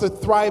for us to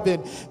thrive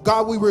in.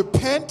 God, we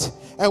repent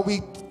and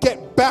we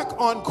get back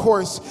on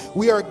course.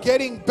 We are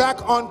getting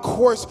back on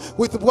course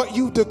with what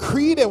you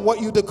decreed and what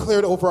you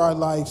declared over our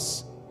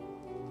lives.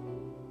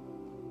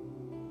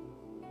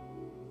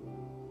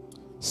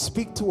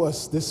 Speak to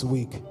us this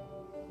week.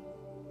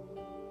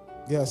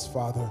 Yes,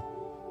 Father.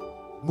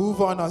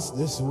 Move on us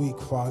this week,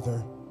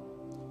 Father.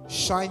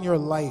 Shine your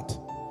light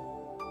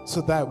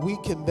so that we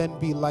can then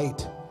be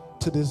light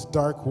to this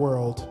dark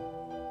world.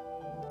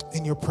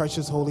 In your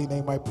precious holy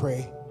name I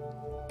pray.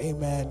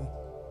 Amen.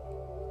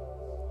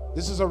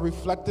 This is a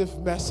reflective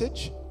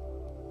message.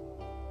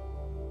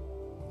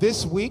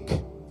 This week,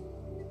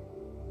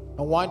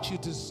 I want you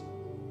to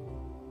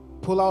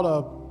pull out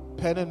a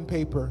pen and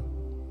paper.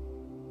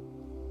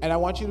 And I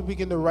want you to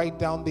begin to write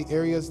down the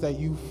areas that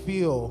you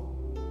feel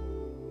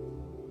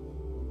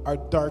are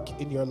dark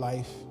in your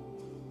life.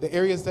 The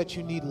areas that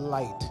you need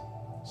light.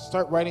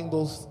 Start writing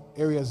those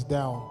areas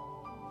down.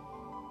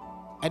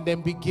 And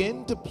then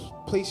begin to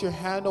place your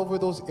hand over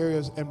those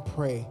areas and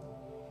pray.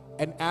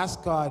 And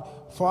ask God,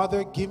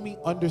 Father, give me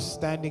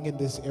understanding in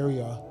this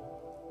area.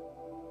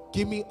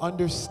 Give me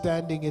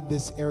understanding in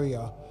this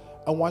area.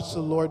 And watch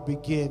the Lord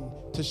begin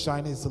to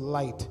shine his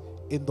light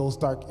in those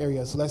dark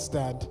areas. Let's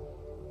stand.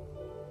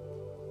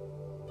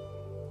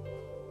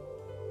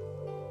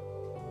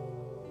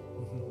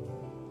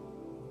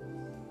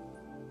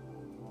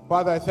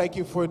 Father, I thank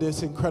you for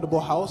this incredible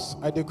house.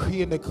 I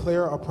decree and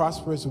declare a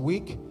prosperous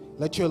week.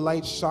 Let your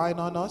light shine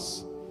on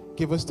us.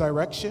 Give us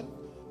direction,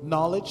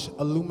 knowledge,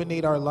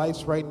 illuminate our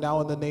lives right now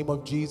in the name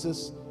of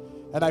Jesus.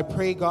 And I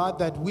pray, God,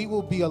 that we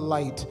will be a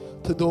light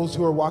to those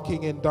who are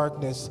walking in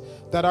darkness,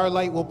 that our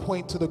light will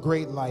point to the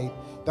great light,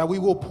 that we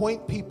will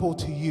point people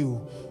to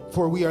you.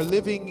 For we are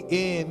living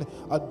in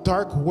a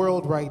dark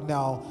world right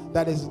now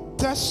that is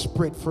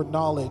desperate for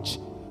knowledge,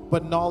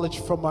 but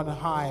knowledge from on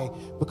high,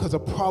 because a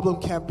problem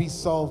can't be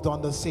solved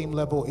on the same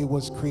level it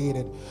was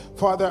created.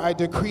 Father, I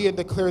decree and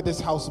declare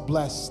this house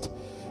blessed.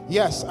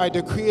 Yes, I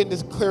decree and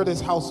declare this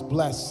house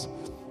blessed.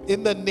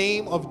 In the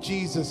name of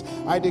Jesus,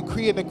 I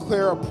decree and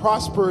declare a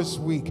prosperous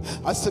week,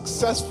 a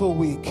successful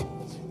week.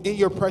 In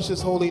your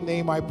precious holy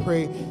name I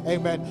pray,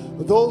 amen.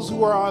 Those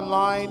who are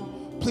online,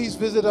 please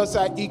visit us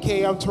at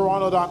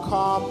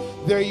ekmtoronto.com.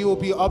 There you will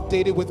be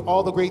updated with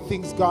all the great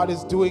things God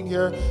is doing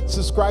here.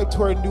 Subscribe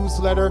to our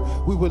newsletter.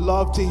 We would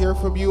love to hear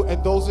from you.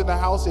 And those in the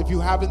house, if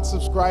you haven't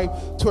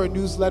subscribed to our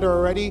newsletter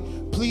already,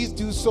 please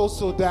do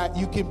so that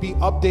you can be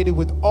updated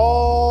with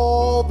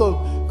all the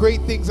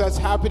great things that's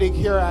happening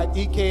here at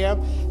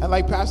EKM. And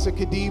like Pastor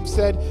Kadeem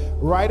said,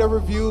 write a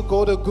review.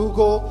 Go to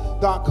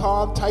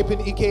google.com, type in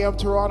EKM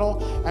Toronto,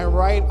 and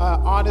write an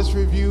honest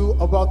review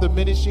about the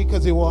ministry,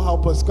 because it will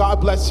help us. God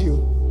bless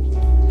you.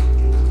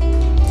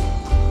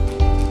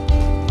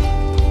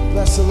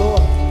 Bless the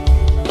Lord.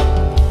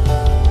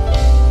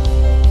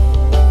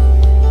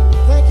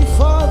 Thank you,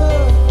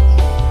 Father.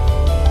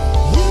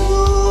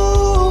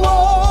 You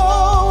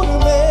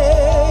won't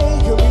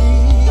make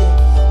me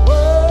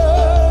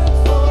work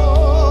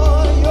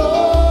for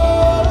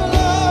your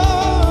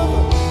love.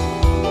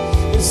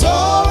 It's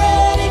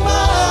already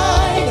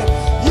mine.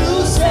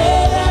 You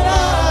say that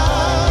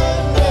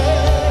I'm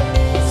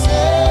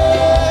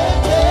accepted.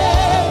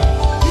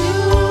 You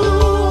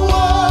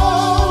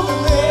won't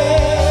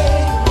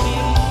make me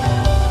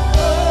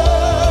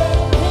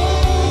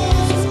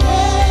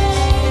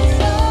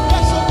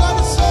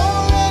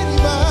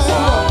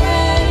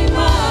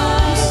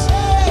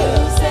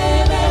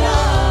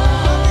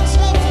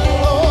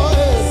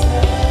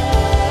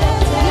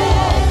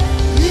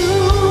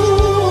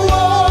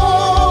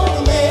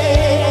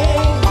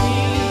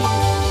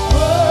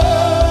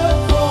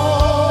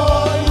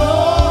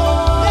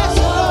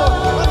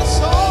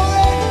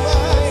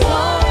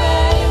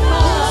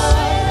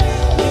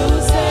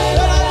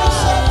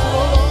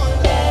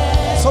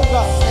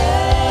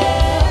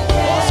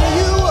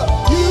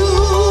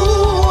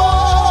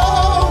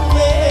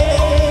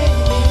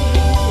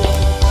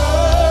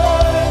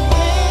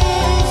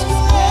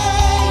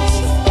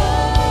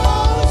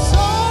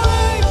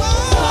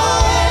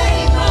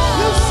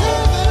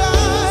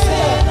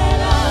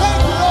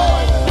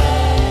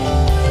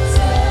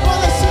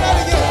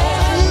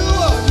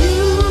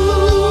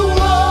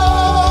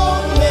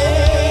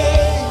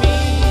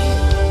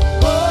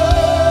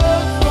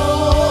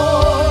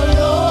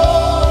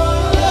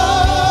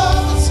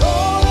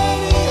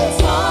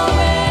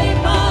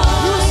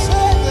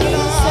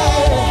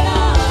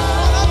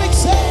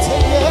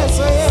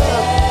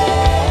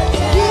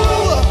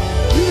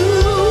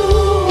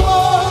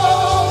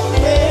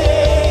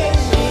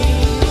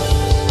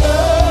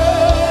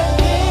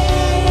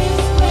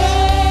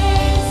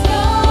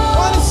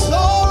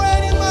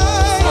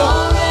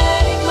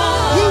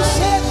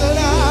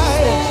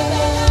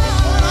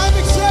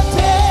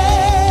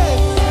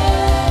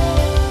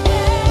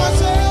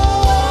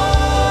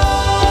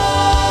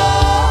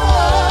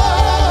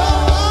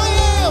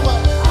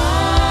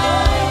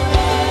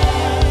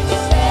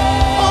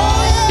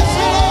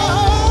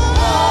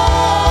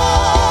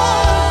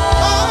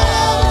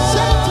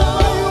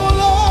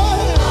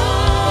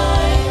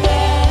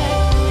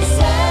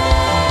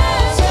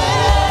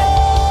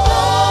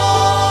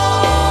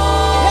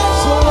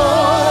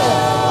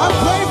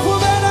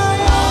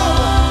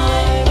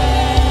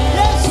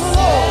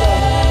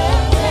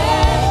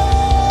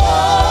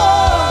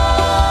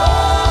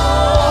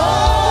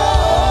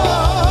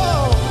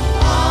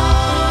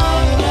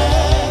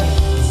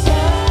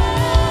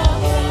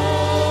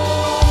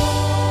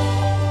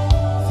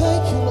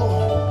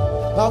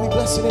God, we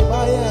bless your name.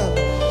 I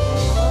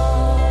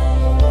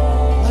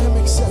am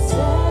accepted.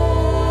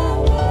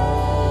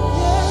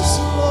 Yes,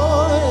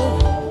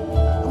 Lord,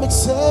 I'm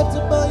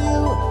accepted by you.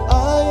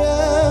 I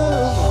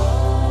am.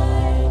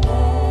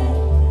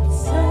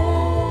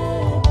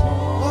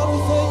 God, we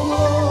thank you,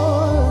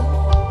 Lord.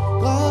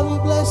 God, we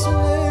bless your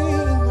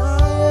name. I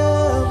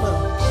am.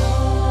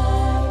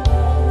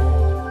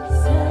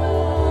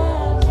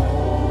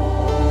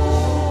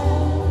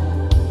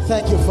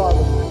 Thank you,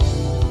 Father,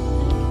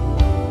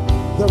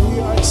 that we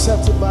are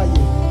accepted by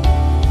you.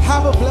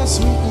 Have a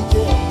blessed week,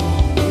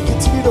 EKM. We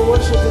continue to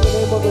worship in the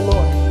name of the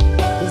Lord.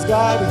 Because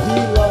God, He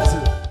loves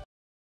you.